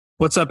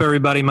 What's up,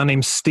 everybody? My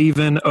name's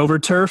Steven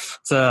Overturf.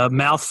 It's a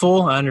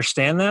mouthful. I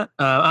understand that.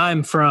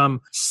 I'm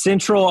from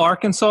Central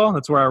Arkansas.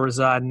 That's where I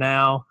reside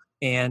now.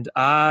 And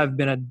I've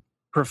been a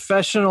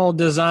professional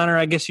designer,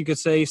 I guess you could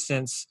say,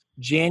 since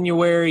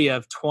January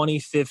of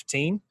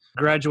 2015.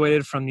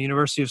 Graduated from the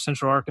University of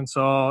Central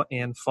Arkansas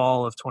in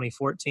fall of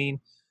 2014.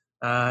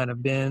 And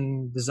I've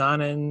been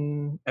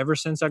designing ever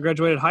since I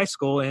graduated high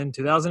school in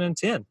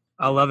 2010.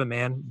 I love it,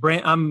 man.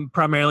 I'm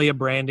primarily a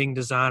branding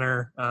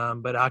designer,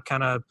 but I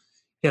kind of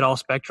hit all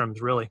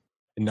spectrums, really.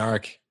 And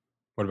Narek,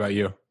 what about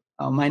you?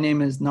 My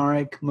name is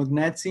Narek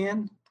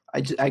Mugnetsian.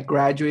 I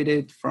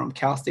graduated from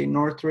Cal State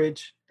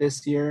Northridge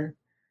this year,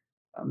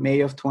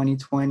 May of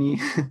 2020.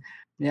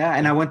 Yeah,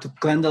 and I went to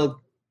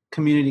Glendale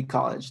Community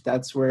College.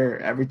 That's where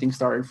everything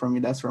started for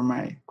me. That's where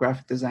my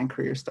graphic design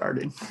career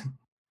started.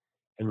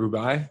 And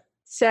Rubai?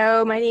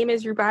 So my name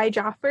is Rubai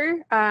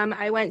Jaffer.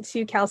 I went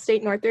to Cal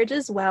State Northridge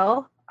as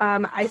well.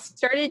 I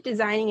started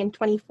designing in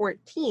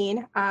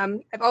 2014.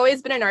 I've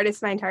always been an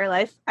artist my entire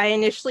life. I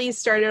initially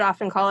started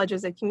off in college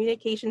as a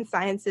communication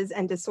sciences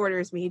and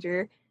disorders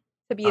major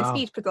to be a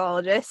speech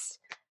pathologist.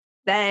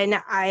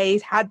 Then I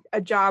had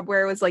a job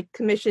where it was like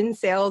commission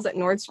sales at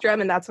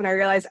Nordstrom, and that's when I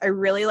realized I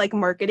really like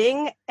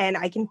marketing, and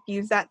I can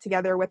fuse that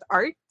together with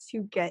art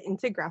to get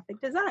into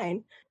graphic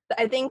design.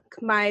 I think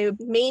my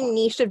main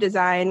niche of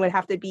design would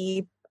have to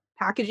be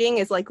packaging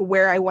is like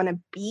where I want to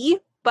be,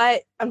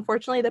 but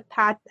unfortunately the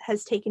path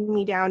has taken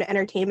me down to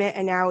entertainment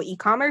and now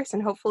e-commerce,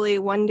 and hopefully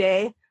one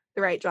day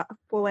the right job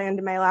will land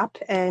in my lap,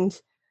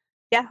 and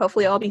yeah,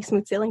 hopefully I'll be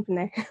smooth sailing from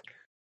there.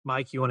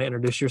 Mike, you want to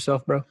introduce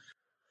yourself, bro?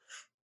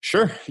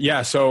 Sure.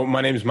 Yeah. So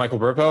my name is Michael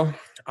Burpo.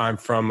 I'm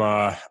from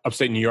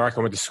upstate New York.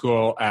 I went to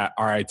school at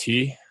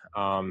RIT.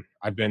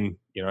 I've been,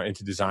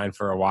 into design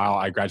for a while.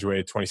 I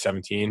graduated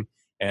 2017,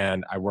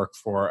 and I work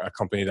for a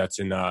company that's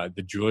in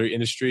the jewelry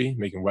industry,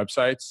 making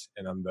websites,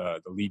 and I'm the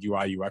lead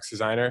UI UX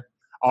designer.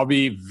 I'll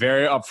be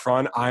very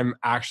upfront. I'm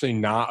actually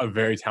not a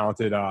very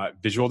talented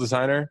visual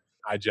designer.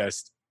 I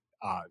just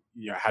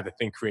had to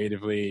think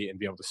creatively and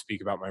be able to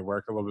speak about my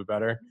work a little bit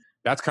better.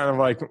 That's kind of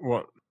like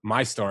what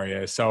my story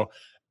is. So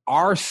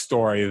our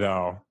story,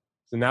 though,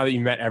 so now that you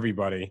met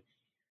everybody,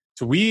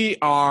 so we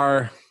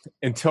are,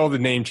 until the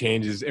name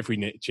changes, if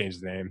we change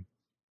the name,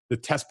 the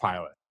test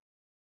pilot.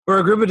 We're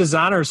a group of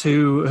designers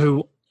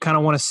who kind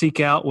of want to seek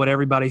out what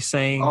everybody's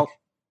saying,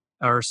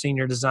 or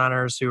senior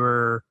designers who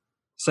are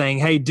saying,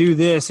 hey, do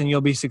this and you'll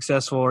be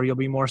successful, or you'll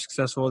be more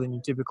successful than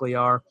you typically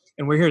are.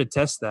 And we're here to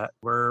test that.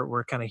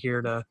 We're kind of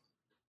here to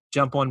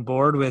jump on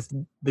board with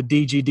the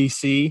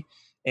DGDC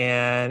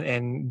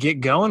and get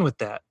going with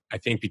that. I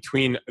think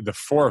between the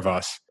four of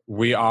us,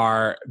 we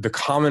are the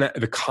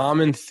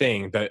common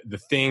thing, the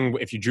thing,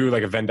 if you drew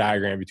like a Venn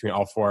diagram between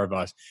all four of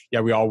us, yeah,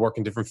 we all work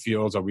in different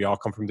fields, or we all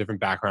come from different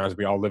backgrounds.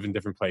 We all live in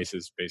different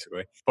places,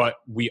 basically. But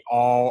we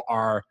all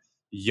are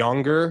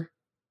younger.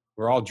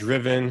 We're all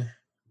driven.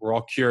 We're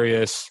all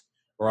curious.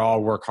 We're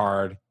all work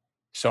hard.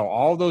 So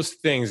all those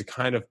things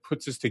kind of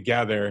puts us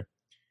together.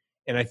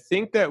 And I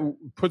think that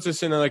puts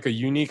us in a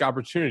unique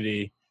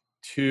opportunity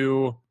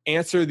to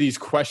answer these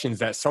questions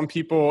that some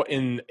people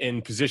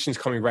in positions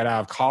coming right out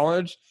of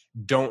college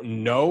don't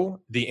know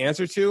the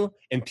answer to,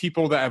 and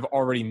people that have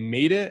already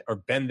made it or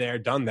been there,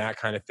 done that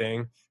kind of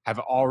thing, have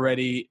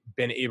already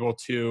been able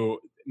to,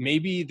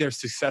 maybe their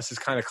success has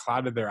kind of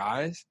clouded their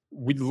eyes.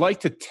 We'd like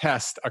to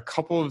test a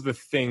couple of the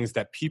things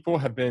that people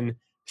have been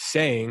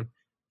saying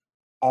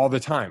all the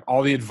time,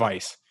 all the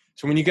advice.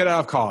 So when you get out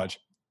of college,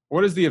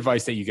 what is the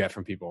advice that you get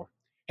from people?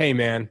 Hey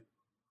man,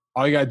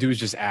 all you gotta do is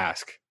just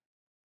ask.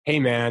 Hey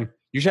man,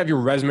 you should have your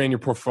resume and your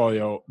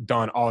portfolio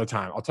done all the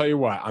time. I'll tell you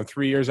what, I'm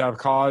 3 years out of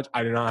college.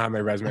 I do not have my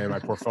resume and my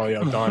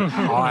portfolio done.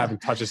 I haven't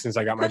touched it since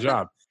I got my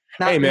job.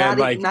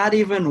 Not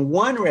even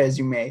one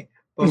resume,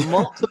 but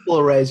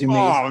multiple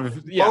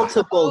resumes,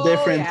 multiple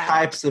different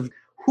types of.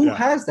 Who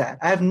has that?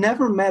 I have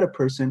never met a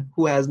person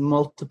who has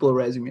multiple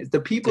resumes. The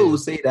people who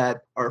say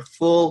that are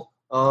full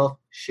of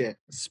shit.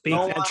 Speak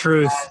that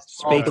truth.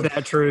 Speak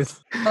that truth.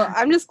 Well,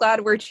 I'm just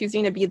glad we're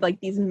choosing to be like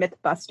these myth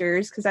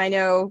busters, because I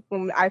know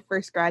when I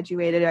first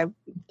graduated, I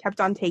kept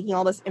on taking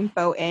all this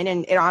info in,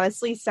 and it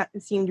honestly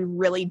seemed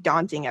really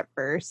daunting at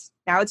first.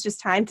 Now it's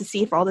just time to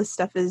see if all this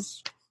stuff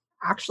is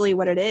actually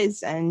what it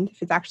is and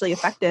if it's actually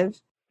effective.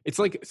 It's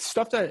like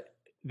stuff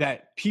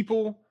that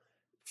people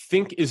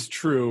think is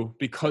true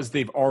because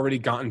they've already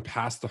gotten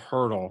past the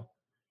hurdle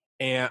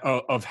and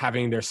of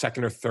having their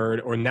second or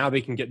third, or now they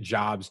can get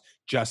jobs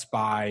just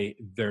by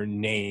their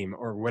name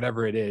or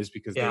whatever it is,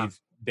 because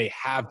they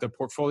have the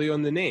portfolio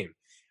and the name.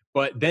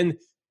 But then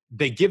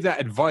they give that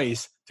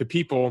advice to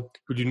people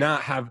who do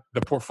not have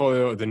the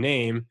portfolio or the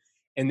name,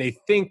 and they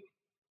think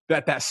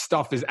that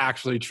stuff is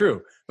actually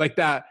true. Like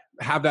that,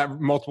 have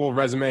that multiple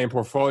resume and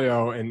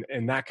portfolio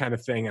and that kind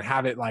of thing, and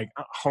have it like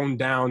honed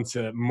down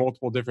to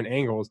multiple different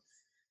angles.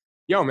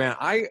 Yo, man,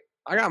 I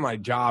got my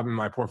job in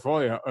my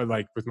portfolio, or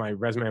like with my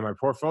resume and my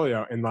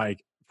portfolio, and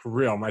like for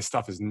real, my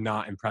stuff is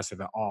not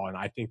impressive at all. And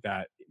I think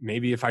that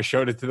maybe if I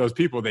showed it to those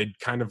people, they'd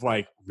kind of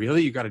like,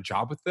 really, you got a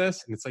job with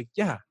this? And it's like,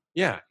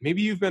 yeah,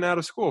 maybe you've been out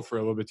of school for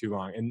a little bit too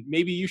long, and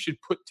maybe you should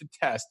put to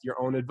test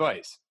your own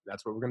advice.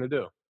 That's what we're going to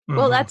do.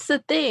 Well, that's the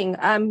thing.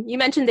 You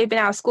mentioned they've been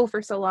out of school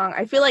for so long.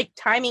 I feel like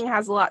timing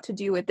has a lot to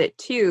do with it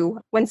too.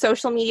 When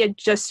social media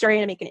just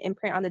started to make an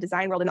imprint on the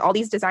design world, and all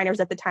these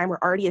designers at the time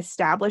were already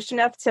established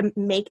enough to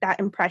make that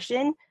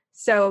impression.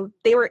 So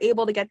they were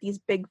able to get these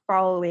big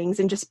followings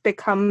and just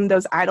become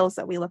those idols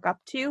that we look up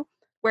to.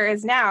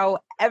 Whereas now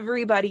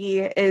everybody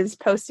is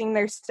posting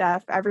their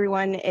stuff.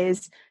 Everyone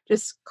is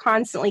just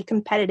constantly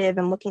competitive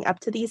and looking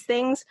up to these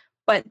things.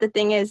 But the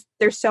thing is,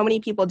 there's so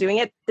many people doing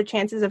it. The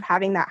chances of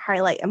having that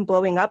highlight and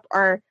blowing up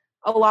are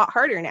a lot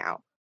harder now.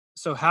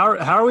 So how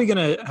are we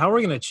gonna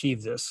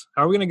achieve this?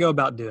 How are we gonna go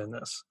about doing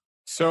this?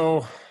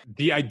 So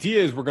the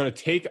idea is we're going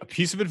to take a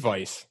piece of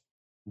advice,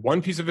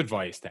 one piece of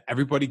advice that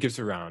everybody gives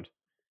around,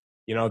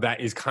 that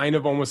is kind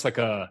of almost like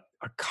a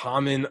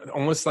common,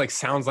 almost like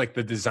sounds like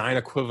the design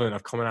equivalent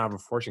of coming out of a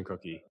fortune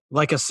cookie.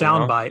 Like a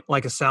soundbite,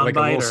 like a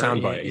little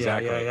soundbite,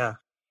 exactly. Yeah.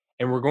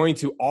 And we're going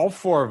to, all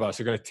four of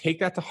us are going to take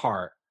that to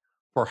heart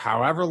for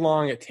however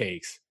long it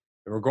takes.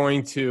 And we're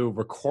going to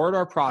record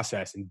our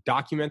process and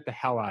document the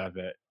hell out of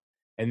it.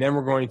 And then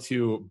we're going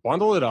to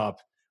bundle it up.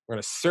 We're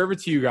going to serve it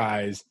to you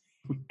guys.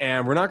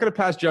 And we're not going to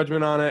pass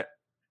judgment on it.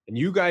 And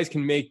you guys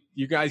can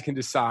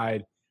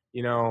decide,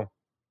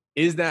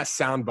 is that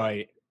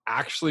soundbite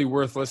actually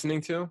worth listening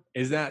to?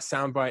 Is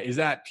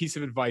that piece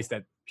of advice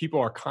that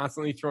people are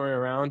constantly throwing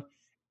around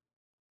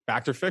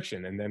fact or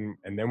fiction? And then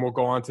we'll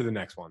go on to the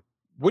next one.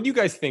 What do you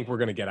guys think we're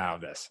going to get out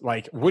of this?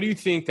 Like, what do you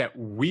think that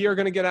we are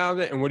going to get out of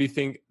it? And what do you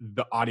think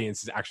the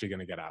audience is actually going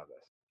to get out of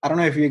this? I don't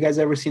know if you guys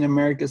ever seen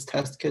America's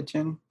Test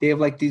Kitchen. They have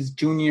like these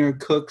junior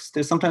cooks.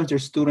 Sometimes they're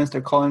students, they're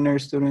culinary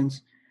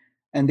students.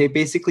 And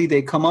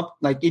they come up,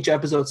 like each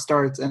episode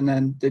starts and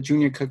then the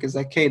junior cook is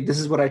like, hey, this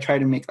is what I try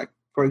to make. Like,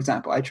 for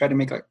example, I try to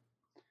make like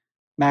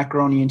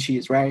macaroni and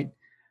cheese, right?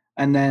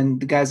 And then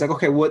the guy's like,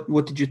 okay,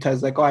 what did you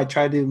test? Like, I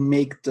tried to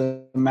make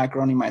the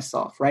macaroni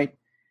myself, right?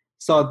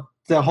 So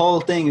the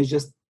whole thing is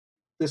just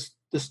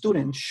the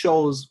student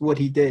shows what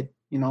he did,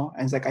 and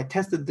it's like, I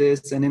tested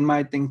this and in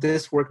my thing,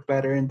 this worked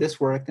better and this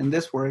worked and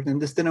this worked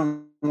and this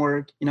didn't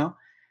work, and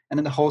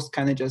then the host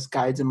kind of just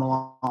guides him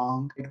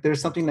along. Like, there's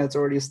something that's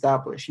already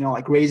established,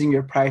 like raising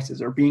your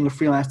prices or being a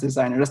freelance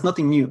designer. That's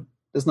nothing new.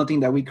 That's nothing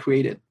that we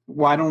created.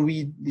 Why don't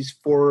these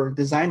four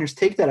designers,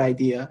 take that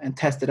idea and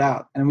test it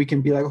out? And we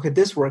can be like, okay,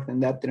 this worked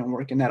and that didn't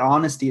work. And that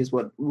honesty is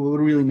what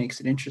really makes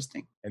it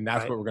interesting. And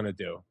that's what we're going to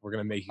do. We're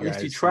going to make you guys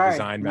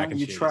design mac and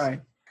cheese. You try.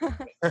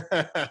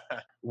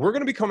 We're going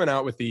to be coming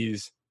out with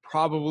these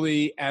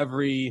probably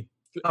every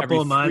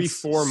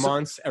 3-4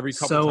 months, every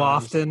couple so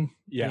times. Often.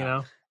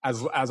 Yeah.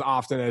 As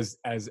often as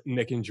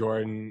Nick and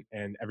Jordan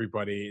and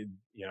everybody,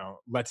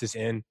 lets us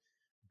in.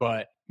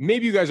 But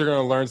maybe you guys are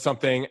going to learn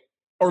something.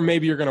 Or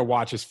maybe you're going to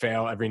watch us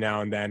fail every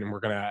now and then, and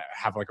we're going to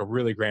have like a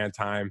really grand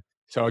time.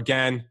 So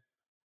again,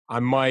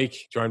 I'm Mike,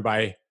 joined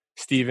by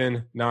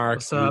Steven, Nark,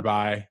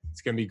 Rubai.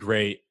 It's going to be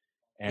great.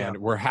 And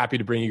we're happy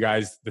to bring you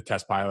guys the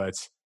test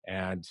pilots.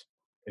 And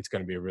it's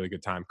going to be a really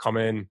good time. Come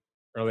in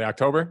early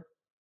October.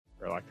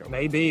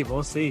 Maybe.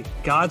 We'll see.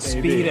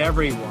 Godspeed,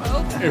 everyone.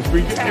 Okay. If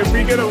we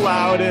get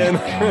allowed in.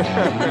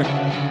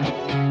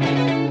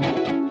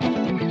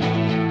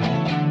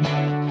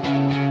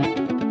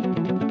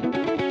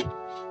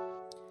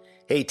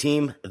 Hey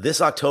team,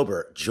 this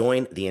October,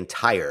 join the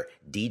entire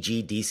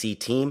DGDC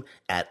team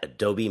at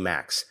Adobe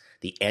Max.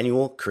 The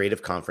annual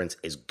creative conference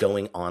is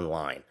going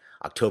online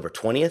October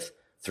 20th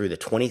through the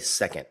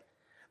 22nd.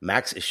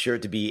 Max is sure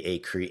to be a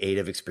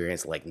creative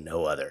experience like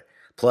no other.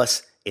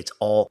 Plus, it's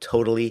all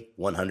totally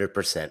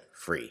 100%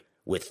 free.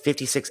 With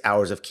 56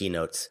 hours of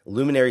keynotes,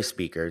 luminary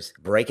speakers,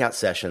 breakout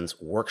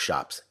sessions,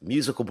 workshops,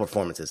 musical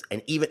performances,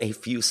 and even a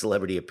few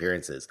celebrity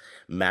appearances,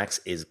 Max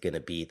is going to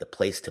be the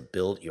place to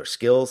build your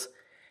skills,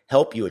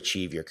 help you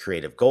achieve your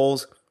creative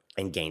goals,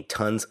 and gain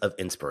tons of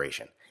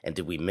inspiration. And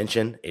did we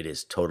mention it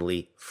is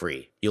totally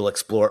free? You'll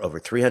explore over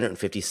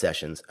 350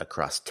 sessions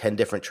across 10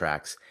 different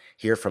tracks,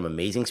 hear from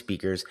amazing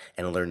speakers,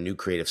 and learn new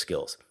creative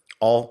skills.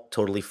 All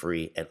totally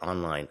free and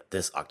online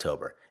this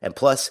October. And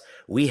plus,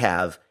 we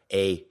have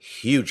a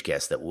huge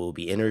guest that we'll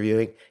be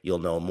interviewing. You'll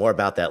know more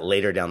about that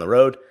later down the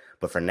road.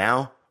 But for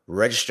now,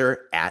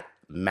 register at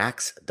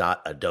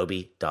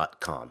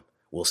max.adobe.com.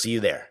 We'll see you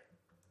there.